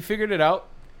mean, he figured it out.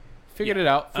 Figured it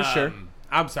out, for sure.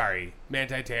 I'm sorry.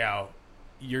 Manti Te'o,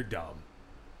 you're dumb.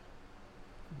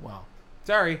 Wow.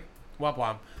 Sorry. Womp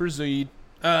womp. Proceed.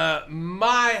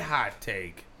 My hot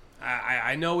take.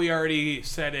 I know we already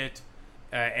said it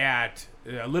at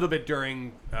a little bit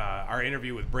during our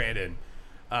interview with Brandon.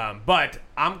 But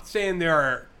I'm saying there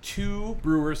are 2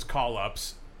 Brewers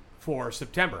call-ups for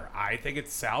September. I think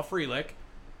it's Sal Frelick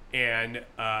and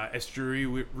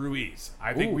Esteury Ruiz.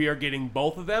 I think we are getting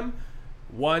both of them.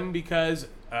 One, because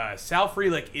Sal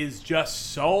Frelick is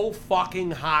just so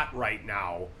fucking hot right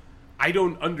now. I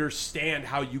don't understand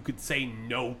how you could say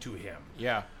no to him.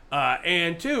 Yeah.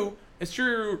 And 2,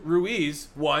 Esteury Ruiz,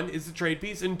 1, is the trade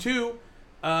piece, and 2,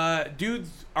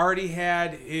 dude's already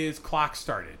had his clock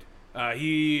started.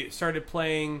 He started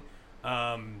playing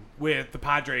with the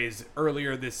Padres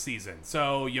earlier this season.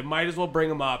 So you might as well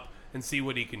bring him up and see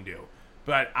what he can do.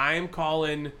 But I am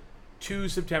calling 2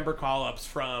 September call-ups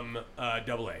from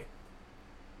AA.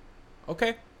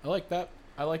 Okay. I like that.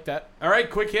 All right,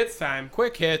 quick hits time.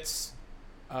 Quick hits.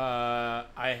 I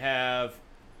have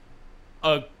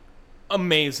a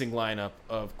amazing lineup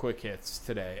of quick hits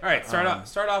today. All right, start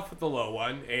off with the low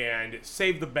one and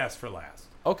save the best for last.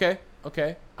 Okay,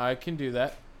 I can do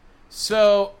that.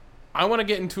 So I want to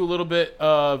get into a little bit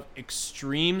of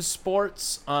extreme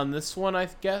sports on this one, I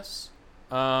guess.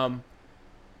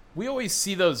 We always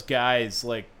see those guys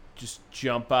like just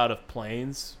jump out of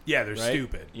planes. Yeah, they're right?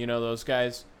 stupid. You know those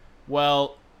guys?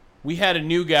 Well, we had a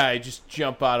new guy just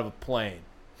jump out of a plane.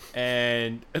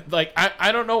 And like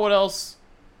I don't know what else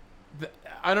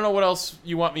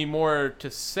you want me more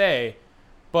to say,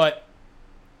 but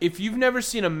if you've never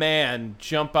seen a man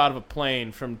jump out of a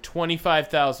plane from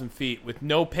 25,000 feet with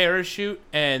no parachute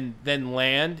and then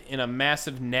land in a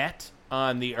massive net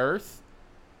on the earth,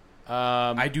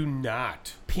 I do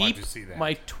not want to see that.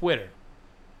 My Twitter.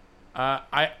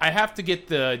 I have to get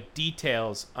the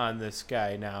details on this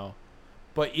guy now.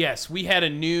 But yes, we had a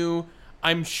new,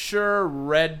 I'm sure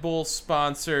Red Bull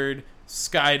sponsored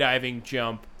skydiving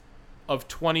jump of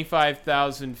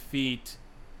 25,000 feet.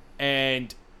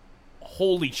 And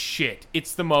holy shit,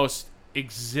 it's the most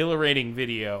exhilarating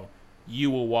video you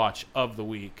will watch of the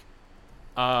week.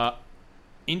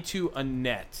 Into a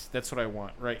net. That's what I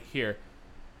want right here.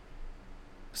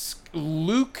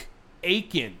 Luke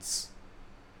Aikens.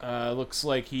 Looks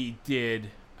like he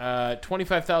did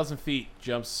 25,000 feet,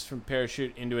 jumps from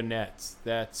parachute into a net.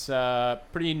 That's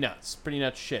pretty nuts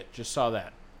shit. Just saw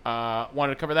that.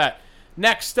 Wanted to cover that.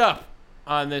 Next up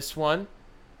on this one,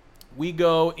 we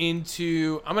go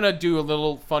into, I'm going to do a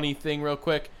little funny thing real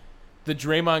quick. The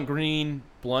Draymond Green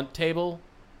blunt table,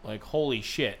 like holy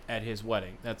shit at his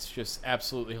wedding. That's just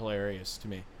absolutely hilarious to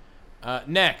me.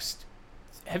 Next,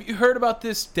 have you heard about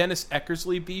this Dennis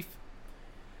Eckersley beef?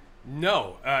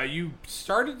 No, you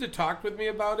started to talk with me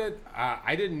about it.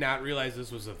 I did not realize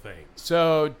this was a thing.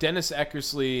 So Dennis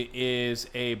Eckersley is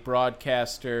a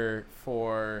broadcaster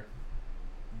for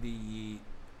the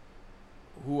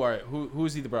who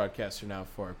is he the broadcaster now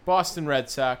for? Boston Red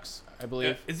Sox, I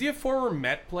believe. Is he a former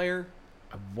Met player?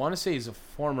 I want to say he's a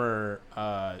former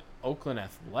Oakland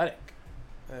Athletic.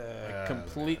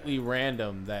 Completely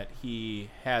random that he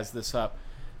has this up.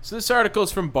 So this article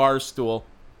is from Barstool.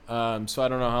 So I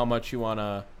don't know how much you want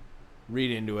to read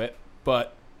into it,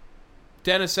 but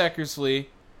Dennis Eckersley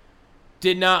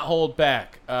did not hold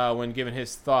back when giving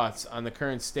his thoughts on the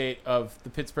current state of the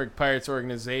Pittsburgh Pirates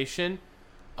organization.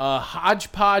 A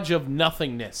hodgepodge of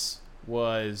nothingness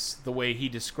was the way he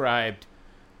described.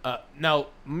 Now,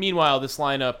 meanwhile, this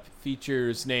lineup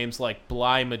features names like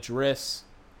Bly Madris,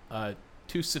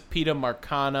 Tucupita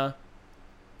Marcana,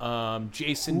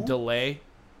 Jason DeLay.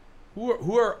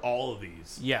 Who are all of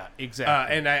these? Yeah,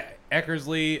 exactly. And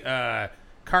Eckersley,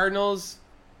 Cardinals,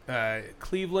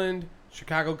 Cleveland,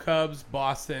 Chicago Cubs,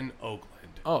 Boston, Oakland.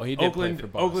 Oh, he did play for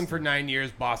Boston. Oakland for 9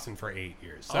 years, Boston for 8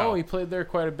 years. So. Oh, he played there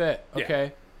quite a bit. Okay.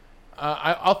 Yeah.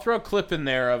 I'll throw a clip in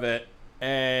there of it,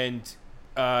 and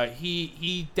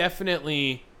he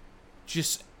definitely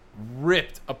just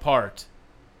ripped apart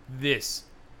this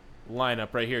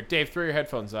lineup right here. Dave, throw your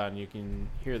headphones on. You can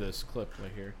hear this clip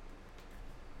right here.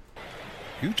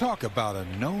 You talk about a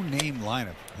no-name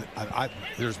lineup.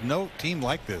 There's no team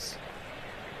like this.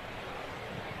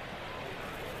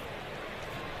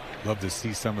 Love to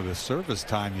see some of the service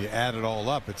time. You add it all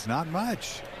up. It's not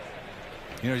much.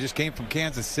 You know, just came from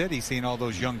Kansas City, seeing all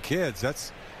those young kids.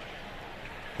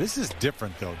 This is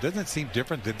different, though. Doesn't it seem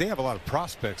different? They have a lot of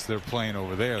prospects they're playing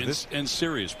over there. And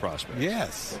serious prospects.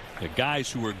 Yes. The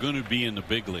guys who are going to be in the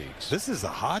big leagues. This is a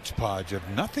hodgepodge of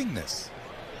nothingness.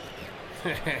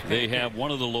 They have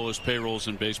one of the lowest payrolls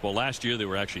in baseball. Last year, they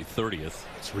were actually 30th.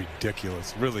 It's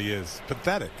ridiculous. It really is.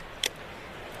 Pathetic.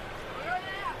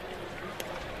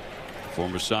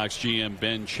 Former Sox GM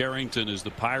Ben Cherington is the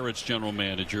Pirates general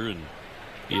manager, and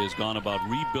he has gone about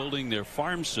rebuilding their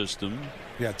farm system.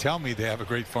 Yeah, tell me they have a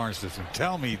great farm system.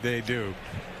 Tell me they do.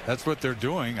 That's what they're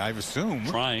doing, I assume.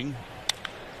 Trying.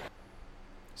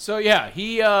 So yeah,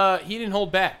 he didn't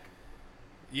hold back.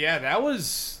 Yeah, that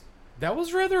was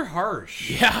rather harsh.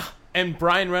 Yeah, and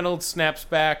Brian Reynolds snaps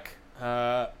back.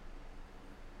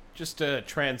 Just to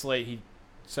translate, he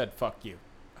said "fuck you,"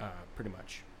 pretty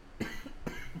much.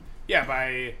 Yeah,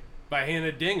 by hitting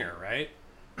a dinger, right?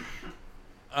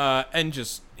 And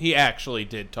just he actually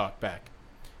did talk back.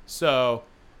 So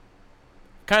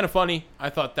kind of funny. I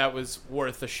thought that was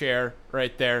worth a share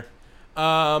right there.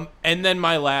 And then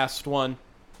my last one.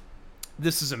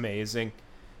 This is amazing.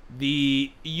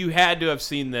 You had to have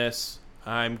seen this.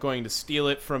 I'm going to steal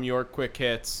it from your quick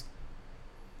hits.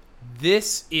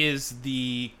 This is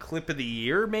the clip of the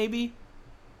year, maybe?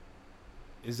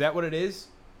 Is that what it is?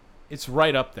 It's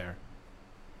right up there.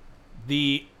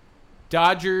 The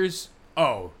Dodgers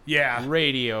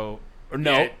radio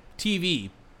TV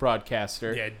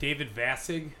broadcaster. Yeah, David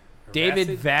Vassig.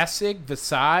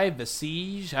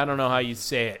 Vasige, I don't know how you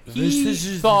say it. He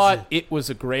thought it was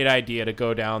a great idea to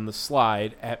go down the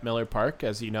slide at Miller Park.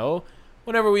 As you know,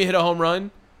 whenever we hit a home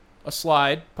run, a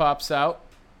slide pops out.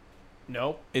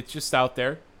 Nope, it's just out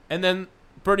there. And then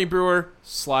Bernie Brewer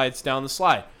slides down the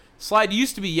slide. Slide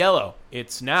used to be yellow.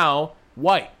 It's now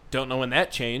white. Don't know when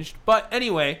that changed. But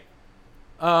anyway,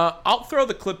 I'll throw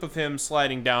the clip of him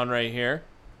sliding down right here.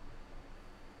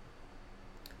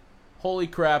 Holy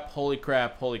crap, holy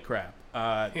crap, holy crap.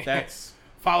 That's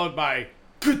followed by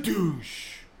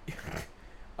kadoosh.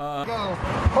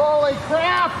 Holy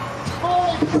crap!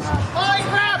 Holy crap! Holy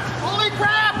crap! Holy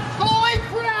crap! Holy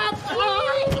crap!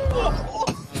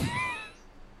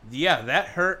 Yeah, that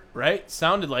hurt, right?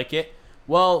 Sounded like it.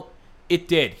 Well, it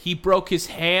did. He broke his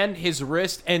hand, his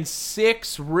wrist, and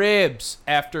 6 ribs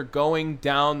after going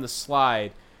down the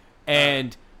slide.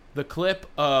 And the clip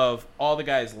of all the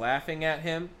guys laughing at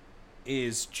him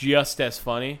is just as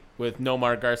funny with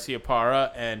Nomar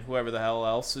Garciaparra and whoever the hell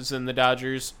else is in the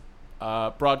Dodgers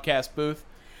broadcast booth.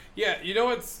 Yeah, you know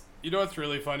what's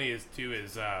really funny is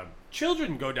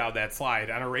children go down that slide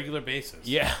on a regular basis.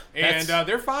 Yeah. And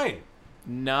they're fine.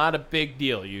 Not a big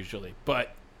deal usually,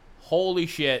 but holy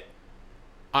shit,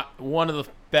 one of the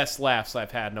best laughs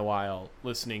I've had in a while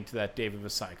listening to that David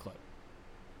Vasai clip.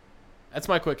 That's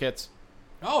my quick hits.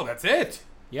 Oh, that's it?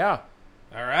 Yeah.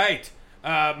 All right.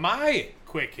 My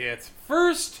quick hits.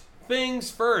 First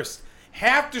things first,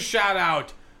 have to shout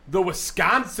out the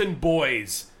Wisconsin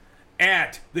boys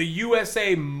at the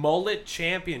USA Mullet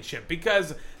Championship,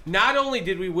 because not only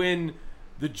did we win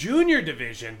the junior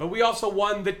division, but we also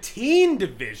won the teen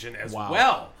division as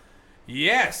well.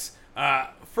 Yes.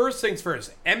 First things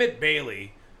first, Emmett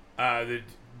Bailey, the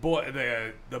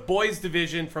boys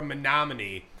division from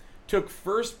Menominee, took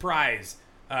first prize,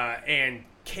 and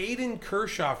Caden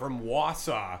Kershaw from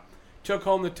Wausau took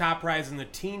home the top prize in the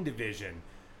teen division.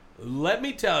 Let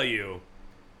me tell you,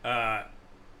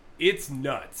 it's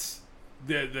nuts.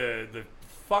 The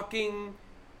fucking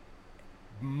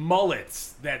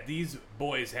mullets that these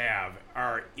boys have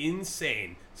are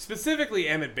insane. Specifically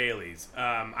Emmett Bailey's.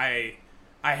 I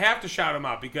have to shout him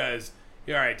out because,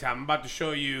 all right, Tom, I'm about to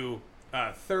show you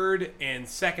third and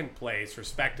second place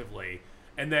respectively,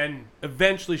 and then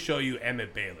eventually show you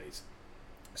Emmett Bailey's.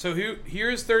 So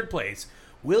here's third place,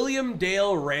 William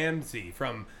Dale Ramsey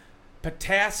from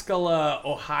Pataskala,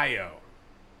 Ohio.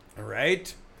 All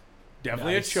right,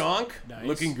 definitely Nice. a chunk. Nice.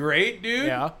 Looking great, dude.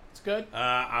 Yeah, it's good.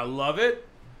 I love it.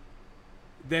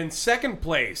 Then second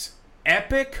place,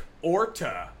 Epic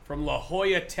Orta from La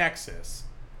Jolla, Texas.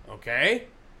 Okay?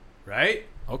 Right?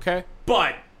 Okay.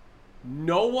 But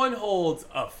no one holds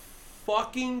a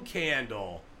fucking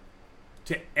candle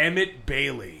to Emmett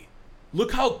Bailey.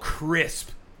 Look how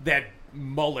crisp that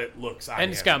mullet looks on him.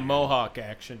 And it's got mohawk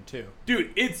action, too.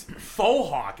 Dude, it's faux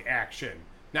hawk action.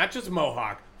 Not just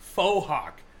mohawk, faux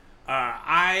hawk.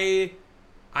 I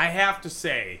have to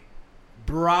say,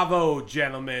 bravo,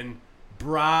 gentlemen.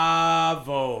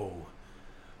 Bravo.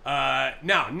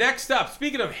 Now, next up,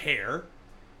 speaking of hair,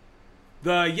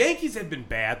 the Yankees have been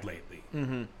bad lately.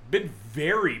 Mm-hmm. Been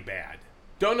very bad.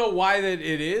 Don't know why that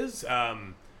it is.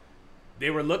 They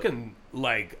were looking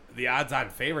like the odds-on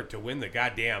favorite to win the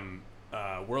goddamn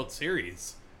World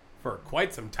Series for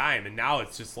quite some time, and now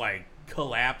it's just like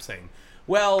collapsing.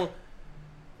 Well,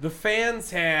 the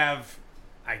fans have,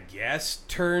 I guess,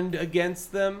 turned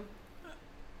against them,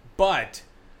 but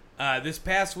this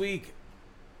past week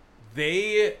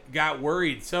they got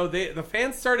worried. So the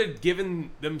fans started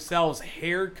giving themselves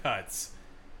haircuts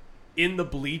in the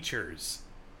bleachers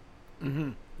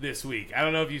this week. I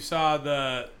don't know if you saw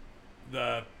the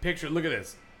picture. Look at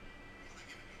this.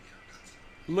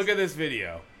 Look at this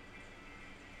video.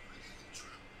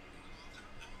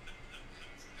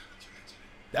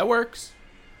 That works.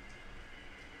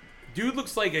 Dude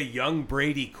looks like a young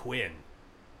Brady Quinn.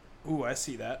 Ooh, I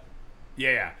see that.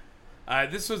 Yeah.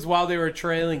 This was while they were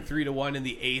trailing 3-1 in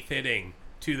the 8th inning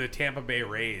to the Tampa Bay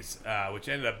Rays, which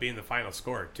ended up being the final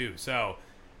score, too. So,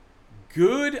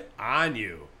 good on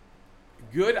you.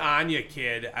 Good on you,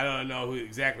 kid. I don't know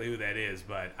exactly who that is,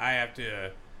 but I have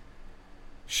to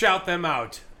shout them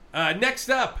out. Next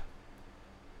up,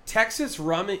 Texas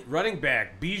running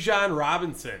back Bijan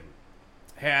Robinson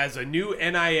has a new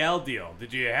NIL deal.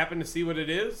 Did you happen to see what it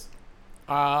is?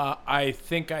 I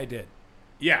think I did.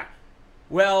 Yeah.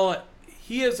 Well,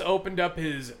 he has opened up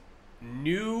his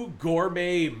new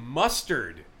gourmet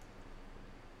mustard.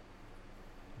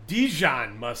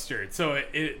 Dijon mustard. So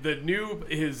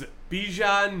his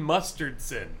Bijan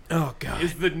Mustardson. Oh God.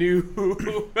 Is the new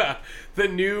the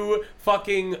new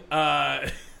fucking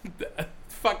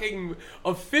fucking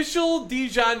official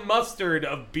Dijon mustard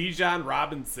of Bijan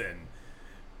Robinson.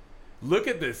 Look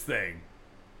at this thing.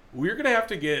 We're gonna have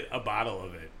to get a bottle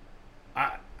of it.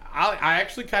 I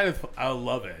actually kind of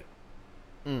love it.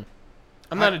 I'm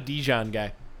not a Dijon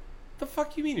guy. The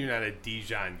fuck you mean you're not a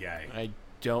Dijon guy? I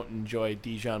don't enjoy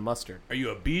Dijon mustard. Are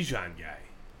you a Bijan guy?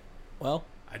 Well,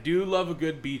 I do love a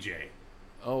good BJ.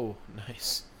 Oh,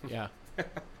 nice. Yeah.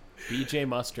 BJ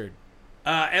mustard.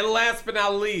 And last but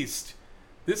not least,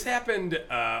 this happened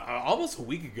almost a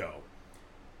week ago.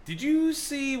 Did you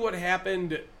see what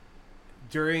happened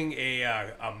during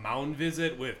a mound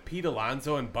visit with Pete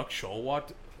Alonso and Buck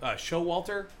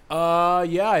Showalter?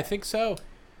 Yeah, I think so.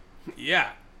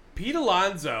 Yeah. Pete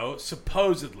Alonso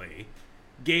supposedly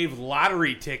gave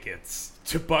lottery tickets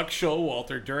to Buck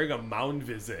Showalter during a mound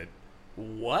visit.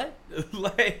 What?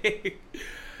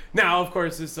 Now, of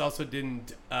course, this also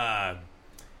didn't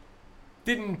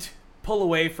pull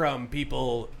away from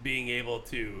people being able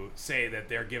to say that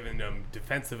they're giving them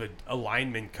defensive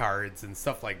alignment cards and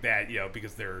stuff like that,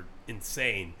 because they're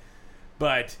insane.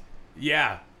 But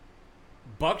yeah,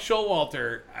 Buck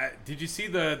Showalter. Did you see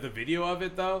the video of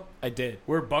it though? I did.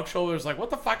 Where Buck Showalter's like,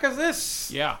 "What the fuck is this?"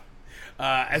 Yeah.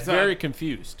 Very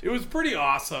confused. It was pretty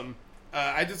awesome.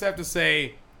 I just have to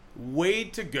say, way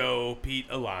to go, Pete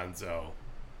Alonso.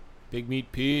 Big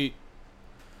Meat Pete.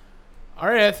 All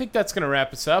right, I think that's going to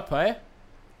wrap us up, eh?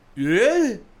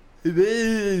 Yeah. Are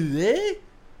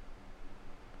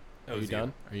you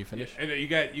done? Are you finished?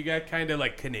 Yeah, you got kind of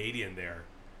like Canadian there.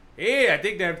 Hey, I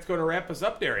think that's going to wrap us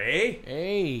up there, eh?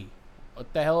 Hey,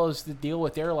 what the hell is the deal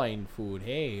with airline food?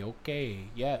 Hey, okay,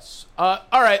 yes. All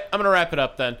right, I'm going to wrap it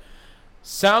up then.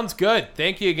 Sounds good.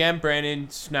 Thank you again, Brandon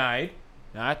Schneid.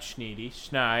 Not Schneedy,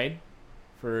 Schneid,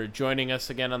 for joining us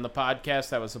again on the podcast.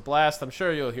 That was a blast. I'm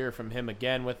sure you'll hear from him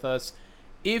again with us.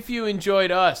 If you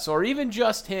enjoyed us, or even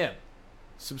just him,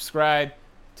 subscribe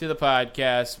to the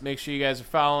podcast. Make sure you guys are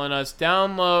following us.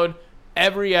 Download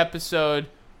every episode,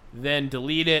 then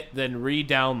delete it, then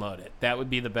re-download it. That would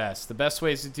be the best. The best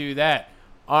ways to do that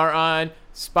are on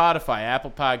Spotify,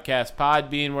 Apple Podcasts,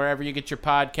 Podbean, wherever you get your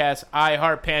podcasts,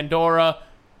 iHeart, Pandora,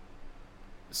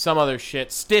 some other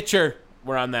shit. Stitcher,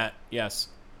 we're on that, yes.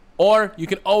 Or you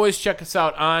can always check us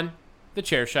out on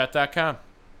thechairshot.com.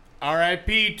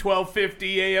 R.I.P.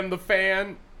 1250 AM The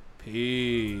Fan.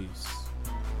 Peace.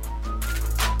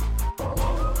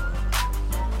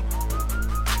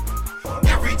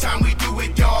 Every time we do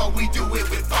it, y'all, we do it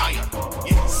with fire.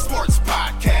 Yeah, sports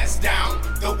podcast down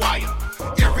the wire.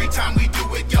 Every time we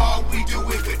do it, y'all, we do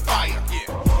it with fire.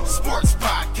 Yeah, sports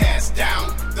podcast down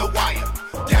the wire.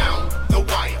 Down the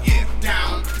wire. Yeah,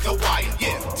 down the wire.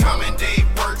 Yeah, Tom and Dave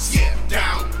works. Yeah,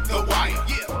 down the wire.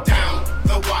 Yeah, down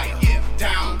the wire. Yeah,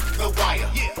 down the wire.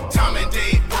 Yeah, Tom and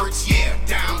Dave works. Yeah,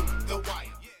 down the wire.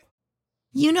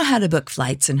 You know how to book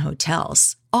flights and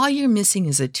hotels. All you're missing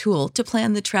is a tool to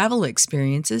plan the travel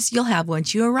experiences you'll have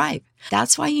once you arrive.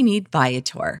 That's why you need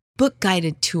Viator. Book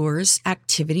guided tours,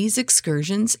 activities,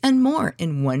 excursions, and more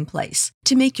in one place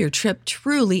to make your trip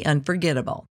truly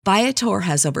unforgettable. Viator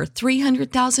has over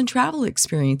 300,000 travel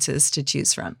experiences to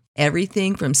choose from.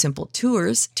 Everything from simple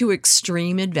tours to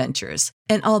extreme adventures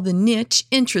and all the niche,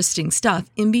 interesting stuff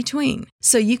in between.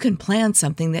 So you can plan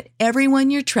something that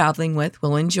everyone you're traveling with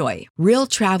will enjoy. Real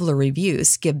traveler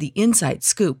reviews give the inside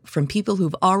scoop from people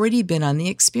who've already been on the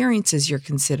experiences you're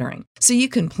considering. So you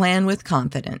can plan with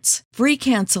confidence. Free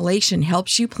cancellation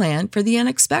helps you plan for the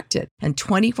unexpected. And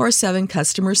 24/7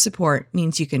 customer support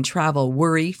means you can travel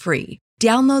worry-free.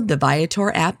 Download the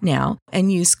Viator app now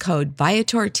and use code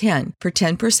Viator10 for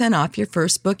 10% off your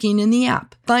first booking in the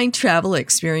app. Find travel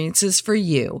experiences for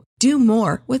you. Do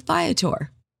more with Viator.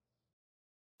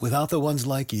 Without the ones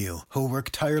like you, who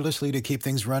work tirelessly to keep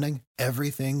things running,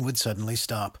 everything would suddenly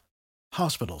stop.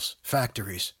 Hospitals,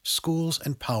 factories, schools,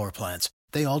 and power plants,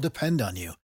 they all depend on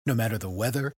you. No matter the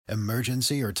weather,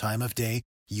 emergency, or time of day,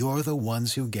 you're the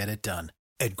ones who get it done.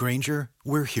 At Grainger,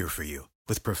 we're here for you.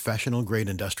 With professional-grade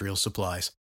industrial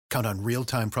supplies, count on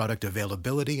real-time product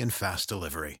availability and fast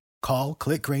delivery. Call,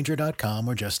 click Grainger.com,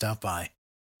 or just stop by.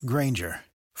 Grainger,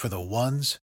 for the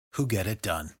ones who get it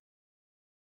done.